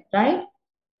side, right?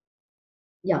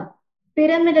 Yeah.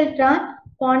 Pyramidal tract,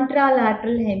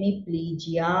 contralateral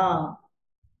hemiplegia.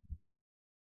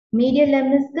 Medial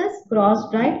lemniscus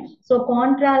crossed, right? So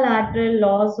contralateral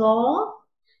loss of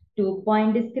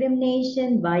 2-point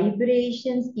discrimination,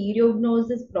 vibration,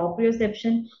 stereognosis,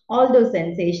 proprioception, all those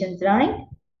sensations, right?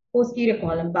 Posterior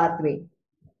column pathway.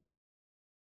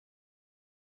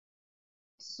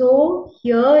 So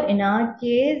here in our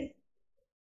case,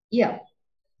 yeah.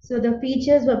 So the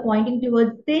features were pointing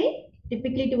towards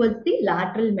typically towards the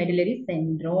lateral medullary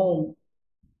syndrome.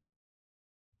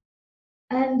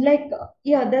 And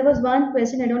there was one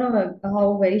question, I don't know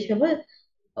how very sure, but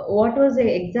what was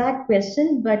the exact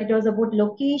question, but it was about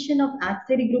location of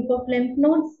axillary group of lymph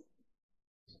nodes.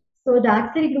 So the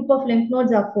axillary group of lymph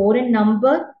nodes are 4 in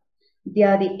number. They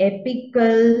are the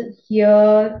apical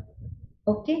here,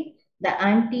 okay, the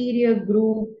anterior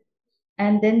group,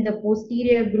 and then the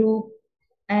posterior group,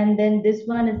 and then this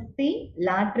one is the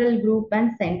lateral group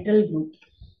and central group.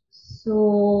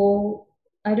 So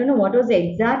I don't know what was the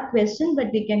exact question,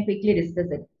 but we can quickly discuss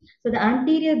it. So the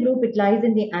anterior group, it lies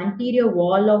in the anterior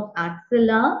wall of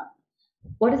axilla.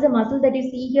 What is the muscle that you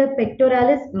see here?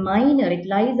 Pectoralis minor. It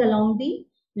lies along the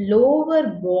lower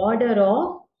border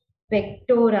of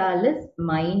pectoralis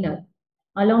minor.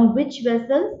 Along which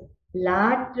vessels?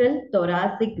 Lateral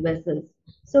thoracic vessels.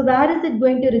 So where is it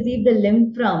going to receive the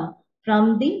lymph from?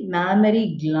 From the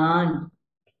mammary gland.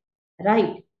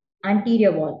 Right,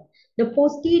 anterior wall. The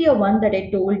posterior one that I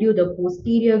told you, the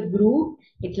posterior groove,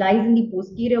 it lies in the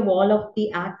posterior wall of the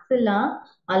axilla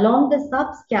along the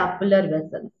subscapular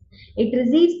vessels. It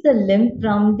receives the lymph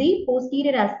from the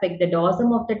posterior aspect, the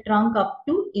dorsum of the trunk up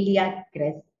to iliac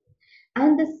crest.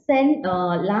 And the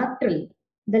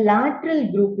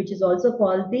lateral group, which is also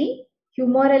called the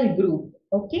humeral group,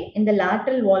 okay, in the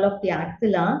lateral wall of the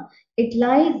axilla, it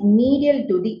lies medial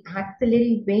to the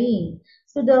axillary vein.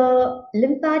 So the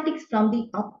lymphatics from the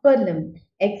upper limb,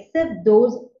 except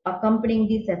those accompanying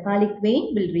the cephalic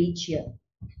vein, will reach here.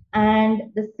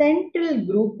 And the central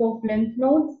group of lymph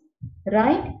nodes,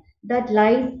 right, that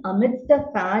lies amidst the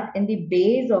fat in the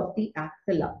base of the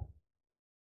axilla.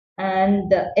 And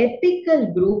the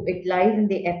apical group, it lies in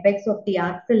the apex of the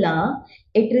axilla.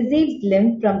 It receives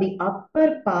lymph from the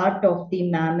upper part of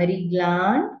the mammary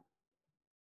gland.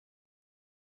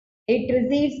 It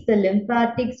receives the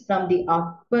lymphatics from the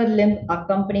upper limb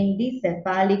accompanying the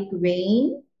cephalic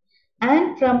vein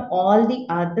and from all the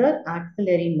other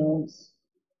axillary nodes.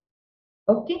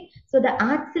 Okay, so the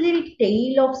axillary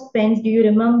tail of Spence, do you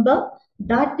remember?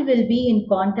 That will be in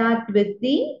contact with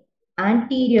the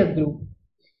anterior group.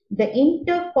 The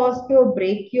intercostal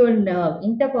brachial nerve,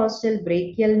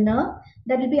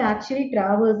 that will be actually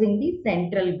traversing the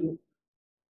central group.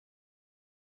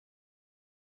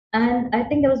 And I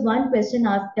think there was one question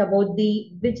asked about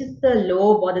which is the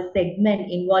lobe or the segment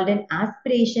involved in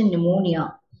aspiration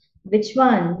pneumonia. Which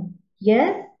one?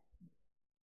 Yes.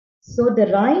 So the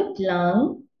right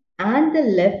lung and the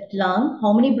left lung,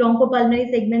 how many bronchopulmonary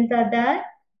segments are there?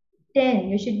 10.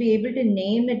 You should be able to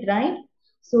name it, right?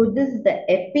 So this is the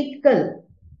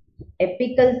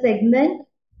apical segment.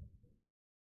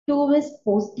 2 is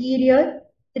posterior,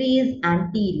 3 is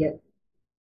anterior,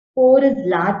 4 is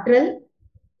lateral,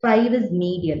 5 is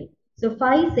medial. So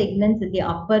 5 segments in the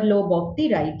upper lobe of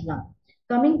the right lung.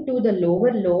 Coming to the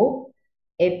lower lobe,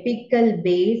 apical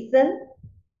basal,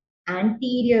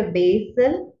 anterior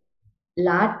basal,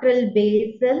 lateral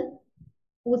basal,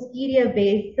 posterior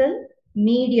basal,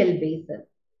 medial basal.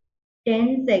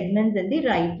 10 segments in the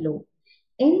right lobe.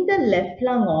 In the left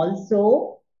lung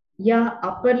also, yeah,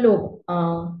 upper lobe.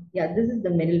 Yeah, this is the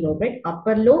middle lobe, right?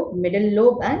 Upper lobe, middle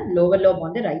lobe, and lower lobe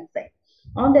on the right side.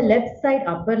 On the left side,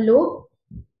 upper lobe,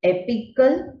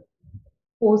 apical,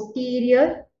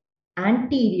 posterior,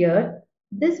 anterior.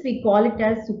 This we call it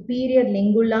as superior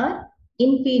lingular,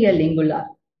 inferior lingular.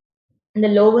 In the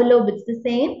lower lobe, it's the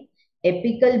same.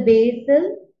 Apical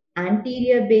basal,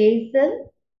 anterior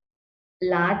basal,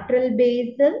 lateral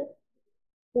basal,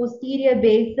 posterior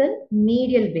basal,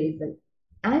 medial basal.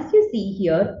 As you see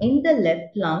here in the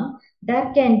left lung,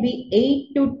 there can be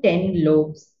 8 to 10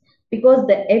 lobes because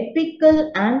the apical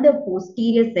and the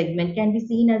posterior segment can be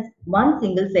seen as one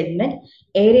single segment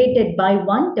aerated by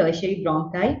one tertiary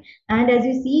bronchi. And as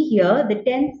you see here, the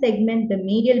 10th segment, the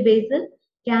medial basal,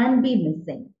 can be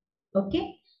missing.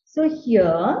 Okay, so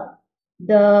here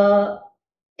the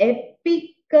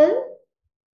apical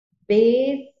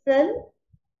basal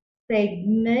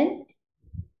segment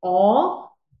of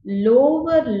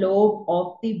lower lobe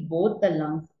of the both the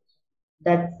lungs.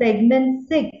 That segment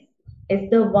 6 is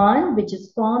the one which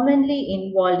is commonly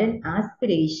involved in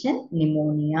aspiration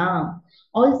pneumonia,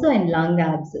 also in lung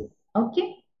abscess.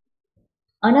 Okay.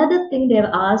 Another thing they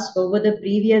have asked over the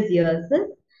previous years is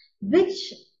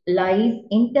which lies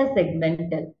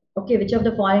intersegmental. Okay, which of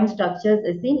the following structures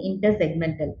is in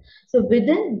intersegmental? So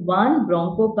within one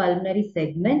bronchopulmonary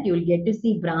segment, you will get to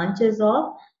see branches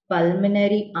of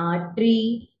pulmonary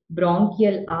artery,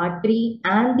 bronchial artery,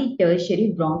 and the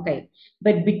tertiary bronchi.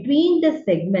 But between the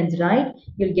segments, right,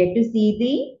 you'll get to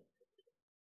see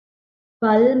the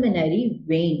pulmonary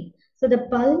vein. So the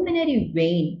pulmonary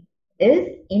vein is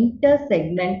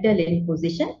intersegmental in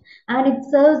position and it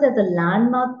serves as a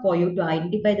landmark for you to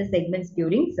identify the segments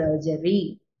during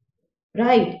surgery.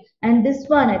 Right. And this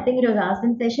one, I think it was asked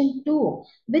in session 2.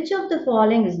 Which of the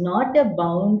following is not a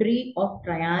boundary of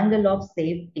triangle of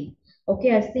safety?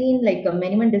 Okay, I've seen like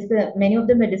many of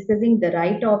them are discussing the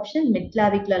right option,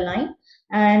 mid-clavicular line,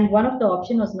 and one of the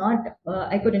option was not,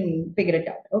 I couldn't figure it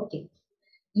out. Okay.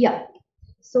 Yeah.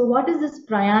 So what is this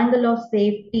triangle of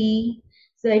safety?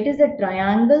 So it is a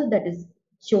triangle that is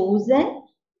chosen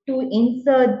to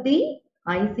insert the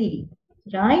ICD,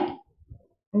 right?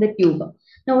 In the tube.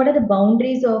 Now, what are the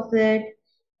boundaries of it?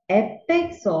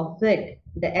 Apex of it.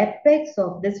 The apex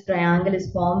of this triangle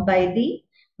is formed by the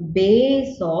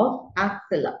base of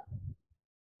axilla.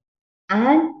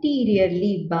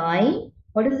 Anteriorly by,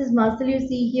 what is this muscle you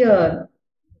see here?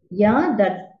 Yeah,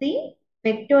 that's the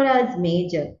pectoralis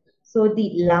major. So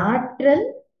the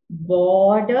lateral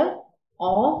border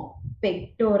of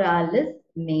pectoralis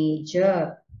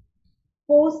major.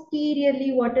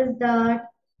 Posteriorly, what is that?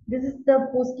 This is the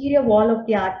posterior wall of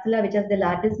the axilla, which has the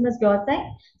latissimus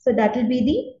dorsi. So that will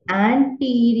be the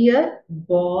anterior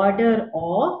border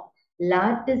of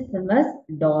latissimus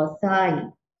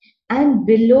dorsi. And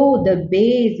below the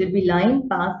base will be line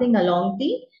passing along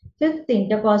the fifth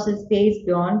intercostal space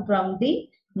beyond from the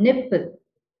nipple.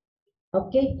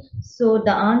 Okay, so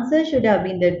the answer should have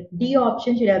been the D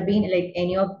option should have been like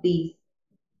any of these.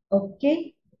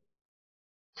 Okay,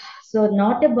 so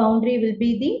not a boundary will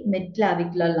be the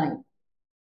mid-clavicular line.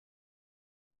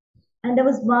 And there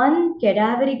was one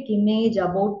cadaveric image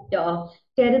about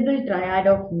terrible triad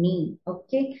of knee.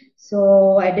 Okay,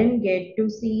 so I didn't get to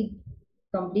see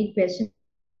complete question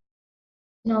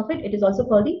of it. It is also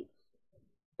called the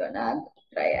Donag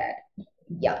triad.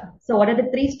 Yeah. So what are the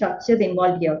three structures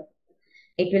involved here?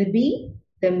 It will be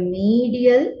the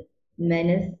medial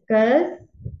meniscus,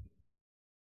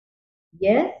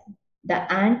 yes,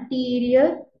 the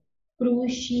anterior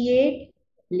cruciate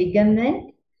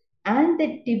ligament, and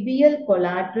the tibial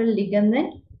collateral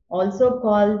ligament, also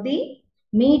called the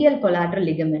medial collateral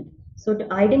ligament. So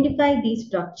to identify these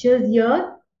structures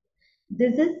here,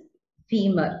 this is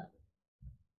femur,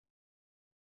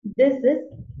 this is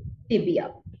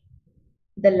tibia,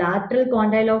 the lateral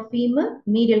condyle of femur,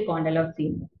 medial condyle of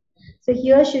femur. So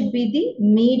here should be the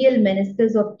medial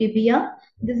meniscus of tibia.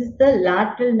 This is the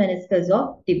lateral meniscus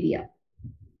of tibia,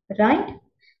 right?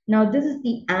 Now this is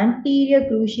the anterior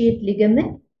cruciate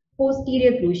ligament,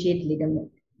 posterior cruciate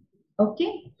ligament.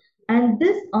 Okay, and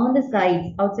this on the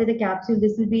sides outside the capsule,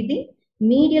 this will be the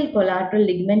medial collateral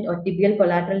ligament or tibial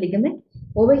collateral ligament.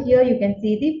 Over here you can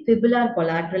see the fibular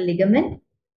collateral ligament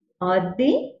or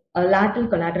the lateral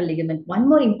collateral ligament. One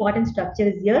more important structure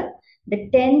is here, the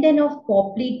tendon of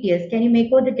popliteus. Can you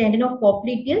make out the tendon of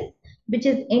popliteus, which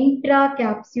is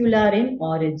intracapsular in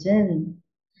origin?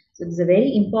 So this is a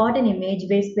very important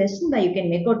image-based question where you can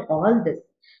make out all this.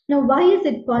 Now, why is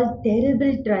it called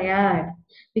terrible triad?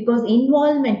 Because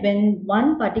involvement, when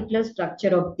one particular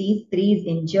structure of these three is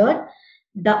injured,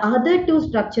 the other two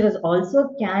structures also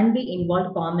can be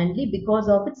involved commonly because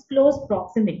of its close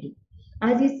proximity.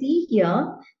 As you see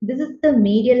here, this is the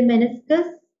medial meniscus,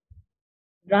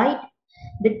 right?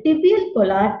 The tibial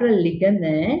collateral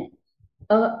ligament,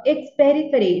 its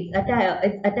periphery,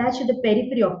 it's attached to the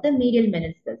periphery of the medial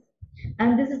meniscus.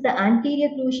 And this is the anterior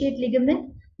cruciate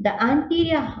ligament. The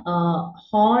anterior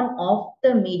horn of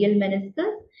the medial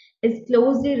meniscus is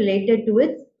closely related to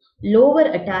its lower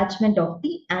attachment of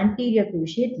the anterior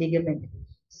cruciate ligament.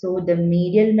 So the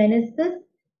medial meniscus,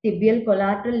 tibial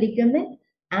collateral ligament,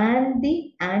 and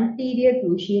the anterior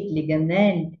cruciate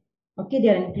ligament. Okay, they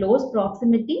are in close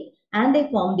proximity and they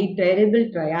form the terrible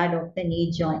triad of the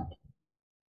knee joint.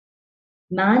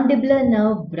 Mandibular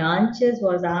nerve branches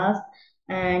was asked,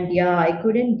 and yeah, I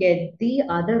couldn't get the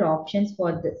other options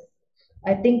for this.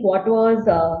 I think what was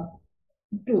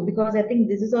true, because I think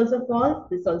this is also false,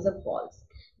 this is also false.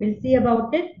 We'll see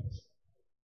about it.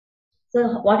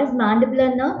 So what is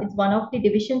mandibular nerve? It's one of the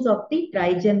divisions of the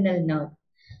trigeminal nerve.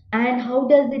 And how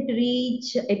does it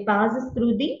reach? It passes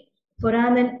through the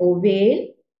foramen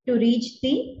ovale to reach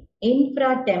the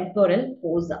infratemporal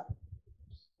fossa.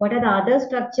 What are the other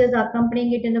structures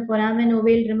accompanying it in the foramen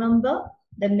ovale? Remember,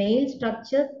 the male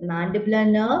structures, mandibular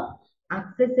nerve,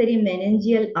 accessory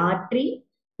meningeal artery,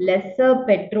 lesser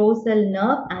petrosal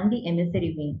nerve, and the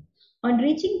emissary vein. On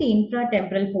reaching the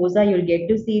infratemporal fossa, you'll get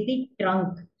to see the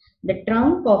trunk. The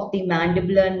trunk of the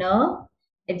mandibular nerve,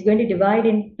 it's going to divide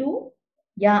into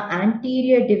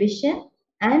anterior division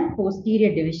and posterior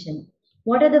division.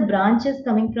 What are the branches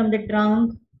coming from the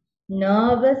trunk?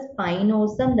 Nervus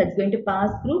spinosum, that's going to pass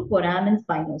through foramen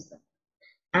spinosum,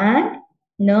 and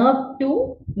nerve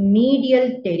to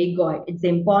medial pterygoid. It's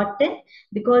important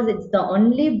because it's the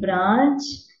only branch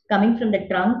coming from the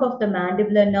trunk of the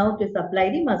mandibular nerve to supply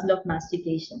the muscle of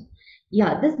mastication.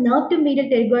 Yeah, this nerve to medial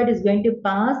pterygoid is going to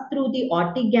pass through the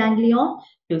otic ganglion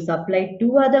to supply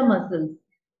two other muscles,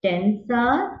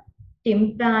 tensor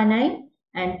tympani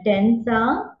and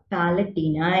tensor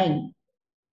palatini.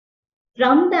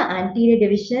 From the anterior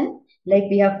division, like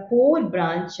we have four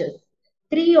branches,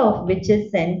 three of which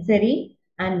is sensory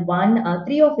and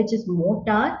three of which is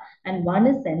motor and one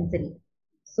is sensory.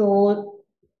 So,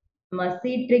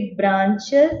 masseteric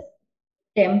branches,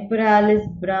 temporalis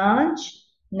branch,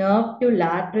 nerve to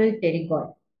lateral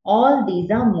pterygoid. All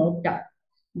these are motor.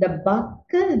 The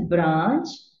buccal branch,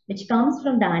 which comes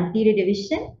from the anterior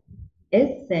division,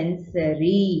 is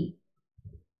sensory.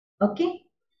 Okay.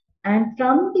 And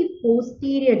from the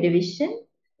posterior division,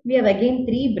 we have again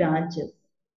three branches.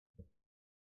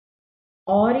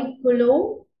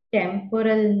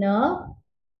 Auriculotemporal nerve.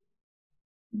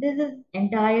 This is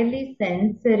entirely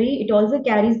sensory. It also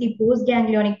carries the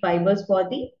postganglionic fibers for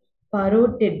the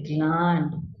parotid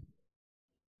gland.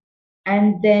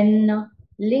 And then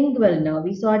lingual nerve.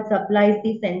 We saw it supplies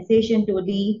the sensation to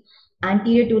the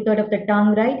anterior two-third of the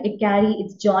tongue, right?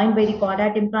 It's joined by the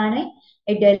chorda tympani.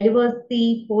 It delivers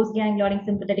the postganglionic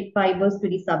sympathetic fibers to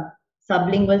the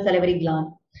sublingual salivary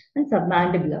gland and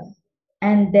submandibular.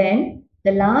 And then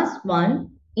the last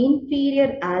one,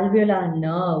 inferior alveolar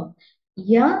nerve.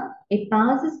 Yeah, it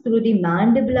passes through the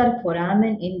mandibular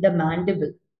foramen in the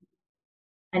mandible.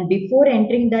 And before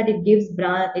entering that, it gives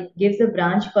a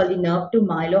branch called the nerve to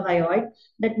mylohyoid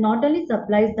that not only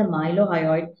supplies the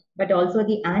mylohyoid, but also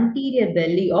the anterior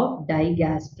belly of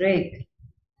digastric.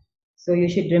 So you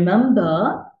should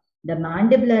remember the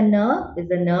mandibular nerve is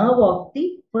the nerve of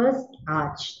the first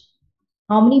arch.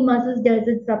 How many muscles does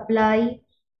it supply?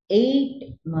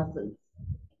 8 muscles.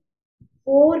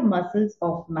 4 muscles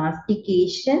of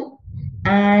mastication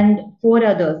and four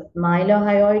others: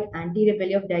 mylohyoid,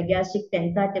 anti-rebellion of digastric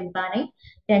tensor tympani,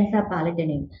 tensor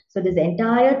palatinate. So this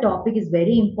entire topic is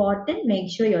very important.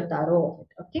 Make sure you're thorough of it.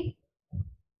 Okay.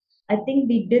 I think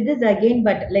we did this again,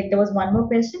 but like there was one more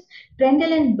question.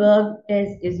 Trendelenburg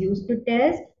test is used to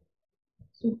test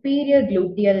superior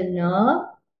gluteal nerve,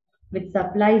 which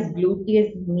supplies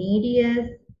gluteus medius,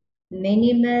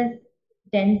 minimus,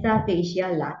 tensor fascia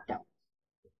lata.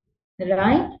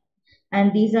 Right?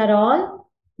 And these are all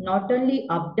not only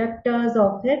abductors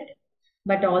of it,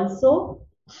 but also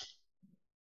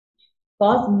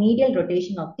cause medial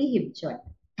rotation of the hip joint.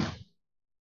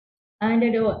 And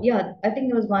yeah, I think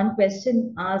there was one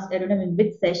question asked, I don't know in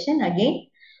which session again.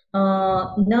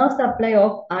 Nerve supply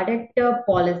of adductor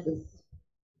pollicis.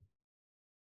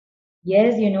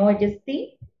 Yes, you know, it is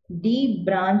the deep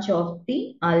branch of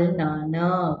the ulnar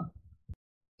nerve.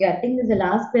 Yeah, I think this is the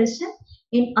last question.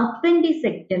 In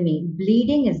appendicectomy,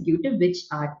 bleeding is due to which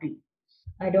artery?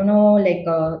 I don't know, like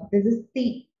this is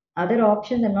the other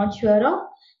options I'm not sure of.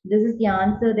 This is the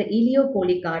answer, the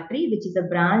iliopolic artery, which is a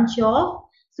branch of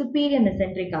superior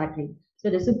mesenteric artery. So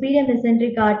the superior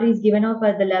mesenteric artery is given off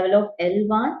at the level of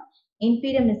L1,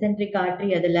 inferior mesenteric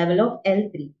artery at the level of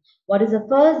L3. What is the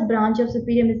first branch of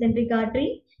superior mesenteric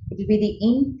artery? It will be the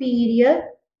inferior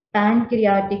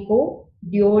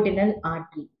pancreatico-duodenal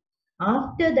artery.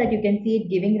 After that, you can see it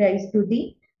giving rise to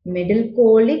the middle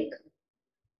colic,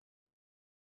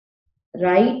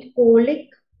 right colic.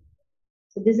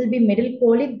 So this will be middle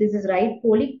colic, this is right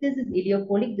colic, this is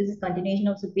ileocolic, this is continuation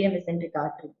of superior mesenteric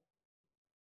artery.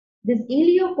 This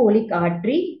ileocolic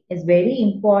artery is very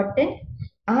important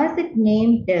as its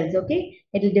name tells, okay?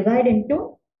 It will divide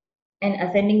into an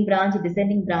ascending branch,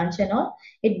 descending branch and all.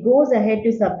 It goes ahead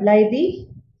to supply the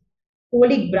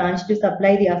colic branch to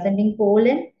supply the ascending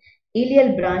colon,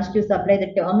 ileal branch to supply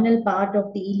the terminal part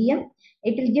of the ileum.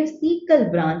 It will give cecal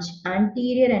branch,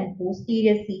 anterior and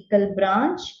posterior cecal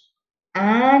branch,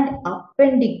 and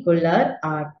appendicular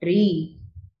artery.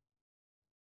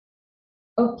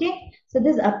 Okay, so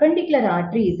this appendicular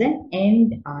artery is an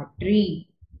end artery,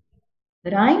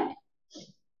 right?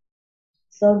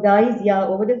 So guys, yeah,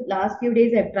 over the last few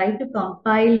days, I've tried to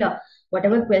compile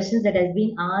whatever questions that has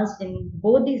been asked in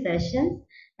both the sessions.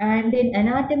 And in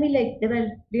anatomy, like there were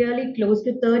really close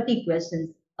to 30 questions.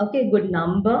 Okay, good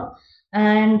number.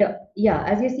 And yeah,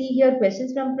 as you see here,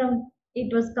 questions from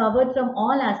it was covered from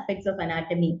all aspects of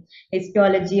anatomy: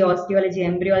 histology, osteology,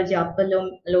 embryology, upper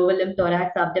limb, lower limb,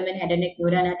 thorax, abdomen, head and neck,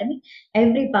 neuroanatomy.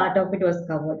 Every part of it was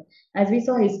covered. As we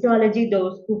saw histology,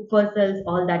 those Kupfer cells,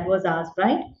 all that was asked,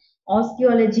 right?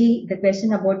 Osteology, the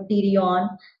question about pterion,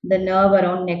 the nerve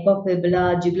around neck of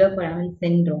fibula, jugular foramen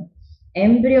syndrome.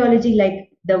 Embryology, like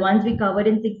the ones we covered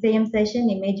in 6 a.m. session,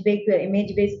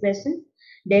 image-based questions,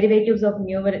 derivatives of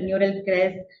neural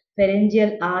crest,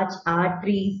 pharyngeal arch,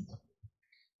 arteries,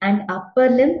 and upper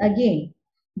limb again.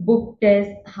 Book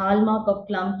test, hallmark of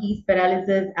clumpies,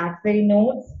 paralysis, axillary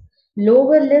nodes.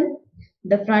 Lower limb,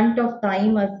 the front of thigh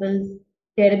muscles,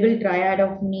 terrible triad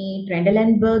of knee,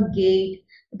 Trendelenburg gait,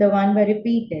 the one were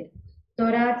repeated.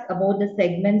 Thorax, about the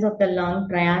segments of the lung,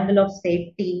 triangle of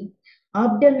safety.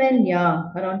 Abdomen,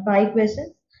 yeah, around 5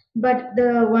 questions. But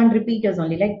the one repeaters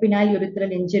only, like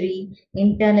penile-urethral injury,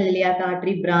 internal iliac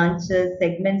artery branches,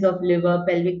 segments of liver,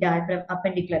 pelvic diaphragm,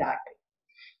 appendicular artery.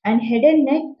 And head and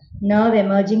neck, nerve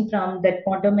emerging from that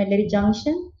pontomedullary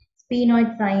junction,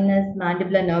 sphenoid sinus,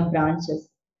 mandibular nerve branches.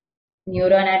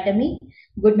 Neuroanatomy,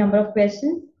 good number of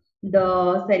questions.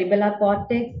 The cerebellar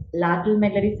cortex, lateral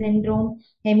medullary syndrome,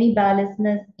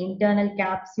 hemibalismus, internal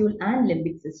capsule, and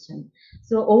limbic system.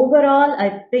 So overall,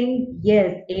 I think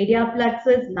yes,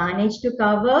 ADrPlexus managed to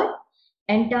cover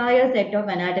entire set of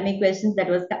anatomy questions that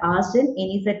was asked in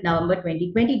INICET November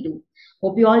 2022.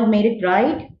 Hope you all made it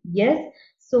right. Yes.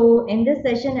 So in this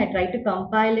session, I tried to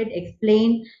compile it,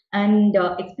 explain, and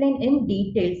explain in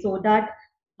detail so that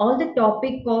all the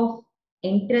topic of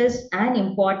interest and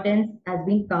importance has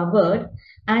been covered,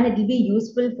 and it will be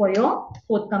useful for your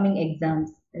forthcoming exams,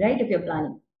 right? If you're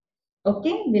planning.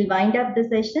 Okay, we'll wind up the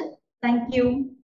session. Thank you.